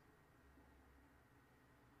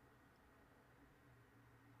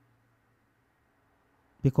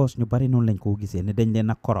because ñu bari noonu lañ ko gisee ne dañ leen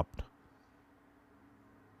a corrupt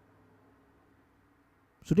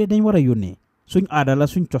su dee dañ war a yónnee suñ aada la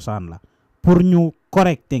suñ cosaan la pour ñu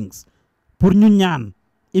correct things pour ñu ñaan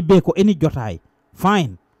ibbee ko any jotaay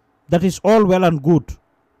fine that is all well and good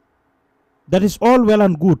it's all well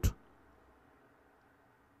and good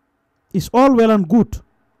that is all well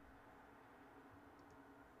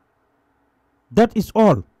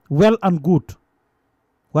and good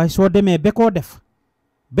waaye soo demee ba koo def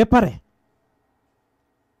ba pare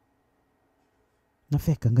na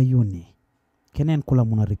fekk nga yónnee keneen ku la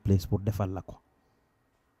mun a replace pour defal la ko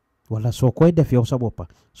wala soo koy def yow sa boppa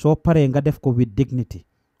soo paree nga def ko with dignity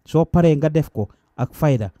soo paree nga def ko ak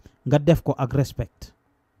fayda nga def ko ak respect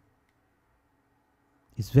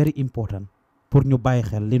it's very important pour ñu bàyyi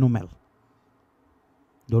xel li nu mel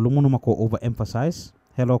loolu mënuma ko overemphasize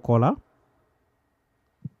hello Kola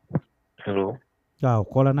hello waaw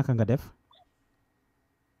Kola naka nga def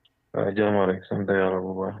jàmm rek sant yàlla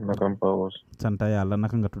bu baax naka am pawos sant yàlla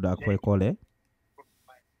naka nga tudd ak fooy koolee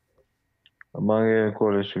maa ngi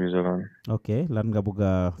koole Switzerland ok lan nga bëgg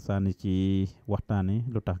a sànni ci waxtaani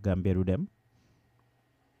lu tax Gambia du dem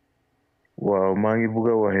waaw maa ngi bëgg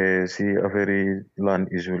a waxee si affaire yi land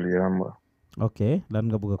issue li am ok lan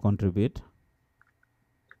nga bëgg a contribute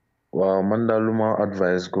waaw man daal lu ma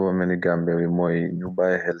advice government Gambia bi mooy ñu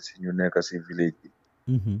bàyyi xel si ñu nekk si village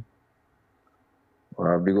bi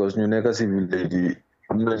waaw because ñu nekk si village yi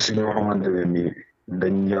am na si ñoo xamante ne nii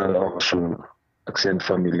dañ yàlla wasul ak seen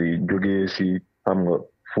famille jógee si xam nga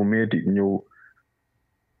fu metti ñëw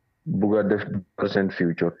bugg a def seen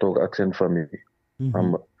future toog ak seen famille xam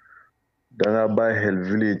nga danga bàyyi xel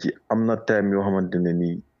village yi am na time yoo xamante ne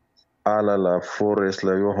nii àll la forest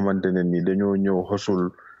la yoo xamante ne nii dañoo ñëw xosul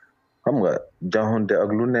xam nga jaxonte ak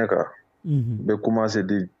lu nekk ba commencé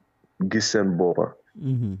di gis seen boppa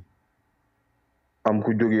am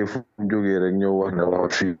ku jógee fu mu jógee rek ñëw wax ne waaw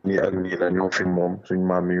fii nii ak nii la ñoo fi moom suñ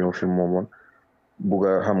maam yi ñoo fi moomoon bugg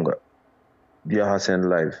a xam nga yaaxa seen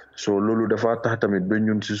life so loolu dafa tax tamit ba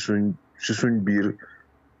ñun si suñ biir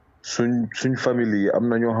suñ famille yi am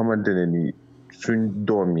na ñoo xamante ne nii suñ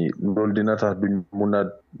doom yi loolu dina tax duñ mun a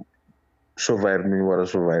survive nuñ war a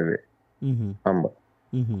survive xam nga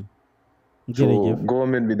so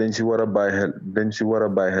government bi dañ si war a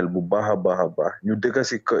bàyyi xel bu baax a baax ñu dëkk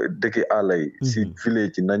si dëkki àll yi si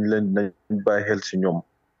village yi nañ bàyyi xel si ñoom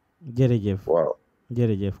jërëjëf waaw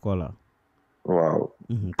jërëjëf Kola waaw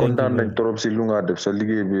kontaan nañ trop si lu nga def sa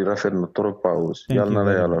liggéey bi rafet na trop Pawes yàlla na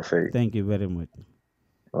la yàlla fay thank you very much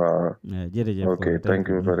waaw jërëjëf ok thank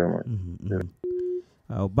you very much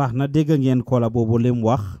waaw baax na dégg ngeen Kola boobu li mu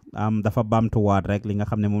wax dafa baamtuwaat rek li nga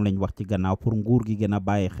xam ne moom lañ wax ci gannaaw pour nguur gi gën a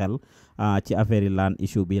bàyyi xel ci affaire yi land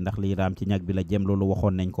issue bi ndax lii raam ci ñag bi la jëm loolu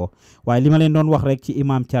waxoon nañ ko waaye li ma leen doon wax rek ci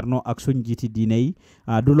imam Thierno ak suñ jiiti diine yi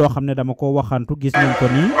du loo xam ne dama ko waxantu gis nañ ko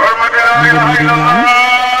nii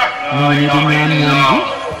mu ngi nii di ñaan ñaan bi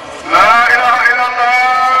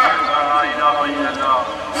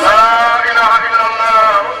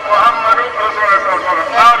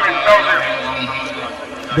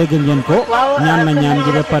dégg ngeen ko ñaan na ñaan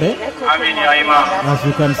gi ba pare as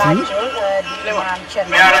you can see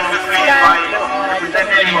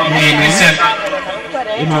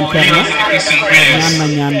imam Thierno ñaan na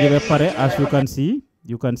ñaan gi ba pare as you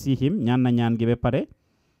can see him ñaan na ñaan gi ba pare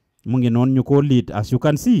mu ngi noonu ñu ko lead as you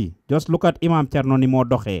can see just look at imam Thierno ni moo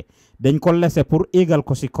doxee dañ ko lese pour égal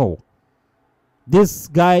ko ci kaw this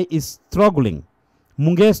guy is struggling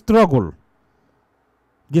mu ngi struggle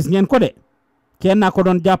gis ngeen ko de kenn naa ko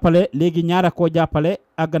doon jàppale léegi ñaara koo jàppale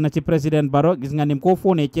àgg na ci président Barrow gis nga ni ko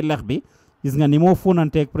fóonee ci lex bi gis nga ni moo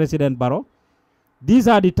fóonanteeg président Barrow these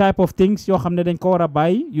are the type of things yoo xam ne dañ ko war a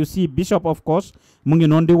bàyyi you see bishop of course mu ngi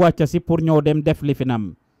noonu di wàcca si pour ñëw dem def li fi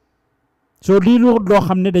nam so lii loo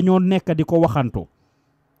xam ne dañoo nekk di ko waxantu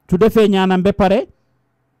su defee ñaanam ba pare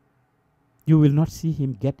you will not see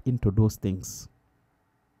him get into those things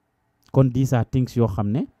kon these are things yoo xam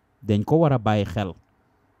ne dañ ko war a bàyyi xel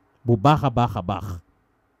bu baax a baax a baax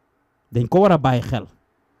dañ ko war a bàyyi xel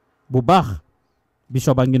bu baax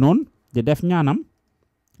bishop a ngi noonu di def ñaanam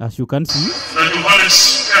as you can see that the Holy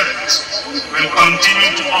Spirit will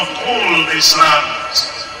continue to uphold this land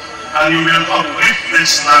and you will uplift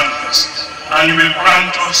this land and you will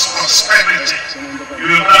grant us prosperity, you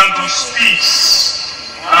will grant us peace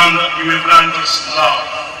and you will grant us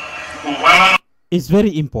love. It's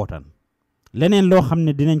very important. leneen loo xam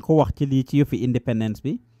ne dinañ ko wax ci lii ci yëfi independence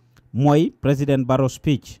bi mooy président Barrow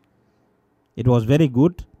speech it was very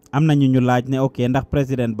good am nañu ñu laaj ne ok ndax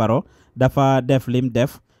président Barrow dafa def lim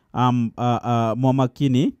def moom ak kii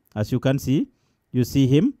nii as you can see you see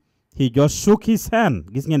him he just shook his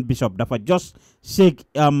hand gis ngeen bishop dafa just shake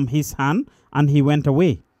his hand and he went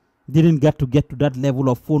away didn't get to that level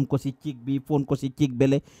of phone ko si cig bi phone ko si cig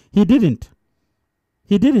bele he didn't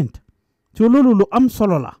so loolu lu am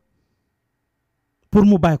solo la pour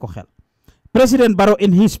mu bàyyi ko xel President Barrow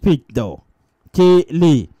in his speech though ci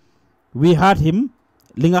lii we heard him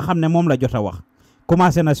li nga xam ne moom la jot a wax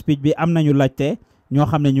commencé na speech bi am nañu laajte ñoo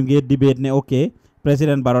xam ne ñu ngi debate ne ok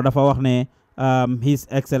President Barrow dafa wax ne his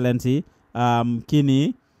excellency kii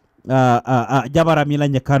nii jabaram yi la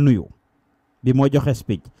njëkk a nuyu bi moo joxe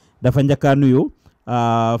speech dafa njëkk a nuyu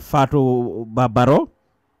Fatou Bah Barrow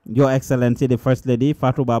your excellency the first lady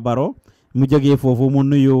Fatou Bah Barrow mu jógee foofu mu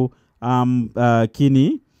nuyu kii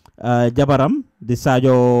nii jabaram di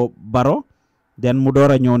Sadio Barrow den mu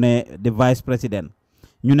door a ñëw ne di vice président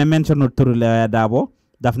ñu ne mention turu Yaya Dabo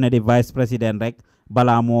daf ne di vice président rek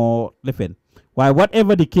balaa moo lefen waaye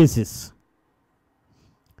whatever the cases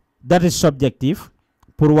that is subjective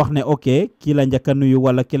pour wax ne ok kii la njëkk a nuyu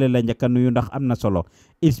wala kii la njëkk a nuyu ndax am na solo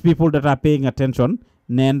it's people that are paying attention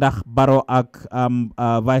ne ndax Barrow ak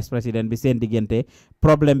vice président bi seen diggante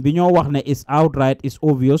problème bi ñoo wax ne is outright is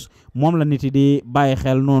obvious moom la nit yi di bàyyi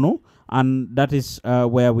xel noonu and that is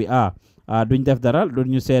where we are duñ def dara du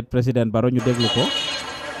ñu seet président Barrow ñu déglu ko.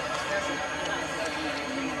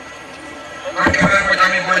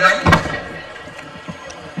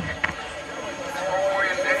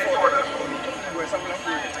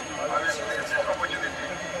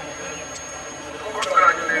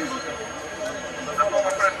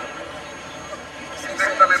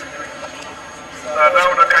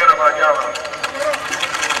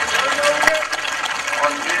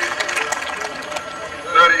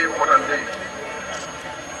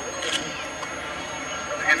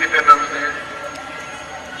 Independence Day,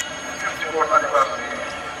 54th anniversary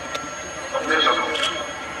of nationhood.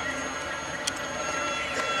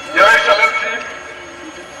 Your Excellency,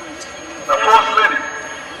 the First Lady,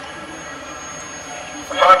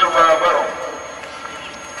 Fatima Barrow.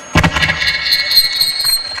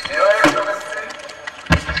 Your Excellency,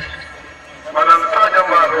 Madam Sanyang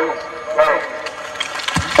Barrow.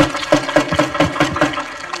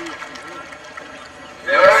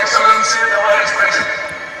 Your Excellency, the Vice President,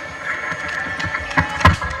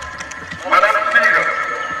 Madam Speaker.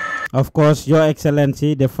 Of course, Your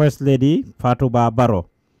Excellency, the First Lady, Fatou Barrow.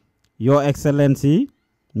 Your Excellency,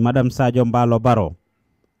 Madam Sadio Mbalo Barrow.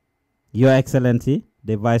 Your Excellency,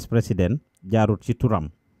 the Vice President, Jarut ci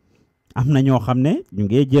turam. Am na ñoo xamne ñu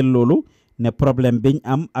ngi jël lolu ne problème biñ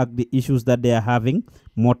am ak the issues that they are having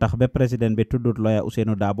motax be president bi tuddut lawyer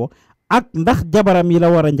Ousainou Dabo ak ndax jabaram yi la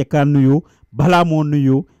wara ñëkka nuyu bala mo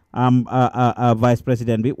nuyu vice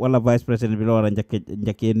president bi wala vice president bi la wara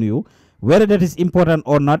ñëkke nuyu. Whether that is important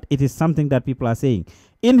or not, it is something that people are saying.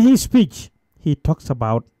 In his speech, he talks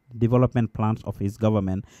about development plans of his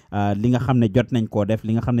government. Li nga xamne jot nañ ko def,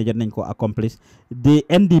 li nga xamne jot nañ ko accomplish. The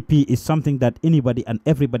NDP is something that anybody and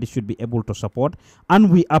everybody should be able to support,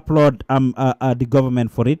 and we applaud the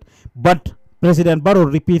government for it. But President Barrow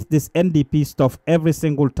repeats this NDP stuff every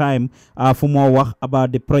single time fu mo wax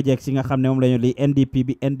about the projects yi nga xamne mom lañu li NDP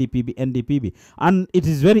bi, and it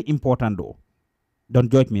is very important though. Don't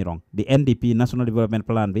judge me wrong. The NDP National Development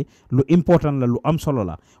Plan bi lu important la, lu am solo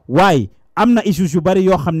la. Why? Amna issues yu bari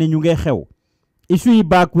yo xamne ñu ngi xew. Issue yi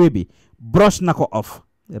back way bi brush nako off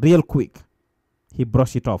real quick. He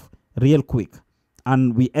brushed it off real quick.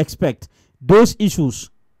 And we expect those issues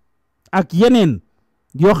ak yenen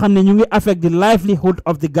yo xamne ñu ngi affect the livelihood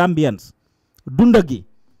of the Gambians. Dunda gi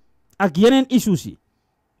ak yenen issues yi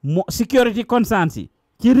security concerns yi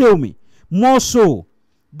ci réew mi more so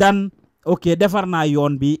than okay, defar na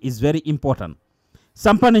yoon bi is very important.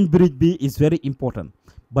 Sampanañ bridge bi is very important.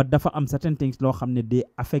 But dafa am certain things loo xam ne they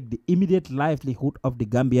affect the immediate livelihood of the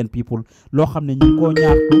Gambian people loo xam ne ñu ngi koo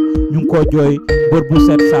ñaxtu ñu ngi koo jooy bër bu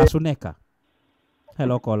set saa su nekk.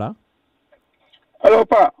 Hello Kola. Hello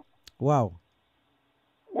Pa. Wow.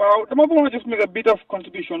 Well, dama bëggoon just make a bit of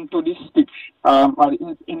contribution to this speech at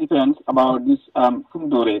independence about this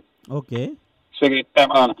Fundore. Okay.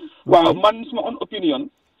 Well, man, my own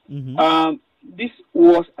opinion. This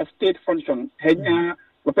was a state function.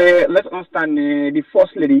 Let's understand the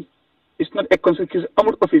First Lady is not a constitution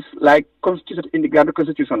office like constituted in the Gambia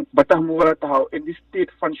Constitution, but in this state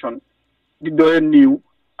function, the door new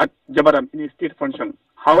at Jabaram in a state function.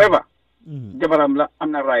 However, Jabaram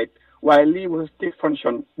I'm not right. While Lee was a state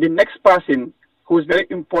function, the next person who is very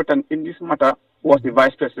important in this matter was the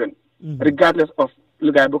Vice President, regardless of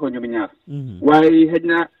Lugay Boko Nyuminya. Why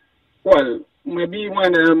well, maybe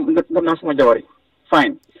when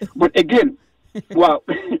fine. But again, wow.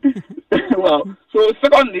 Wow. So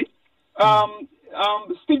secondly,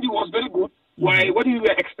 speech was very good. Why what we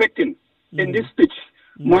were expecting in this speech,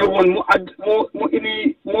 more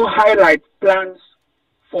highlight plans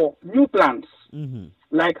for new plans.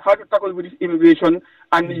 Like how to tackle with this immigration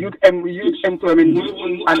and youth employment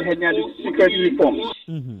and security reforms.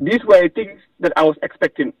 These were things that I was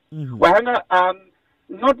expecting.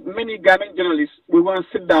 Not many Gambian journalists will want to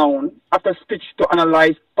sit down after speech to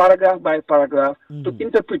analyze paragraph by paragraph to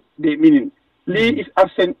interpret the meaning. Lee is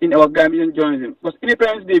absent in our Gambian journalism. Because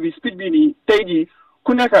Independence Day, we speak bini, Teji,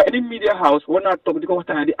 Kunaka, any media house will not talk because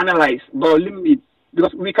they analyze, but limit.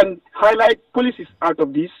 Because we can highlight policies out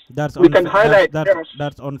of this. We can highlight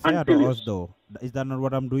that's unfair to us, though. Is that not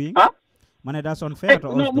what I'm doing? Huh? Man, that's unfair to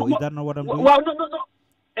us, though. Is that not what I'm doing? Well, no.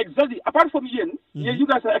 Exactly. Apart from Yen, you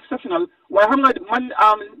guys are exceptional. Why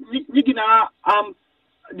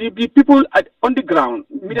the people on the ground,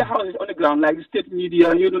 media houses on the ground, like the state media,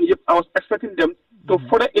 I was expecting them to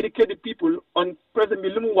further educate the people on President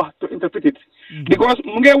Milumwa to interpret it. Because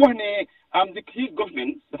the key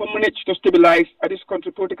government managed to stabilize this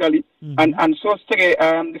country politically and so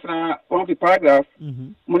one of the paragraphs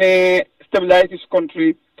stabilize this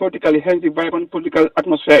country politically, hence the vibrant political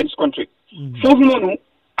atmosphere in this country. So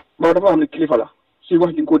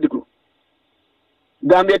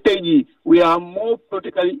Gambia Teji, we are more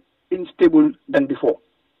politically unstable than before.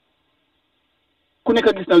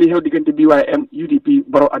 Kuneka Gisnali held against the BYM, UDP,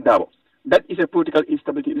 Barrow Adabo. That is a political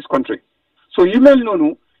instability in this country. So you may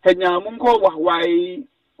know, Henya Mungo why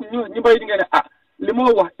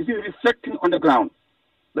Limo is reflecting on the ground.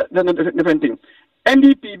 That's not a different thing.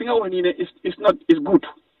 NDP being is good.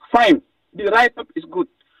 Fine. The write up is good.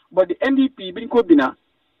 But the NDP being Kobina,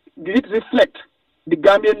 did it reflect the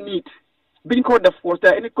Gambian need being called was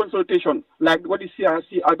there any consultation like what the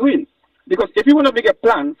CRC are doing? Because if you want to make a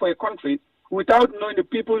plan for a country without knowing the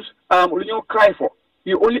people's cry for,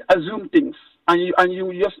 you only assume things. And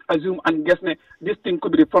you just assume and guess this thing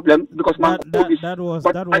could be the problem because that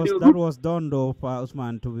was done though,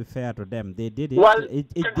 Usman. To be fair to them, they did it. Well,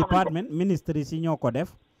 each department, ministry, senior Kodef.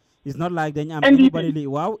 It's not like they anybody.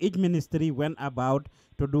 Wow, each ministry went about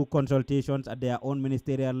to do consultations at their own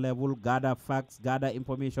ministerial level, gather facts, gather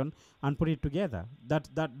information, and put it together.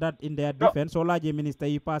 That in their defense, so large minister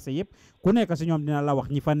you pass a yip. Kune kasi nyom dinala wax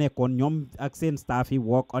ñi fa nekkon ñom ak seen staff yi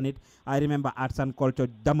work on it. I remember arts and culture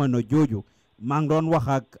damano joju. Mang doon wax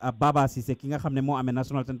ak Baba Cissé ki nga xamne mo amé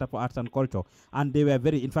National Center for Arts and Culture, and they were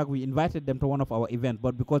very, in fact we invited them to one of our events,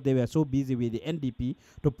 but because they were so busy with the NDP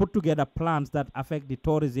to put together plans that affect the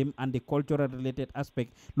tourism and the cultural related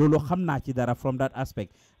aspect, lolo xamna ci dara from that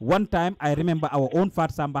aspect. One time I remember our own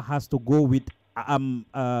Fat Samba has to go with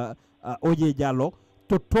Oje Jallow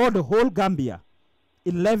to tour the whole Gambia,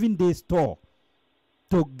 11 days tour,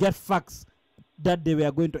 to get facts that they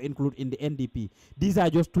were going to include in the NDP. These are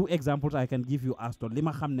just two examples I can give you as to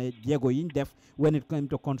lima xamne Diego yiñ def when it came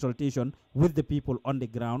to consultation with the people on the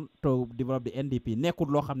ground to develop the NDP. Nekul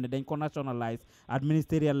lo xamne dañ ko nationalize at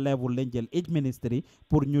ministerial level lañ jël each ministry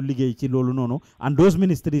pour ñu liggéey ci lolu noonu, and those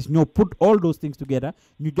ministries ñoo put all those things together,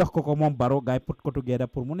 ñu jox ko mom Baro guy put ko together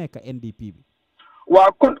pour mu nekk NDP bi.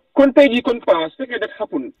 Well, that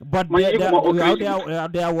happened. But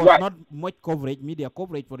there was not much coverage, media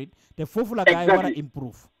coverage for it. The Fofula guy want to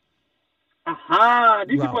improve. Aha,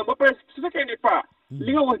 this is what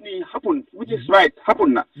happened, which is right,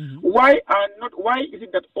 happened now. Why is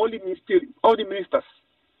it that all the ministers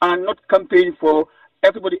are not campaigning for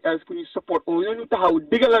everybody else to support, or you know how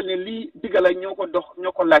digala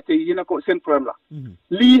nyoko latte yena ko sen problem la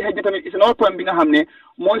li tamit is another problem bi nga xamne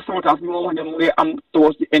moy sabotage bi mo wax ne am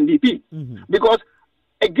towards the NDP because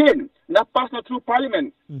again that pass not through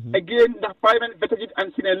parliament again the parliament vetted it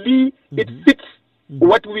and seen it fits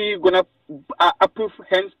what we gonna approve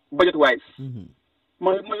hence budget wise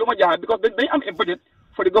because they am a budget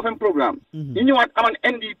for the government program you know what am an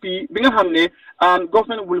NDP bi nga xamne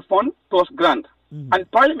government will fund towards grant. And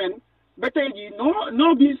Parliament, better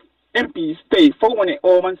no these MPs stay for one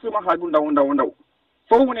or Mansuma had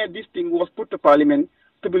for one this thing was put to Parliament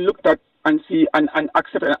to be looked at and see and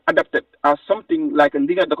accepted and adopted as something like a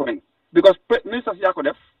legal document. Because ministers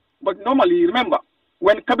Yakodef, but normally remember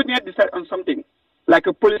when cabinet decide on something like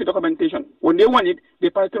a policy documentation, when they want it, they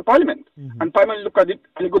pass it to Parliament. And Parliament look at it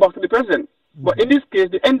and go back to the President. But in this case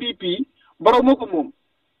the NDP Baromokumum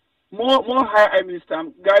more higher minister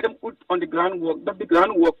guide them put on the groundwork, that the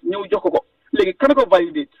groundwork new joko like cannot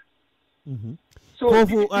validate. So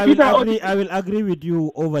Kofu, I will agree with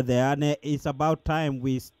you over there. And it's about time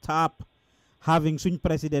we stop having suñ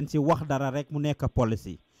presidency wax dara rek mu nekk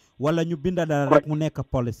policy wala ñu binda dara rek mu nekk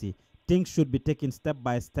policy. Things should be taken step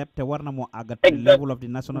by step te warna mo aga to the level of the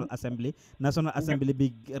National Assembly. National Assembly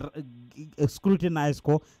be scrutinize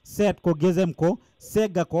ko, seet ko, gezem ko,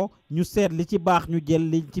 segga ko, ñu seet li ci baax ñu jël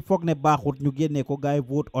li ci foog ne baaxut ñu génne ko, guy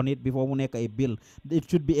vote on it before mu nekk a bill. It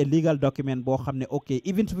should be a legal document boo xam ne okay,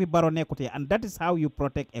 even su fi baro nekkute, and that is how you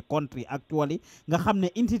protect a country actually, nga xam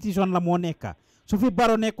ne institution la moo nekka. su fi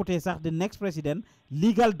baro nekkute sax the next president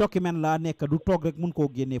legal document la nekk du toog rek mun koo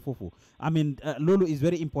génne foofu. I mean loolu is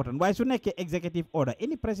very important. Waaye su nekkee executive order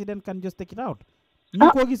any president can just take it out.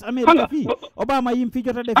 ñu ko gis America fii Obama yim fi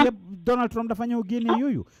jota def yëpp Donald Trump dafa ñëw génne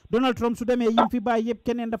yooyu. Donald Trump su demee yim fi bàyyi yëpp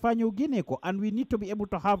keneen dafa ñëw génne ko, and we need to be able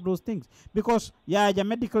to have those things because Yaya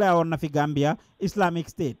Jammeh declare woon na fi Gambia Islamic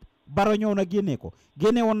State. Baro ñëw na génne ko,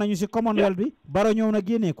 génne woon nañu si Commonwealth bi, Baro ñëw na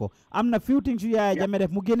génne ko. Am na few things yu Yaya Jammeh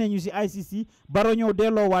def mu génne ñu si ICC, Baro ñëw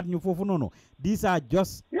delloowaat ñu foofu noonu. These are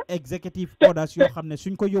just executive orders yoo xam ne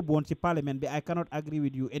suñ ko yóbbu woon si parliament bi, I cannot agree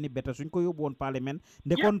with you any better. Suñ ko yóbbu woon parliament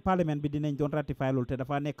ndekoon parliament bi dinañ doon ratify loolu te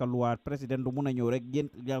dafa nekk loi président du mun a ñëw rek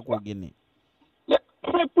yaa ko génne.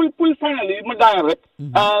 Pour finally ma daanal rek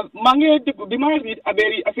maa ngi dégg bi ma read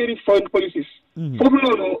affaire foreign policies foofu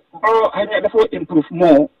noonu Baro xëy na dafa improve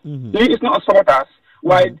more. Lii is not a sabotage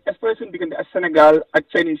waaye expression diggante ak Sénégal ak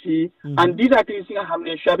Chinese yi and these are things yi nga xam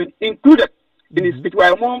ne should have been included in the speech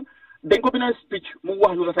waaye moom dañ ko bindal speech mu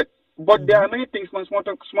wax lu rafet but there are many things man su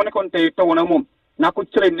ma nekkoon tey tawoon ak moom naa ko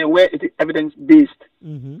challenge ne where it is evidence based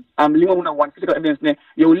li ma mun a wan physical evidence ne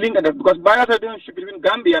yow li nga def because bilateral relationship between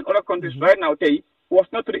Gambia and other countries right now tey was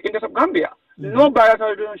not to the interest of Gambia. No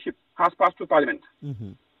bilateral relationship has passed through Parliament.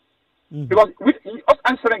 Because with us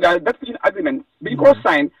and Senegal, that fishing agreement, because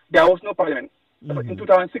signed, there was no Parliament. That was in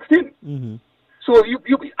 2016. So you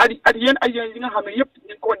at the end, you know how many you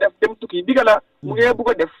go def them to digala muge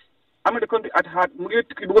bugo def am the country at heart mu ngi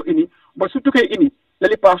tukki bëgg ini ba su tukkee ini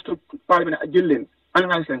lali pass to parliament jël leen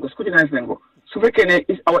analyse leen ko scrutinize leen ko su fekkee ne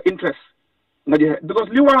is our interest nga joxe because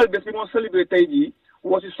li waral bés bi moo celebrate tey jii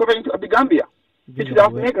was the sovereignty of the Gambia. It should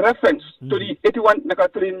have make reference to the 81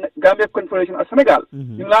 to the Gambia Confederation of Senegal.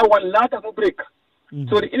 You know, one lot of break.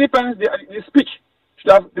 So the independence, the speech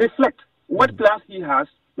should have reflect what plans he has,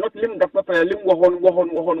 not lim that lim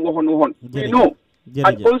wahon. You know,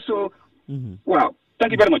 and also, wow.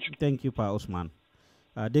 Thank you very much. Thank you, Pa Ousmane.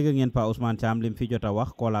 Dégg ngeen Pa Ousmane Thiam lim fi jot a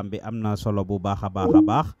wax koolam bi am na solo bu baax a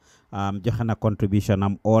baax joxe na contribution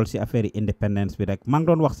am all si affaire independence bi rek maa ngi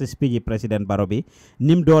doon wax si speech yi président Barrow bi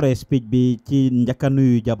nim dooree speech bi ci njëkk a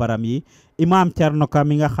nuyu jabaram yi imam Thierno Ka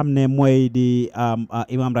mi nga xam ne mooy di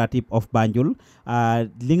imam ratib of Banjul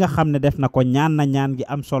li nga xam ne def na ko ñaan gi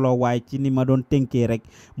am solo waaye ci ni ma doon tënkee rek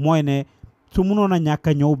mooy ne su mënoon a ñàkk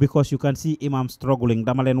a ñëw because you can see imam struggling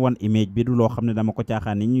dama leen wan image bi du loo xam ne dama ko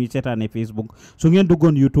caaxaan ni ñuy seetaane Facebook su ngeen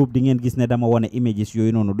duggoon YouTube di ngeen gis ne dama wane images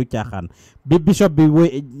yooyu noonu du caaxaan bi bishop bi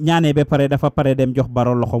ñaanee ba pare dafa pare dem jox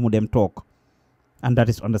Barrow loxo mu dem toog and that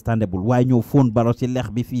is understandable waaye ñëw fóon Barrow ci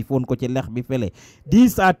lex bi fii fóon ko ci lex bi fele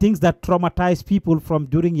these are things that traumatize people from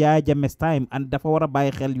during Yaya Jammeh's time and dafa war a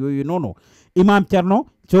bàyyi xel yooyu noonu imam Thierno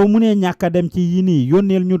soo munee ñàkk a dem ci yii nii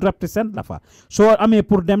yónneel ñu represent la fa soo amee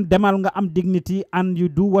pour demal nga am dignity and you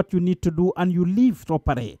do what you need to do and you leave soo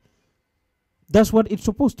paree that's what it's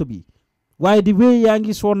supposed to be waaye di wéy yaa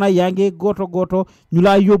ngi soona yaa ngi gooto ñu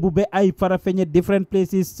laa yóbbu ba ay Farafenni different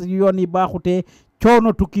places yoon yi baaxutee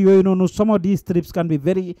coono tukki yooyu noonu some of these trips can be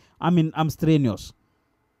very strenuous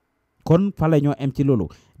kon fa la ñoo am ci loolu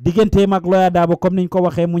digganteem ak Lawyer Darboe comme niñ ko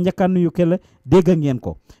waxee mu njëkk a nuyu kële dégg ngeen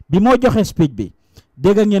ko bi moo joxe speech bi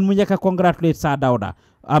dégg ngeen mu njëkk a congratulate Sir Dawda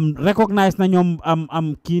recognize na ñoom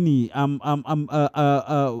kii nii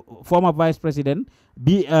former vice president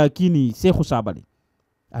bi kii nii Seexu Sabally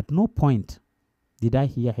at no point did I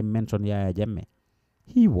hear him mention Yaya Jammeh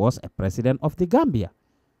he was a president of the Gambia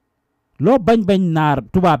loo bañ naar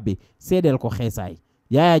tubaab bi seedeel ko xeesaay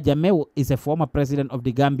Yaya Jammeh is a former president of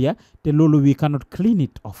the Gambia te loolu we cannot clean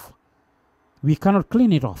it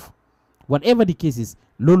off whatever the case is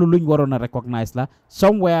loolu luñ waroon a recognize la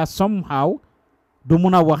somewhere somehow du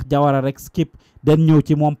mun a wax Jawara rek skip den ñëw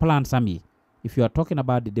ci moom plans am yi if you are talking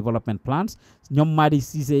about the development plans ñoom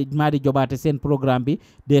Madi Jobaate seen programme bi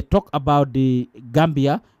they talk about the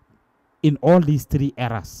Gambia in all these three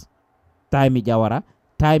eras time yi Jawara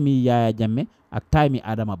time yi Yaya Jammeh ak time yi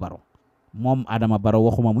Adama Barrow moom Adama Barrow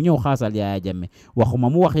waxuma mu ñëw xaasal Yaya Jammeh waxuma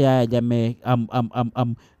mu wax Yaya Jammeh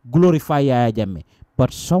glorify Yaya Jammeh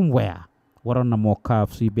but somewhere waroon na moo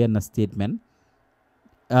kaaf si benn statement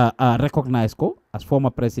recognize ko as former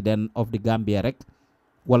president of the Gambia rek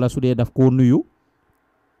wala su dee daf ko nuyu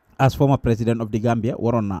as former president of the Gambia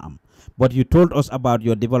waroon na am but you told us about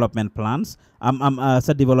your development plans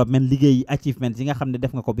sa development liggéey achievements yi nga xam ne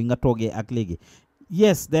def nga ko bi nga toogee ak léegi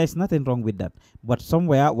yes there is nothing wrong with that but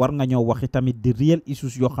somewhere war nga ñoo waxi tamit the real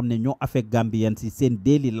issues yoo xam ne ñoo affect Gambians yi seen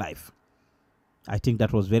daily life I think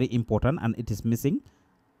that was very important and it is missing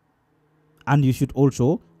and you should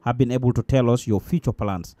also have been able to tell us your future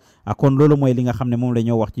plans kon loolu mooy li nga xam ne moom la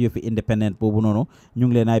ñoo wax ci yëfi independent boobu noonu ñu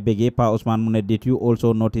ngi leen ay béggee Pa Ousmane mu ne did you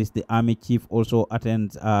also notice the army chief also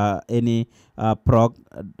attends any prog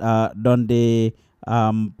don't they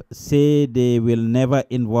say they will never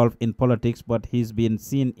involve in politics but he's been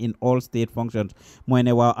seen in all state functions mooy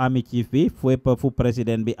ne waaw army chief bi fépp fu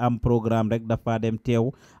président bi am programme rek dafa dem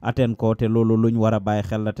teew attend ko te loolu luñ war a bàyyi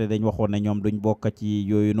xel la te dañ waxoon ne ñoom duñ bokk ci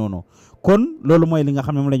yooyu noonu kon loolu mooy li nga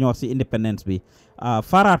xam ne moom la ñu wax ci independence bi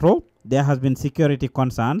Farato there has been security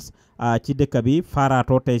concerns ci dëkk bi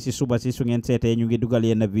Farato tey ci suba si su ngeen seetee ñu ngi dugal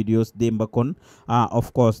yenn videos démba kon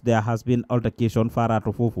of course there has been altercation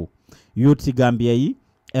Farato foofu youth ci Gambia yi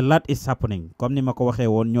a lot is happening comme ni ma ko waxee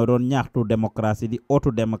woon ñoo doon ñaaxtu démocratie di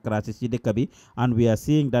auto démocratie ci dëkk bi and we are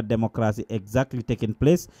seeing that democracy exactly taking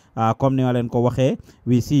place comme ni ma leen ko waxee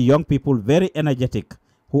we see young people very energetic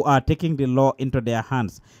who are taking the law into their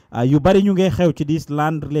hands yu bari ñu ngi xew ci these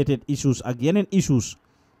land related issues ak yeneen issues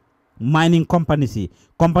mining companies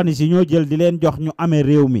yi ñoo jël di leen jox ñu amee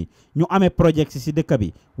réew mi ñu amee projects ci dëkk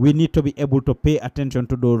bi we need to be able to pay attention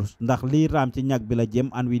to those ndax lii raam ci ñag bi la jëm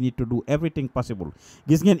and we need to do everything possible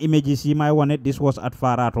gis ngeen images yi may wane this was at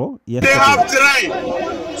Farato they have tried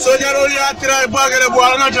so jarol ya try bagale bu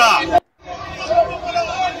alnata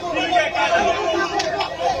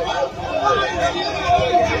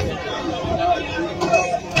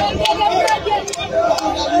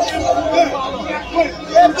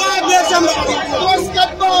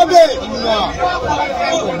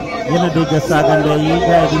yéen a dégg saaga ndey yi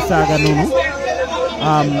gaay di saaga noonu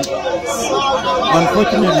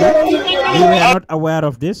Unfortunately, we were not aware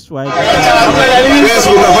of this. Why?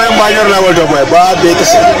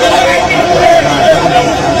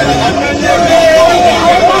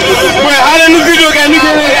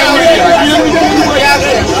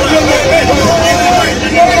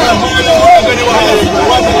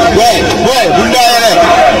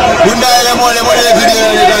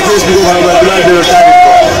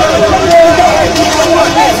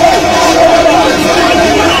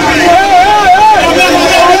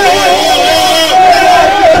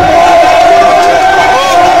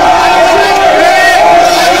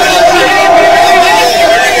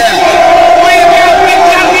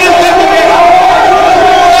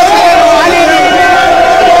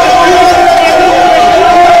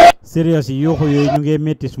 Seriously, you nge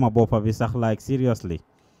metti suma boppa bi sax, like seriously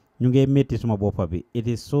ñu nge metti suma boppa bi. It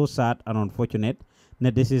is so sad and unfortunate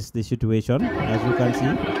that this is the situation. As you can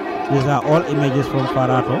see, these are all images from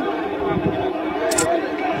Farato,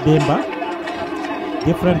 Demba,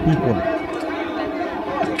 different people.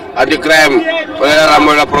 Anti-crime, wala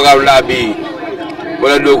ramon program labi,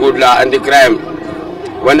 wala dugud la anti-crime.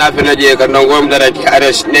 Wana fina je ka ndongom dara ki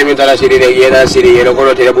arrest nemi dara siri de yeda siri yeda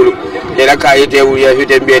ko te bulu yeda ka yite wu ya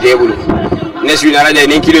fite mbete bulu nesu na raja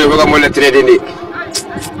ni kilo ko mo la trade ni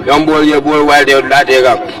yombol ye bol walde la te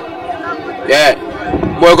gam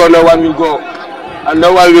boy ko no one will go and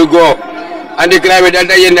no one will go andi crime dal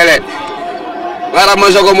da yendele wara mo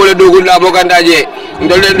soko mo le dugul la mo kandaje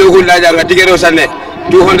ndol le dugul la janga tigero sanne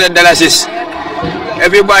 $200.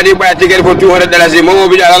 Everybody buy a ticket for $200. Mo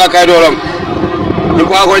bi ala kay dorom.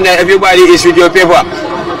 Everybody is with your paper.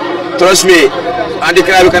 Trust me. And the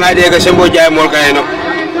crowd can idea sembo jay mol kay no.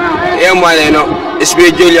 It's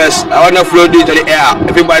very Julius. I want to flow to the air.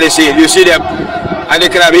 Everybody see. You see them. And the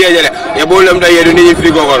crowd here jale. Ya bolam da yedu ni free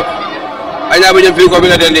go ko. Anya bu free ko bi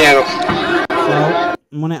la den no.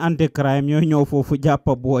 Mu ne anti crime ñoo ñëw fofu japp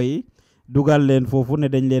boy dugal leen fofu ne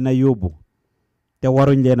dañ leena yobbu te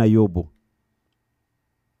waruñ leena yobbu.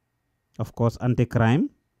 Of course anti crime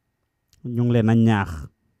ñu ngi leena ñaax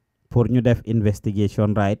pour ñu def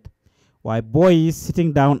investigation, right? Why boy is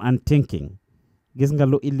sitting down and thinking gis nga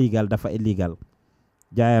lu illegal dafa illegal.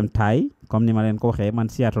 Jaayam tay comme ni ma leen ko waxe man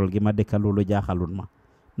Seattle gi ma dëkk loolu jaaxalun ma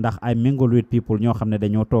ndax I mingle with people ñoo xam ne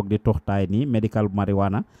dañoo toog di tux taay ni medical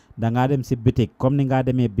marijuana. Da nga dem si bitik comme ni nga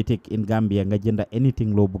demee bitik in Gambia nga jënda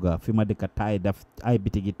anything loo bëgga. Fi ma dëkk taay daf ay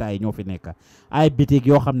bitik yi taay ñoo fi nekk. Ay bitik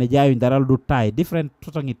yoo xam ne jaayuñ dara du taay, different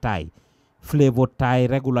façon taay, flavor taay,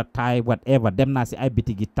 regular taay, whatever. Dem naa si ay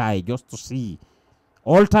bitik yi taay just to see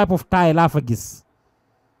all type of taay laa fa gis.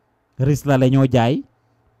 Risla la ñoo jaay,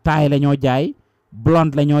 taay la ñoo jaay,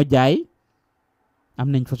 blonde la ñoo jaay. Am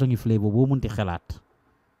nañ façon flavor boo munti xelaat.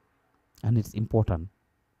 And it's important.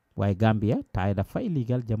 Why Gambia taay dafa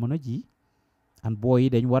illegal jamono ji, and boy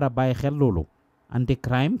dañ wara bàyyi xel loolu.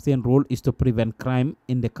 Anti-crime seen role is to prevent crime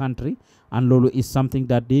in the country, and loolu is something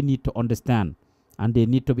that they need to understand, and they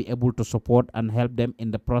need to be able to support and help them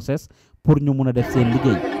in the process pour ñu mun a def seen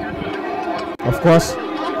liggéey. Of course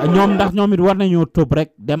ñoom ndax ñoom it war nañoo tëb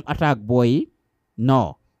rek dem attack boy.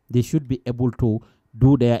 No, they should be able to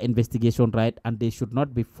do their investigation right, and they should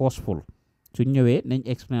not be forceful. Suñ ñëwee nañ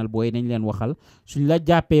explainal boy nañ leen waxal suñ la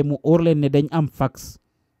jàppee mu óor leen ne dañ am fax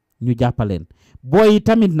ñu jàppaleen. Boy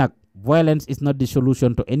tamit nag violence is not the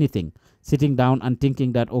solution to anything. Sitting down and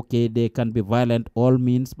thinking that okay they can be violent all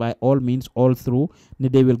means by all means all through ne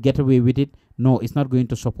they will get away with it. No, it's not going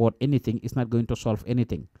to support anything. It's not going to solve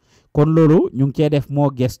anything. Kon loolu ñu ngi cee def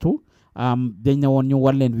moo gestu. Dañ na woon ñu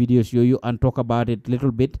war leen videos yooyu and talk about it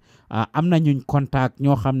little bit. Am na ñuñ contact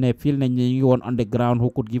ñoo xam ne feel nañ ñu ngi woon on the ground who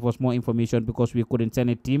could give us more information because we couldn't send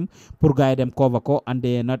a team pour guide them cover ko, and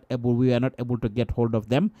we were not able to get hold of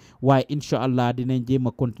them. Why inshallah dinañ jéem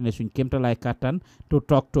a continuer suñ kéemtalaay kattan to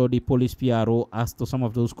talk to the police PRO as to some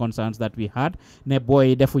of those concerns that we had. Ne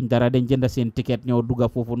boy defuñ dara dañ jënd seen ticket ñoo dugga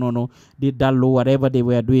foofu noonu di dallu whatever they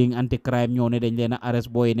were doing anti crime ñoo ne dañ leen a arrest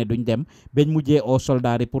boy ne duñ dem bañ mujjee oo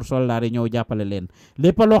soldaari pour soldaari ñëw jàppale leen.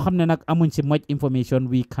 Lépp loo xam ne nag amuñ si much information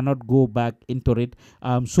we cannot go back into it.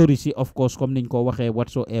 Sorry si of course comme niñ ko waxee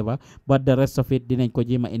whatsoever, but the rest of it dinañ ko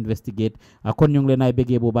jéem a investigate. Kon ñu ngi leen ay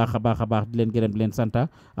bëggee bu baax a baax di leen gërëm di leen santa.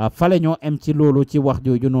 Fale ñoo em ci loolu ci wax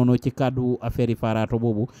jooju noonu ci kàddu affaire yi Farato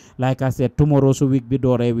boobu. Like I said, tomorrow su week bi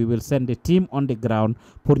dooree we will send the team on the ground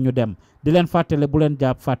pour ñu dem. Di leen fàttale bu leen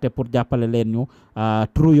fàtte pour jàppale leen ñu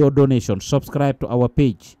through your donation. Subscribe to our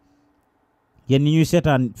page. Yéen ñi ñuy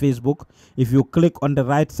seetaan Facebook, if you click on the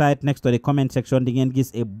right side next to the comment section, di ngeen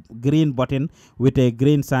gis a green button with a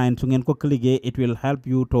green sign. Su ngeen ko cliquer, it will help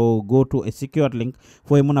you to go to a secured link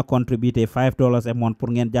fooy mun a contribute $5 a month pour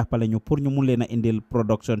ngeen jàppale ñu pour ñu mun leen a indil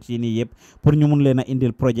production si nii yëpp, pour ñu mun leen a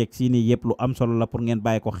indil project si nii yëpp lu am solo la pour ngeen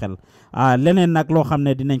bàyyi ko xel. Leneen nag loo xam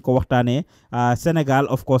ne dinañ ko waxtaanee Sénégal,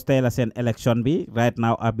 of course tey la seen election bi. Right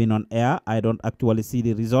now I've been on air. I don't actually see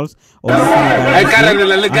the results.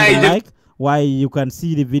 Why you can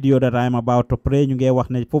see the video that I'm about to play. Ñu ngi wax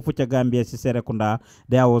ne fofu ca Gambia ci Serekunda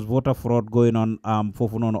there was voter fraud going on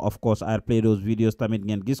fofu noonu. Of course I'll play those videos tamit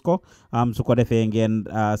ngeen gis ko su ko defee ngeen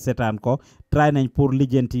seetaan ko. Try nañ pour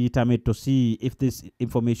lijjanti tamit to see if this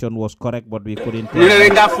information was correct, but we couldn't. ñu ne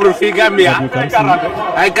nga furu fi Gambia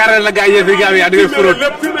ay karal la gaay fi Gambia da ngay furu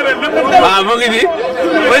waaw mo ngi ni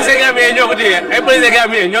police Gambia ñoo ko téye ay police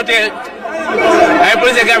Gambia ñoo téye ay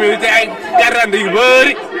police Gambia té ay garant yu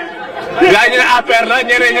bari gaa ñu ne APR la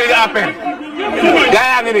ñeneen ñu ne APR gaa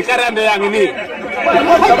yaa ngi nii 40 yaa ngi nii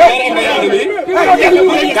 40 yaa ngi nii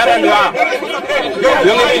 40 waaw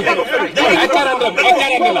ñu ngi nii ay 40 la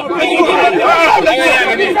gaa yaa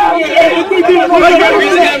ngi nii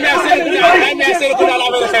Gambia seen ku daal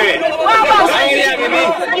affaire xewee affaire yaa ngi nii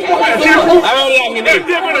affaire yaa ngi nii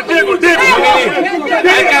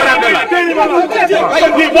ay 40 la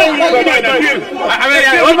affaire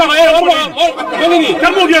yaa ngi nii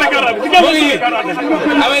kan moo gën a garab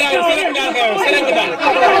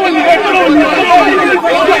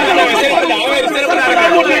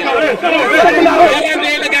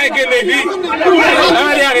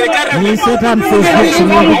ñi seetaan Facebook su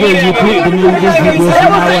ma duggee YouTube dañuy gis vidéo su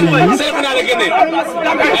ma wane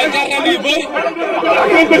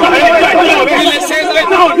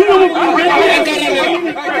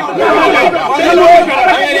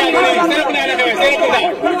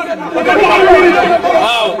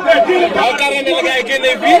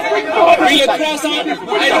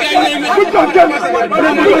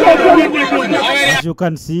as you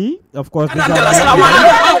can see, of course, this is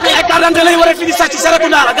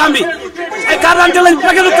Gambia ay carte d'identité lañ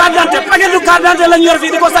paquet du carte d'identité lañ yor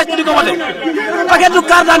fii di ko sàcc di ko wote paquet du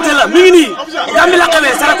carte d'identité la mi ngi nii Gambie la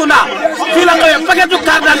xewee Sarakunda fii la xewee paquet du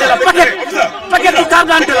carte d'identité la paquet du carte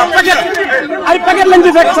d'identité la paquet ay paquet lañ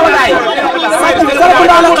di fekk sama gaay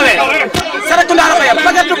Sarakunda la xewee Sarakunda la xewee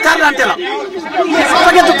paquet du carte d'identité la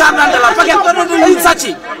paquet du carte d'identité la paquet lañ sàcc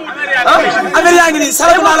affaire yaa ngi nii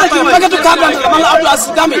Sarakunda la xewee paquet du carte d'identité la man la Abdou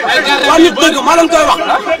Aziz Gambie waa nit dëgg maa leen koy wax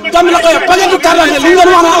Gambie la xewee paquet du carte d'identité li nga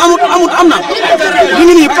wax na amut am na ñu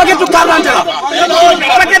ngi nii paquet du carte d'identité la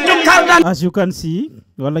paquet du carte d'identité. As you can see,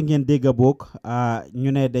 wala ngeen dégg book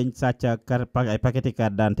ñu ne dañ sàcc ay paqueti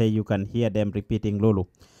carte d'identité, you can hear them repeating loolu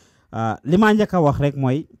li ma njëkk a wax rek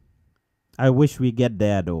mooy I wish we get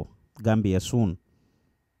there though Gambia soon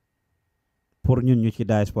pour ñun ñu ci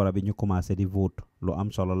diaspora bi ñu commencé di vote lu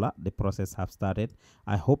am solo la. The process have started.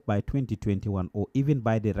 I hope by 2021 or even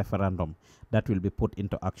by the referendum that will be put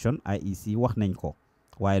into action. IEC wax nañ ko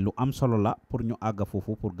waaye lu am solo la pour ñu àgga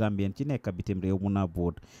foofu pour Gambien ci nekk bitim réew mun a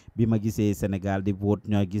vote. Bi ma gisee Sénégal di vote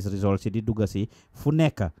ñoo gis results di dugga si fu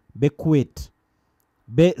nekk ba Kuwait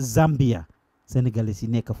ba Zambia Sénégalais si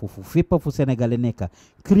nekk foofu fépp fu Sénégalais nekk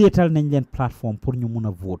créatal nañ leen plateforme pour ñu mun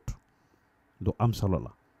a vote. lu am solo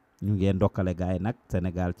la ñu ngeen ndokkale gaay nag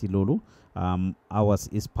Sénégal ci loolu ours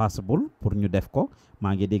is possible pour ñu def ko.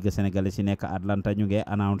 maa ngi dégg Sénégalais si nekk Atlanta ñu ngi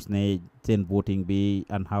announce ne seen voting bi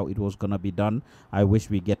and how it was gonna be done. I wish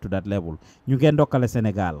we get to that level. ñu ngeen ndokkale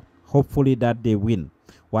Sénégal hopefully that they win.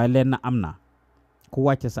 waaye leen na am na ku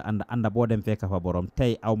wàcce sa ànd boo dem fekk fa borom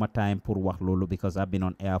tey awma time pour wax loolu because I've been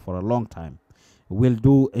on air for a long time. We'll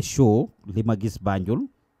do a show li ma gis Banjul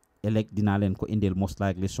elect dinaa leen ko indil most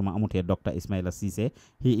likely suma amutee Dr. Ismaila Cisse.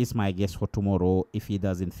 He is my guest for tomorrow. If he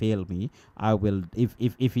doesn't fail me, I will,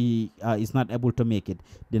 if he is not able to make it,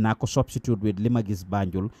 dinaa ko substitute with li ma gis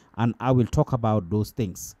Banjul and I will talk about those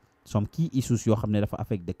things. Some key issues yoo xam ne dafa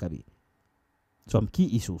affect dëkk bi. Some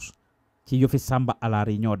key issues ci yofi Samba Alaar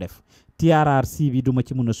yi ñoo def. TRRC bi duma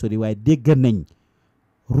ci mën a sori waaye dégg nañ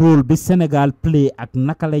rôle bi Sénégal play ak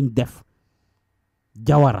naka lañ def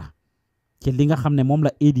Jawara ci li nga xam ne moom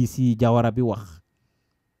la ADC Jawara bi wax.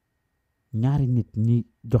 ñaari nit ñi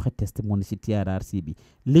joxe testimony ci TRRC bi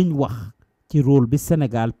liñ wax ci rôle bi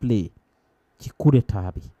Sénégal play ci coup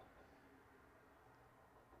d'état bi.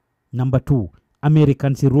 Number 2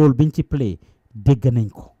 American ci rôle biñ ci play dégg nañ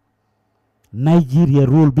ko. Nigeria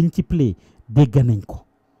rôle biñ ci play dégg nañ ko.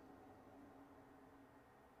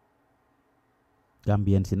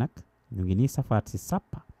 Gambian si nag ñu ngi nii safaat si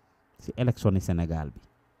sàppa si élection yi Sénégal bi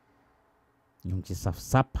ñu ngi ci saf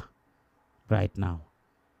sàppa right now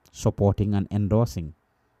supporting and endorsing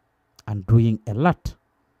and doing a lot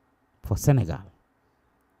for Senegal.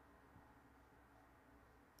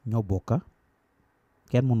 ñoo bokka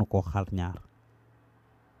kenn mënu ko xal ñaar.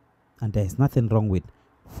 And there is nothing wrong with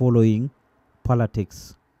following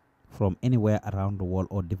politics from anywhere around the world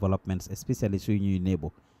or developments, especially suñuy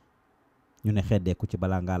neighbor. ñu ne xeddee ku ci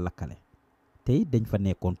bala nga lakkale tey dañ fa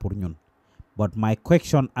nekkoon pour ñun. But my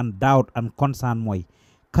question and doubt and concern mooy,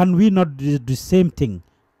 can we not do the same thing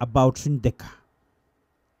about suñ dëkk?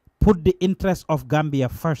 Put the interest of Gambia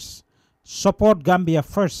first, support Gambia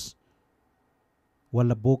first,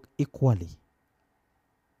 wala boog equally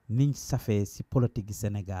niñ safee si politique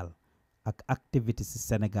Sénégal ak activité si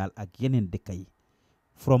Sénégal ak yeneen dëkk yi,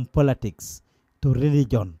 from politics to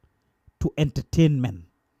religion to entertainment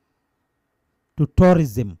to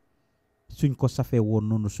tourism, suñ ko safee woon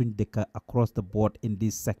noonu suñ dëkk across the board in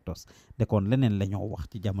these sectors de kon leneen la ñoo wax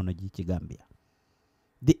ci jamono ji ci Gambia.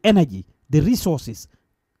 The energy, the resources,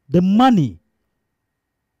 the money,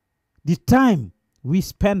 the time we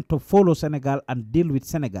spend to follow Senegal and deal with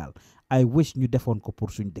Senegal, I wish ñu defoon ko pour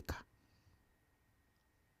suñ dëkk.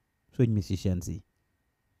 Suñ musicians yi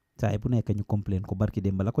saay bu nekk ñu complain ko barki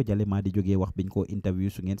démb la ko jale maa di jógee wax biñ ko interview.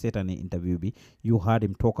 Su ngeen seetaanee interview bi, you heard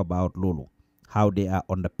him talk about loolu, how they are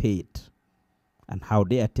underpaid and how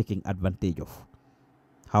they are taking advantage of,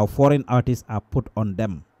 how foreign artists are put on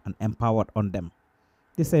them and empowered on them.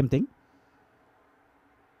 The same thing.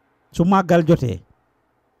 Su màggal jotee,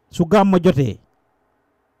 su gàmmu jotee,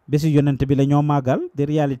 bési yonent bi la ñoo màggal. The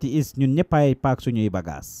reality is ñun ñëpp ay paak suñuy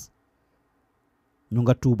bagaas. ñu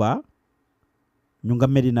nga Tuuba, ñu nga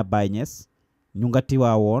Medina Baye Niass, ñu nga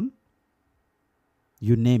Tiwaawoon,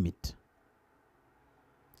 you name it.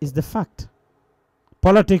 It's the fact.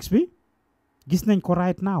 Politics bi gis nañ ko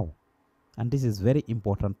right now, and this is very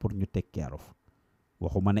important pour ñu take care of.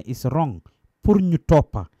 Waxuma ne is wrong pour ñu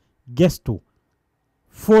toppa gestu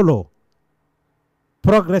follow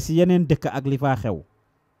progress yeneen dëkk ak li fa xew,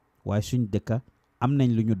 waaye suñ dëkk am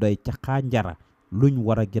nañ lu ñu doy ca xaanjara luñ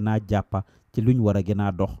war a gën a jàppa ci luñ war a gën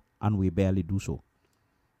a dox, and we barely do so.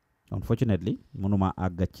 Unfortunately mënuma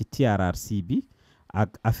àgg ci TRRC bi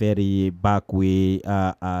ak affaire yi backway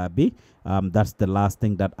bi. That's the last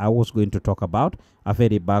thing that I was going to talk about.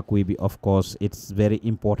 Affaire yi backway bi, of course, it's very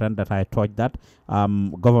important that I touch that.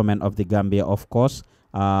 Government of the Gambia, of course,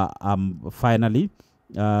 finally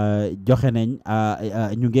joxe nañ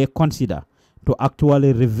ñu ngi consider to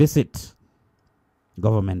actually revisit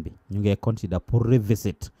government bi. Ñu ngi consider pour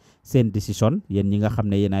revisit seen decision. Yéen ñi nga xam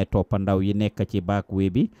ne yéen ay toppandaw yi nekk ci backway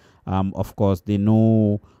bi. Of course, the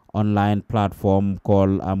new online platform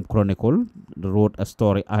called Chronicle wrote a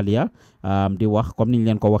story earlier di wax comme niñ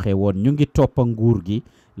leen ko waxee woon, ñu ngi toppa nguur gi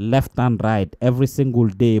left and right every single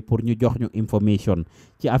day pour ñu jox ñu information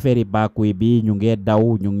ci affaire yi backway bi. Ñu ngi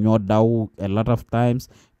daw, ñu ngi ñoo daw a lot of times.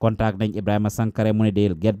 Contact nañ Ibrahima Sankare mu ne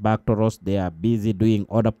they'll get back to us, they are busy doing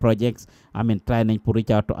other projects. I mean, try nañ pour reach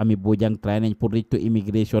out to Ami Bojang, try nañ pour reach to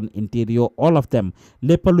immigration, interior, all of them.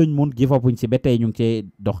 Lépp luñ mun give up wuñ si ba tey ñu ngi cee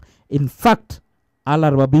dox. In fact,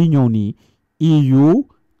 alarba bi ñëw nii EU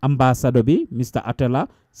ambassador bi Mr. Atela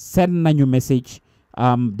send nañu message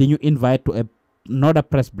di ñu invite to another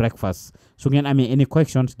press breakfast. Su ngeen amee any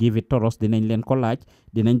questions, give it to us, dinañ leen ko laaj,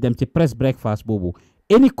 dinañ dem ci press breakfast boobu.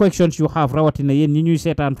 Any questions you have rawatina yéen ñi ñuy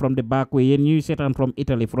seetaan from the backway, yéen ñuy seetaan from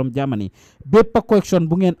Italy, from Germany, bépp question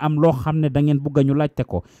bu ngeen am loo xam ne da ngeen bugg ñu laajte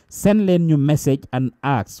ko, send leen ñu message and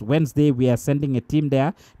ask. Wednesday we are sending a team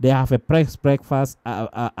there. They have a press breakfast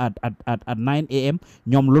at 9 a.m.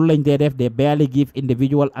 ñoom loolu lañ dee def. They barely give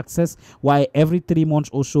individual access, waaye every 3 months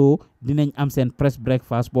or so dinañ am seen press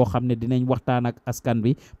breakfast boo xam ne dinañ waxtaan ak askan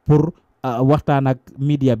bi pour waxtaan ak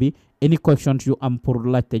media bi. Any questions you am pour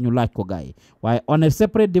laajte ñu laaj ko gaay. Waaye on a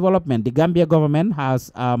separate development, the Gambia government has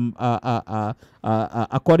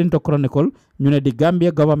according to Chronicle, ñu ne the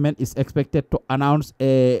Gambia government is expected to announce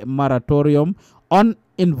a moratorium on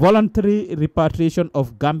involuntary repatriation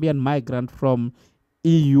of Gambian migrants from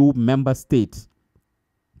EU member states.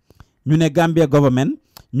 Ñu ne Gambia government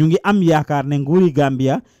ñu ngi am yaakaar ne nguuri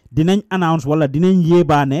Gambia dinañ announce wala dinañ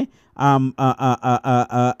yébaane a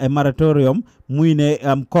moratorium muy ne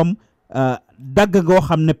comme dagg goo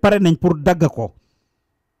xam ne pare nañ pour dagg ko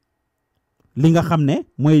li nga xam ne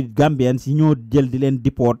mooy Gambians yi ñoo jël di leen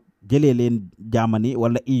deport jëlee leen Germany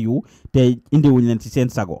wala EU te indiwuñ leen ci seen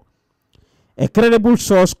sago. A credible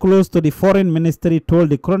source close to the foreign ministry told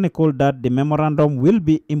the Chronicle that the memorandum will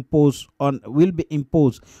be imposed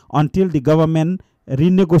until the government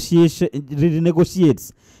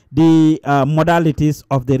renegotiates the modalities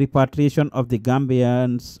of the repatriation of the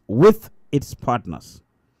Gambians with its partners.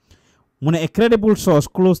 A credible source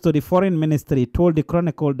close to the foreign ministry told the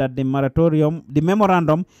Chronicle that the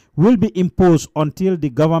memorandum will be imposed until the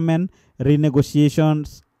government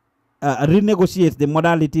renegotiates the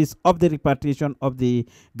modalities of the repatriation of the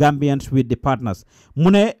Gambians with the partners.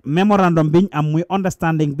 Memorandum biñ am muy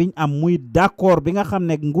understanding biñ am muy d'accord bi nga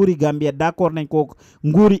xamne nguri Gambia d'accord nañ ko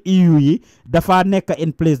nguri EU yi dafa nek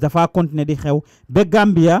in place dafa continuer di xew be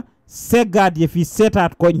Gambia seggaat ye fi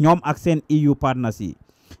setat ko ñom ak sen EU partners yi.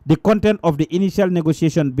 The content of the initial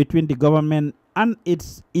negotiation between the government and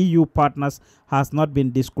its EU partners has not been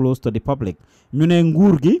disclosed to the public.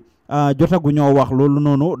 Nguur gi jotagu ñoo wax loolu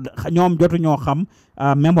noonu ñoom jotu ñoo xam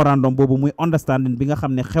memorandum boobu muy understanding bi nga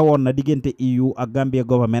xam ne xewoon na diggante EU ak Gambia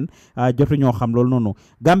government jotu ñoo xam loolu noonu.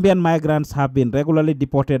 Gambian migrants have been regularly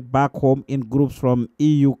deported back home in groups from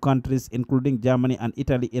EU countries including Germany and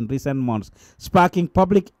Italy in recent months, sparking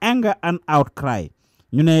public anger and outcry.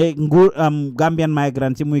 Gambian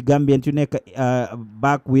migrants yi muy Gambian ci nekk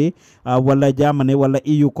back way wala Germany wala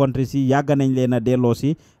EU countries yi yàgg nañ leen a delloo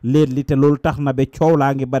si lately te loolu tax na ba coow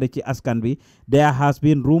laa ngi bari ci askan bi. There has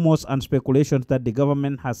been rumors and speculations that the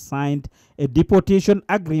government has signed a deportation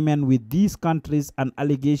agreement with these countries, an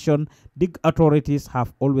allegation the authorities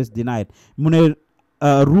have always denied.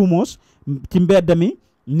 Rumors ci mbedd mi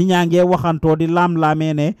ni ñange waxanto di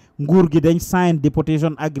lam-lamee ne nguur gi dañ sign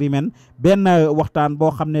deportation agreement benn waxtaan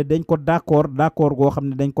boo xam ne dañ ko d'accord goo xam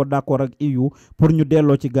ne dañ ko d'accord ak EU pour ñu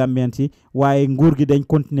delloo ci Gambian si waaye nguur gi dañ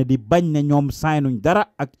continuer di bañ ne ñoom signuñ dara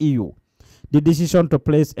ak EU. The decision to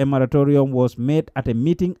place a moratorium was made at a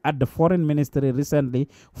meeting at the foreign ministry recently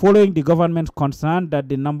following the government's concern that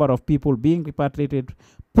the number of people being repatriated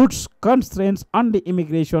puts constraints on the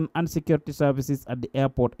immigration and security services at the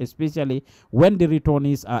airport, especially when the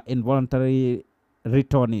returnees are involuntary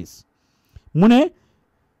returnees.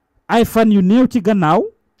 Ay fan yu néew ci gannaaw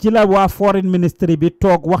ci la waa foreign ministry bi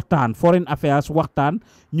toog waxtaan foreign affairs waxtaan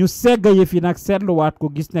ñu segga yëf yi nag seetluwaat ko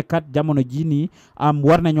gis ne kat jamono ji nii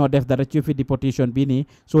war nañoo def dara ci fi deportation bi nii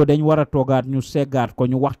soo dañ war a toogaat ñu seggaat ko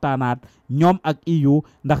ñu waxtaanaat ñoom ak EU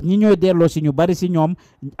ndax ñi ñooy delloo si ñu bari si ñoom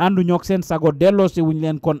àndu ñook seen sago delloo si wuñ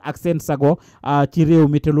leen kon ak seen sago ci réew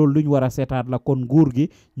mi te loolu luñ war a seetaat la kon nguur gi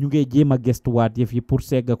ñu ngi jéem a gestuwaat yëf yi pour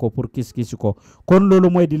segga ko pour kis-kisi ko kon loolu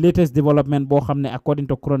mooy the latest development boo xam ne according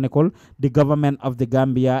to Chronicle the government of the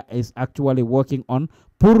Gambia is actually working on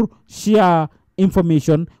pour share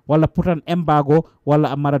information wala put an embargo wala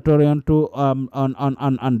a moratorium to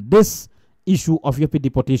on this issue of yopi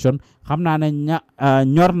deportation xam naa ne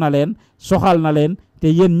ñor na leen soxal na leen te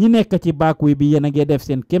yéen ñi nekk ci backway bi yéen a ngi def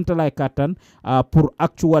seen kéemtalaay kàttan pour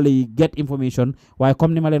actually get information waaye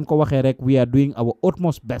comme ni ma leen ko waxee rek we are doing our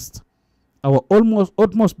utmost best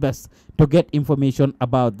to get information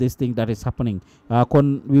about this thing that is happening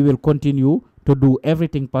kon we will continue to do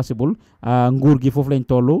everything possible nguur gi foofu lañ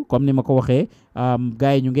tollu comme ni ma ko waxee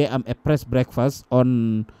gars yi ñu ngi am a press breakfast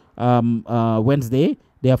on Wednesday.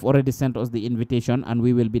 They have already sent us the invitation and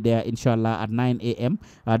we will be there inshallah at 9 a.m.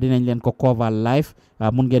 Dinañ leen ko cover live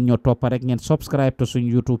mun ngeen ñoo topp rek ngeen subscribe to suñ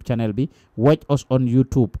YouTube channel bi watch us on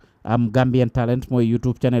YouTube Gambian Talents mooy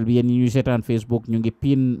YouTube channel bi yéen ñi ñuy seetaan Facebook ñu ngi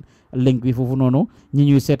pin link bi foofu noonu ñi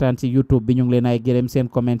ñuy seetaan si YouTube bi ñu ngi leen ay gërëm seen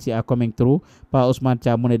comments yi are coming through Pa Ousmane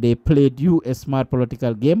Thiam mu ne they played you a smart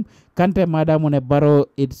political game Kante Mada mu ne Barrow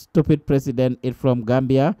it's stupid president it from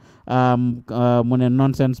Gambia mu ne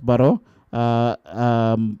nonsense Barrow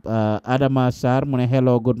Adama Sarr mu ne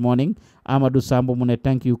hello good morning Amadou Sambo mu ne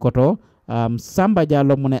thank you Koto Samba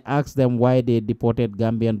Diallo mu ne ask them why they deported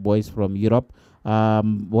Gambian boys from Europe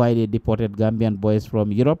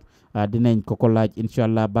dinañ ko laaj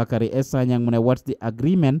inshallah. Bakary Sanyang mu ne what's the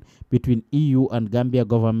agreement between EU and Gambia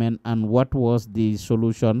government and what was the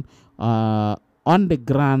solution on the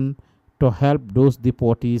ground to help those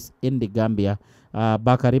deportees in the Gambia?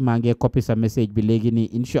 Bakary maa ngi copy sa message bi léegi nii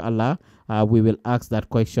inshallah we will ask that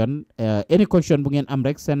question. Any question bu ngeen am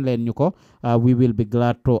rek send leen ñu ko we will be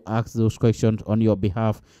glad to ask those questions on your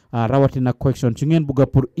behalf rawatina questions su ngeen bugga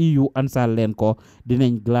pour EU answer leen ko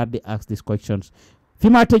dinañ glad di ask these questions. Fi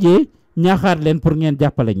ma tëjee ñaaxaar leen pour ngeen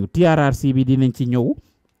jàppale ñu TRRC bi dinañ ci ñëw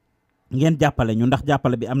ngeen jàppale ñu ndax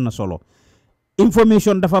jàppale bi am na solo.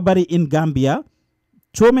 Information dafa bari in Gambia,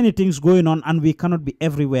 so many things going on and we cannot be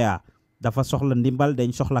everywhere. Dafa soxla ndimbal dañ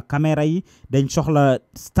soxla caméra yi dañ soxla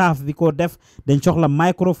staff bi ko def dañ soxla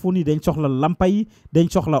microphone yi dañ soxla lampa yi dañ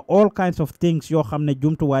soxla all kinds of things yoo xam ne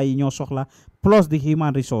jumtuwaay yi ñoo soxla plus the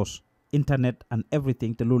human resource internet and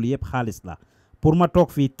everything te loolu yëpp xaalis la pour ma toog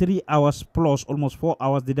fii 3 hours plus almost 4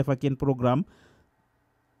 hours di def ak yéen programme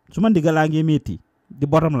su ma ndigalaa ngi métti di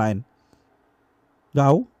bottom line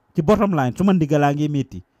waaw ci bottom line su ma ndigalaa ngi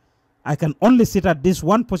métti I can only sit at this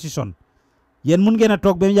one position yéen mun ngeen a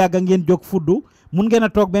toog ba mu yàgg ngeen jóg fuddu mun ngeen a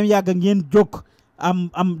toog ba mu yàgg ngeen jóg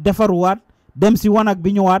am defaruwaat dem si wanag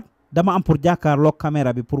bi ñëwaat dama am pour jàkkaarloo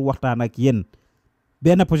caméra bi pour waxtaan ak yéen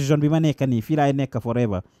benn position bi ma nekk nii fii laay nekk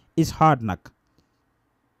forever is hard nag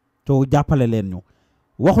to jàppale leen ñu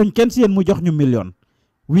waxuñ kenn si yéen mu jox ñu million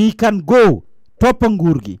we can go toppa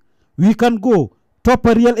nguur gi we can go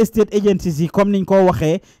toppa real estate agencies yi comme niñ ko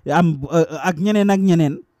waxee ak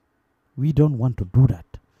ñeneen we don't want to do that.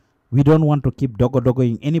 We don't want to keep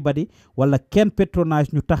dogoing anybody wala kenn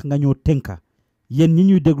patronage ñu tax nga ñoo tënka yéen ñi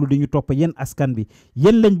ñuy déglu di ñu topp yéen askan bi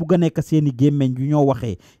yéen lañ bugg a nekk seeni gémmeñ yu ñoo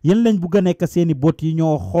waxee yéen lañ bugg a nekk seeni bot yi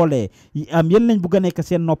ñoo xoolee yéen lañ bugg a nekk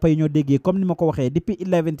seen noppa yi ñoo déggee comme ni ma ko waxee depuis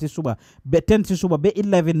 11 si suba ba 10 si suba ba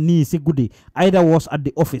 11 nii si guddi Aida was at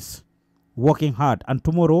the office working hard and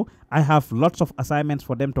tomorrow I have lots of assignments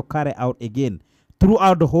for them to carry out again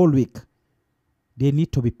throughout the whole week. They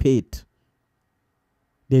need to be paid.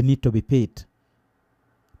 They need to be paid.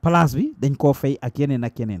 Place bi dañ koo fay ak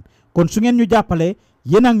yeneen kon su ngeen ñu jàppale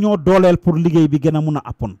yéen ak ñoo dooleel pour liggéey bi gën a mun a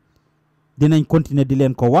appon dinañ continuer di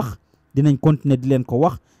leen ko wax dinañ continuer di leen ko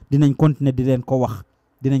wax dinañ continuer di leen ko wax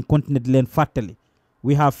dinañ continuer di leen fàttali.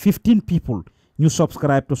 We have 15 people ñu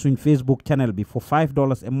subscribe to suñ Facebook channel bi for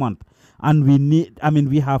 $5 a month and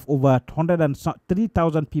we have over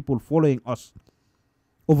 103,000 people following us.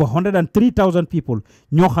 Over 103,000 people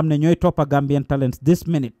ñoo xam ne ñooy toppa Gambian Talents this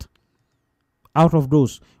minute. Out of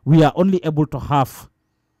those, we are only able to have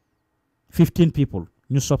 15 people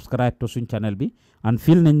ñu subscribe to suñ channel bi and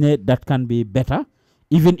feel nañ ne that can be better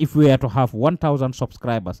even if we are to have 1,000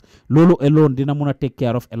 subscribers. Loolu alone dina mun a take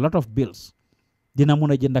care of a lot of bills. Dina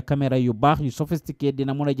mun a jënd caméra yu baax yu sophisticated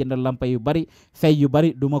dina mun a jënd lampa yu bari fay yu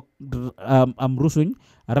bari duma am rusuñ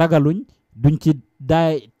ragaluñ duñ ci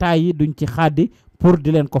taayi duñ ci xaadi pour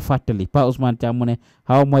di leen ko fàttali Pa Ousmane Thiam mu ne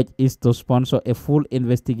how much is to sponsor a full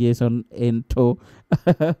investigation into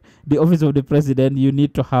the office of the president? You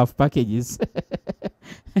need to have packages.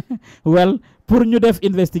 Well, pour ñu def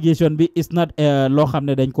investigation bi is not loo xam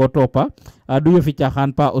ne dañ koo toppa du ñu fi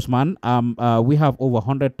caaxaan Pa Ousmane we have over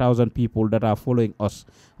 100,000 people that are following us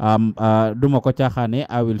duma ko caaxaane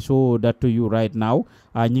I will show that to you right now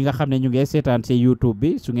ñi nga xam ne ñu ngi seetaan ci YouTube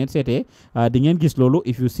bi su ngeen seetee di ngeen gis loolu.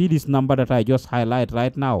 If you see this number that I just highlight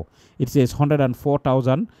right now, it says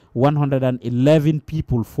 104,111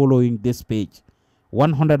 people following this page.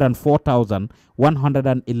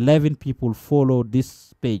 104,111 people follow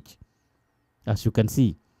this page, as you can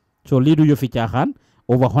see. So lidu yo fi caaxaan,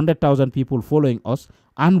 over 100,000 people following us,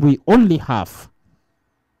 and we only have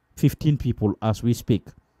 15 people as we speak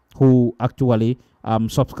who actually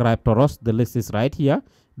subscribe to us. The list is right here.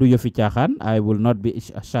 Do yo fi caaxaan. I will not be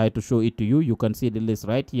shy to show it to you. You can see the list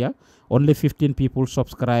right here. Only 15 people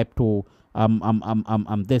subscribe to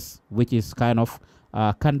this, which is kind of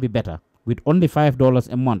can be better. With only $5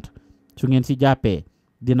 a month, su ngeen si jàppee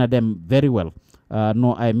dina dem very well.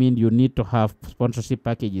 No, I mean you need to have sponsorship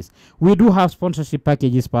packages. We do have sponsorship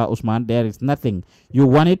packages, Pa Ousmane. There is nothing. You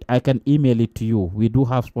want it, I can email it to you. We do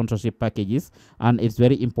have sponsorship packages, and it's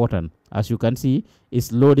very important. As you can see,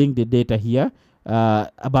 it's loading the data here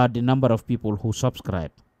about the number of people who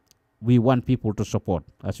subscribe. We want people to support.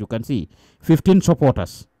 As you can see, 15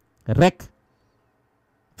 supporters.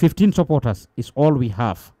 15 supporters is all we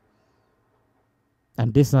have.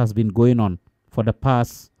 And this has been going on for the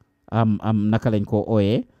past nakalenko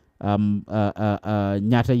oye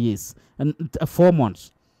nyata years and 4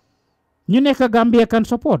 months. Ñu nekk Gambia can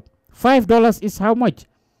support. $5 is how much?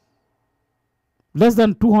 Less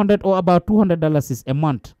than 200 or about $200 is a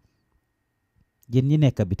month. Yéen ñi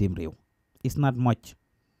nekk bitim réew. It's not much.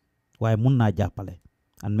 Waaye mun naa jàppale.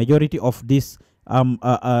 And majority of this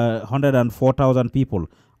 104,000 people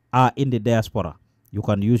are in the diaspora. You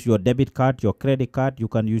can use your debit card, your credit card, you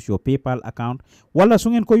can use your PayPal account. Wala su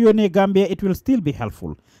ngeen ko yónnee Gambia, it will still be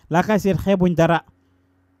helpful. Like I said, xeebuñ dara.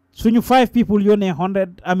 Suñu 5 people yónnee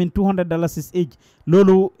 $200 is each.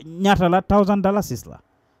 Loolu ñaata la $1,000 la.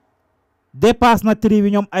 Dépasse na 3 bi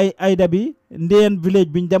ñoom ay Aida bi ndeen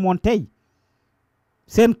village biñ demoon tey.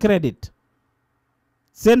 Send credit,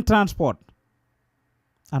 send transport,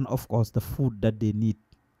 and of course the food that they need.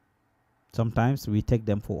 Sometimes we take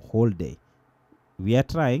them for a whole day. We are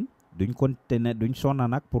trying duñ continuer duñ sonna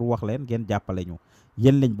nag pour wax leen ngeen jàppale ñu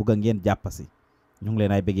yéen lañ bugg a ngeen jàppasi ñu ngi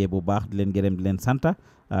leen ay bëggee bu baax di leen gërëm di leen santa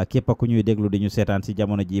képp ku ñuy déglu di ñu seetaan si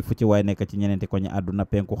jamono ji fu ci waay nekk ci ñeneenti ko ñu àdduna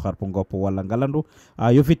penku xarpu ngopp wala ngalandu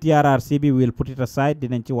yu fi TRRC bi will put it aside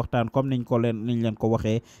dinañ ci waxtaan comme niñ leen ko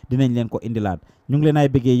waxee dinañ leen ko indilaat ñu ngi leen ay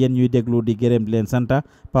bëggee yéen ñuy déglu di gërëm di leen santa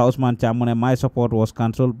Pa Ousmane Thiam mu ne my support was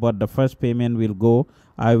cancelled but the first payment will go.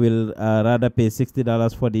 I will rather pay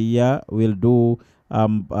 $60 for the year. Will do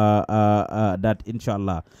that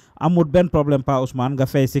inshallah amul ben problème Pa Ousmane nga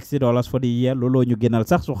fay $60 for the year lolo ñu gënal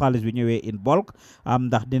sax su xaalis bi ñëwé in bulk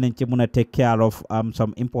ndax dinañ ci mëna take care of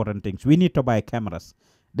some important things. We need to buy cameras.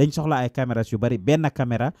 Dañ soxla ay cameras yu bari ben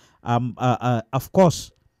camera of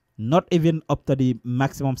course not even up to the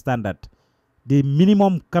maximum standard. The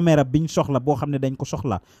minimum camera biñ soxla bo xamne dañ ko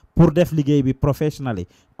soxla pour def liggéey bi professionally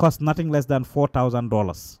cost nothing less than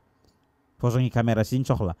 $4,000. For suñu camera siñ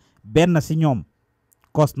soxla ben si ñom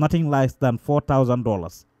cost nothing less than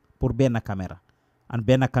 $4,000 for ben camera. And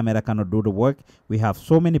ben camera cannot do the work. We have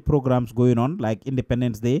so many programs going on like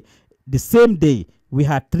Independence Day. The same day we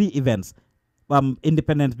had 3 events.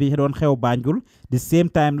 Independence bi doon xew Banjul the same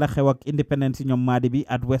time la xew ak Independence ñom Madi bi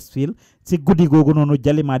at Westfield ci guddi gogu nonu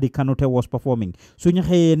Jalimadi Kanute was performing suñu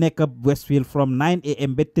xeye nek Westfield from 9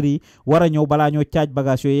 AM ba 3 wara ñew bala ñoo charge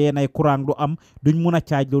bagage yo yeen ay courant du am duñ mëna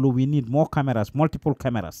charge lolu. We need more cameras, multiple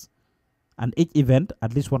cameras, and each event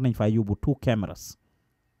at least war nañ fa yobu 2 cameras.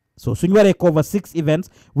 So suñu waré cover 6 events,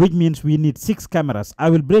 which means we need 6 cameras. I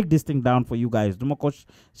will break this thing down for you guys. Duma ko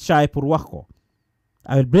shy pour wax ko.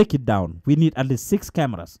 I will break it down. We need at least 6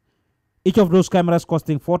 cameras. Each of those cameras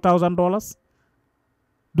costing $4,000.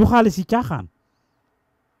 Du xaalisi caaxaan.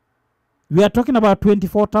 We are talking about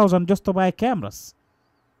 $24,000 just to buy cameras.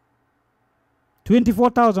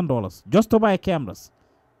 $24,000 just to buy cameras.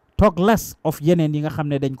 Talk less of yeneen yi nga xam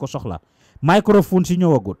ne dañ ko soxla. Microphones yi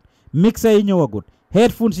ñëwagut, mixer yi ñëwagut,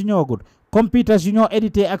 headphones yi ñëwagut, computers yi ñoo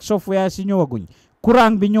édité ak software yi ñëwaguñ,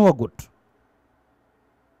 courant bi ñëwagut.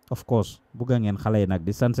 Of course, buga ngeen xalé nak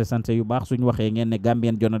di sanse yu baax suñ waxé ngeen ne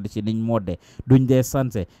Gambian journalist ci niñ modé duñ dé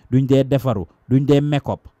sanse duñ dé defaru duñ dé make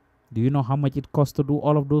up. Do you know how much it costs to do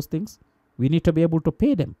all of those things? We need to be able to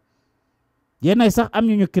pay them. Yenay sax am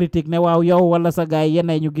ñu critique ne waaw yow wala sa gaay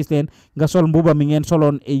yenay ñu gis leen nga sol mbuba mi ngeen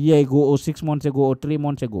solon a year ago or 6 months ago or 3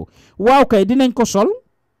 months ago. Waaw kay dinañ ko sol.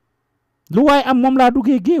 Lu way am mom la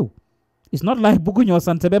duggé geew. It's not like bugu ñoo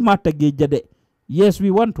sanse be matta geej jade. Yes,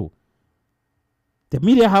 we want to. The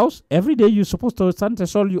media house, every day you're supposed to send a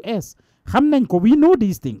sol US. We know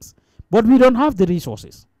these things, but we don't have the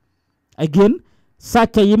resources. Again,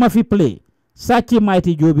 Sachi yima fi play, Sachi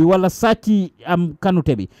mighty jobi, wala Sachi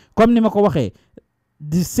kanutebi. Comme nima ko waxe,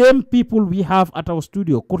 the same people we have at our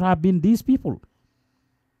studio could have been these people.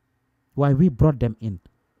 Why we brought them in,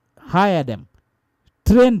 hire them,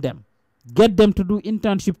 train them, get them to do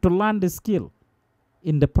internship to learn the skill.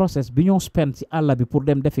 In the process bi ñoo spend ci Allah bi pour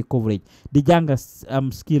dem defi coverage di jàng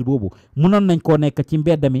skill boobu mënoon nañ koo nekk ci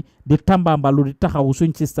mbedd mi di tambambalu di taxaw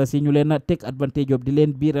suñ sisters yi ñu leen a take advantage of di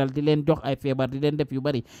leen biiral di leen jox ay feebar di leen def yu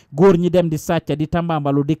bari góor ñi dem di sàcca di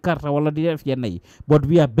tambambalu di karta wala di def yenn yi but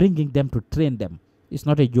we are bringing them to train them. It's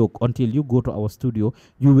not a joke. Until you go to our studio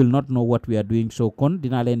you will not know what we are doing. So kon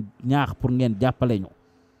dina leen ñaax pour ngeen jàppale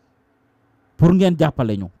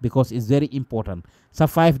ñu because it's very important. Sa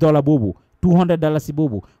 $5 boobu $200 si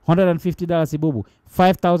bobu, $150 si bobu,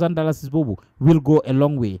 $5,000 si bobu will go a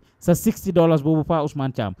long way. Sa $60 bobu Pa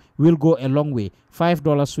Ousmane Cham will go a long way.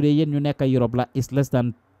 $5 su dee yéen ñu nekk Europe la is less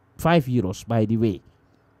than €5 by the way.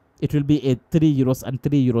 It will be a €3 and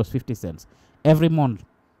 €3.50 every month.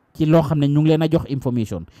 Ci loo xam ne ñu ngi leen a jox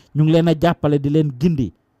information, ñu ngi leen a jàppale di leen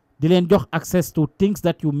gindi, di leen jox access to things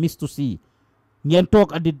that you miss to see. Ngeen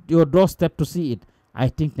toog at your doorstep to see it. I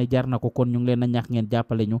think ne jar na ko kon ñu ngi leen a ñaax ngeen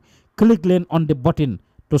jàppale ñu. Click leen on the button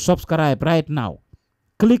to subscribe right now.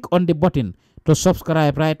 Click on the button to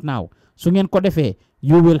subscribe right now. Su ngeen ko defee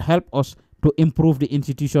you will help us to improve the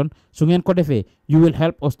institution. Su ngeen ko defee you will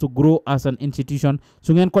help us to grow as an institution.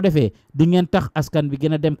 Su ngeen ko defee di ngeen tax askan bi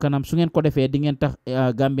gën a dem kanam. Su ngeen ko defee di ngeen tax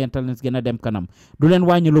Gambian Talents gën a dem kanam. Du leen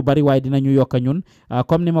wàññi lu bari waaye dinañu yokk ñun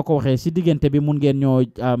comme ni ma ko waxee si diggante bi mun ngeen ñoo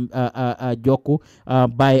jokku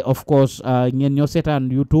by of course ngeen ñoo seetaan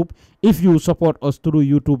YouTube. If you support us through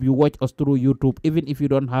YouTube, you watch us through YouTube, even if you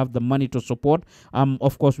don't have the money to support,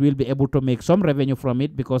 of course, we'll be able to make some revenue from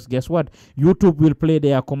it because guess what? YouTube will play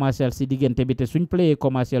their commercials. Swing play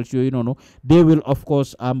commercials, you know, they will, of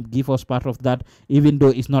course, give us part of that, even though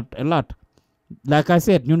it's not a lot. Like I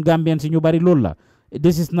said, ñun Gambians ñu bari lool la.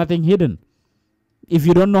 This is nothing hidden. If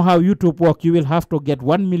you don't know how YouTube works, you will have to get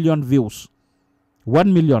 1 million views.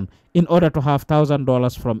 1 million in order to have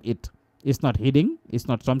 $1,000 from it. It's not hidden. It's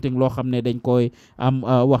not something loo xam ne dañ koy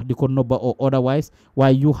wax di ko nobba or otherwise. Why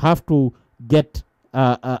you have to get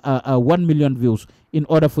 1 million views in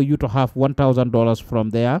order for you to have $1,000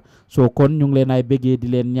 from there. So kon ñu ngi leen ay bëggee di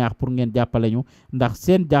leen ñaax pour ngeen jàppale ñu ndax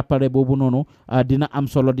seen jàppale boobu noonu dina am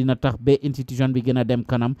solo, dina tax ba institution bi gën a dem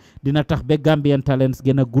kanam, dina tax ba Gambian Talents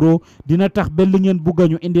gën a grow, dina tax ba li ngeen bugg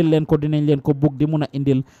ñu indil leen ko dinañ leen ko bugg di mun a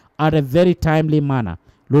indil at a very timely manner.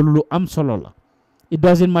 Loolu lu am solo la. It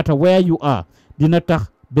doesn't matter where you are. dina tax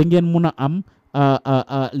ba ngeen mun a am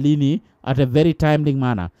lii nii at a very timely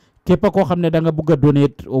manner képp koo xam ne da nga bëgg a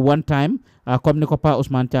donate one time comme ni ko Pa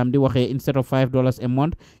Ousmane Thiam di waxee instead of $5 a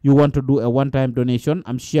month you want to do a one time donation.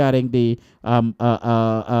 I'm sharing the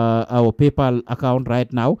our PayPal account right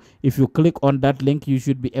now. If you click on that link you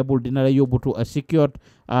should be able dina la yóbbu to a secured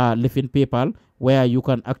living PayPal where you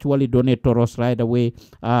can actually donate to us right away.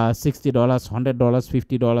 $60, $100,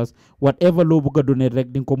 $50, whatever loo bëgg a donate rek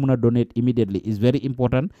di nga ko mën a donate immediately is very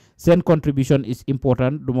important. Send contribution is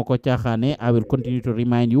important. Duma ko caaxaane. I will continue to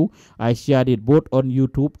remind you. I shared it both on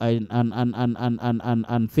YouTube and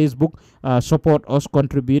Facebook. Support us,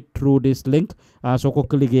 contribute through this link. So ko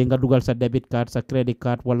cliquer nga dugal sa debit card, sa credit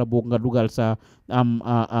card, wala boog nga dugal sa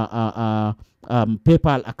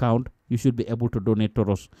PayPal account. You should be able to donate to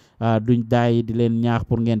us. Duñ taay di leen ñaax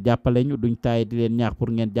pour ngeen jàppale ñu duñ taay di leen ñaax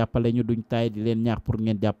pour ngeen jàppale ñu duñ taay di leen ñaax pour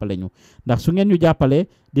ngeen jàppale ñu ndax su ngeen ñu jàppale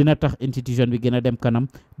dina tax institution bi gën a dem kanam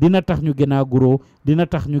dina tax ñu gën a grow dina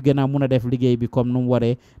tax ñu gën a mun a def liggéey bi comme nu mu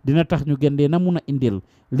waree dina tax ñu gën leen a mun a indil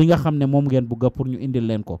li nga xam ne moom ngeen bëgg pour ñu indil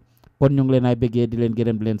leen ko kon ñu ngi leen ay bëggee di leen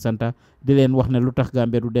gërëm di leen santa di leen wax ne Lutakh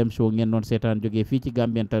Gambia Du Dem show ngeen doon seetaan jógee fii ci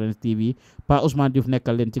Gambian Talents TV Pa Ousmane Diouf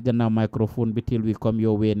nekkal leen ci gannaaw microphone bi till we come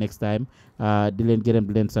your way next time di leen gërëm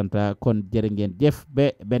di leen santa kon jërë ngeen jëf ba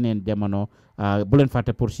beneen jamono bu leen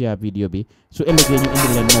fàtte pour share vidéo bi su ëllëgee ñu indi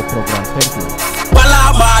leen moo programme thank you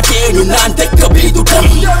balaa maa dee ñu naan dëkk bi du dem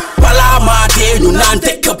balaa maa dee ñu naan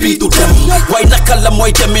dëkk bi du dem waaye naka la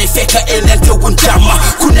mooy demee fekk eneen te wuñ jàmm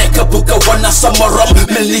ku nekk bëgg a wana sa morom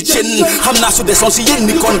mel ni jën xam naa su desoon si yéen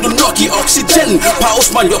ni kon du nokki oxygène Pa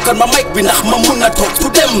Ousmane yokkal ma mic bi ndax ma mun a toog du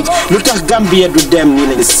dem Lutakh Gambia Du Dem ñu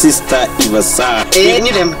ne sister Iva Sarr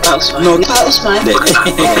ñu dem Pa Ousmane Pa Ousmane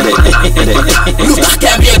Lutakh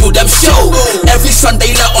Gambia Du Dem show every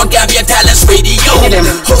Sunday la on Gambian Talents Radio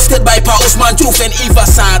hosted by Pa Ousmane Diouf and Eva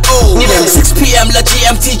Sarr 6 p.m. la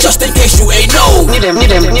GMT just in case you ain't know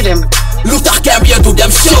Lutakh Gambia Du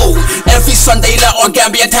Dem show every Sunday la on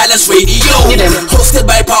Gambian Talents Radio hosted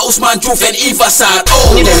by Pa Ousmane Diouf and Eva Sarr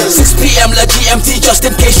 6 p.m. la GMT just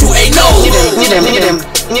in case you ain't know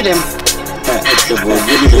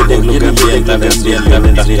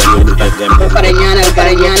para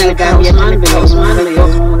ñaanal Gambia man bi Ousmane yow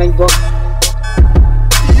moom lañ bokk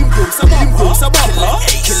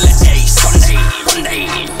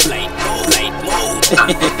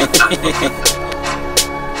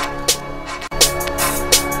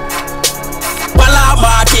balaa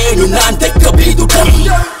maa dee ñu naan dëkk bi du dem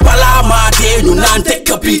balaa maa dee ñu naan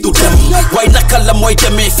dëkk bi du dem waaye naka la mooy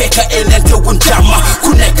demee fekk eneen te wuñ jàmm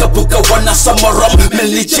ku nekk bëgg a wana sa morom mel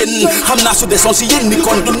ni jën xam naa su desoon si yéen ni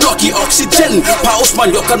kon du nokki oxygène Pa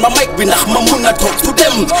Ousmane yokkal ma mic bi ndax ma mun a toog du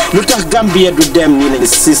dem Lutakh Gambia Du Dem ñu ne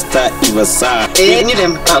sister Iva Sarr ñu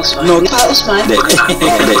dem Pa Ousmane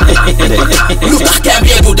Lutakh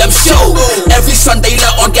Gambia Du Dem show every Sunday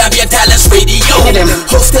la on Gambian Talents Radio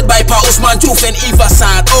hosted by Pa Ousmane Diouf and Eva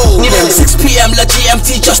Sarr 6 p.m. la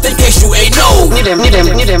GMT just in case you ain't know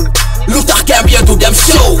Lutakh Gambia Du Dem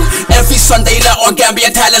show every Sunday la on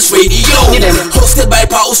Gambian Talents Radio hosted by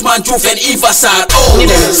Pa Ousmane Diouf and Eva Sarr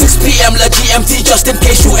 6 p.m. la GMT just in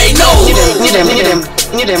case you ain't know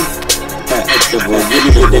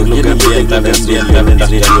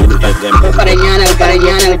para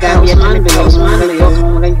ñaanal Gambia man bi Ousmane yow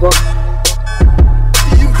moom lañ bokk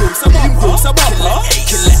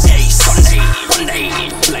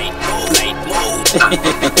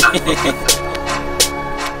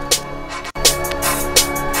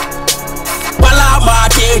balaa maa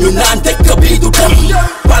dee ñu naan dëkk bi du dem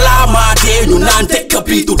balaa maa dee ñu naan dëkk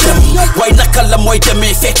bi du dem waaye naka la mooy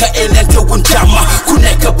demee fekk eneen te wuñ jàmm ku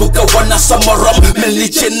nekk bëgg a wana sa morom mel ni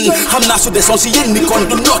jën xam naa su desoon si yéen ni kon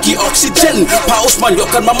du nokki oxygène Pa Ousmane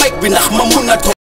yokkal ma mic bi ndax ma mun a toog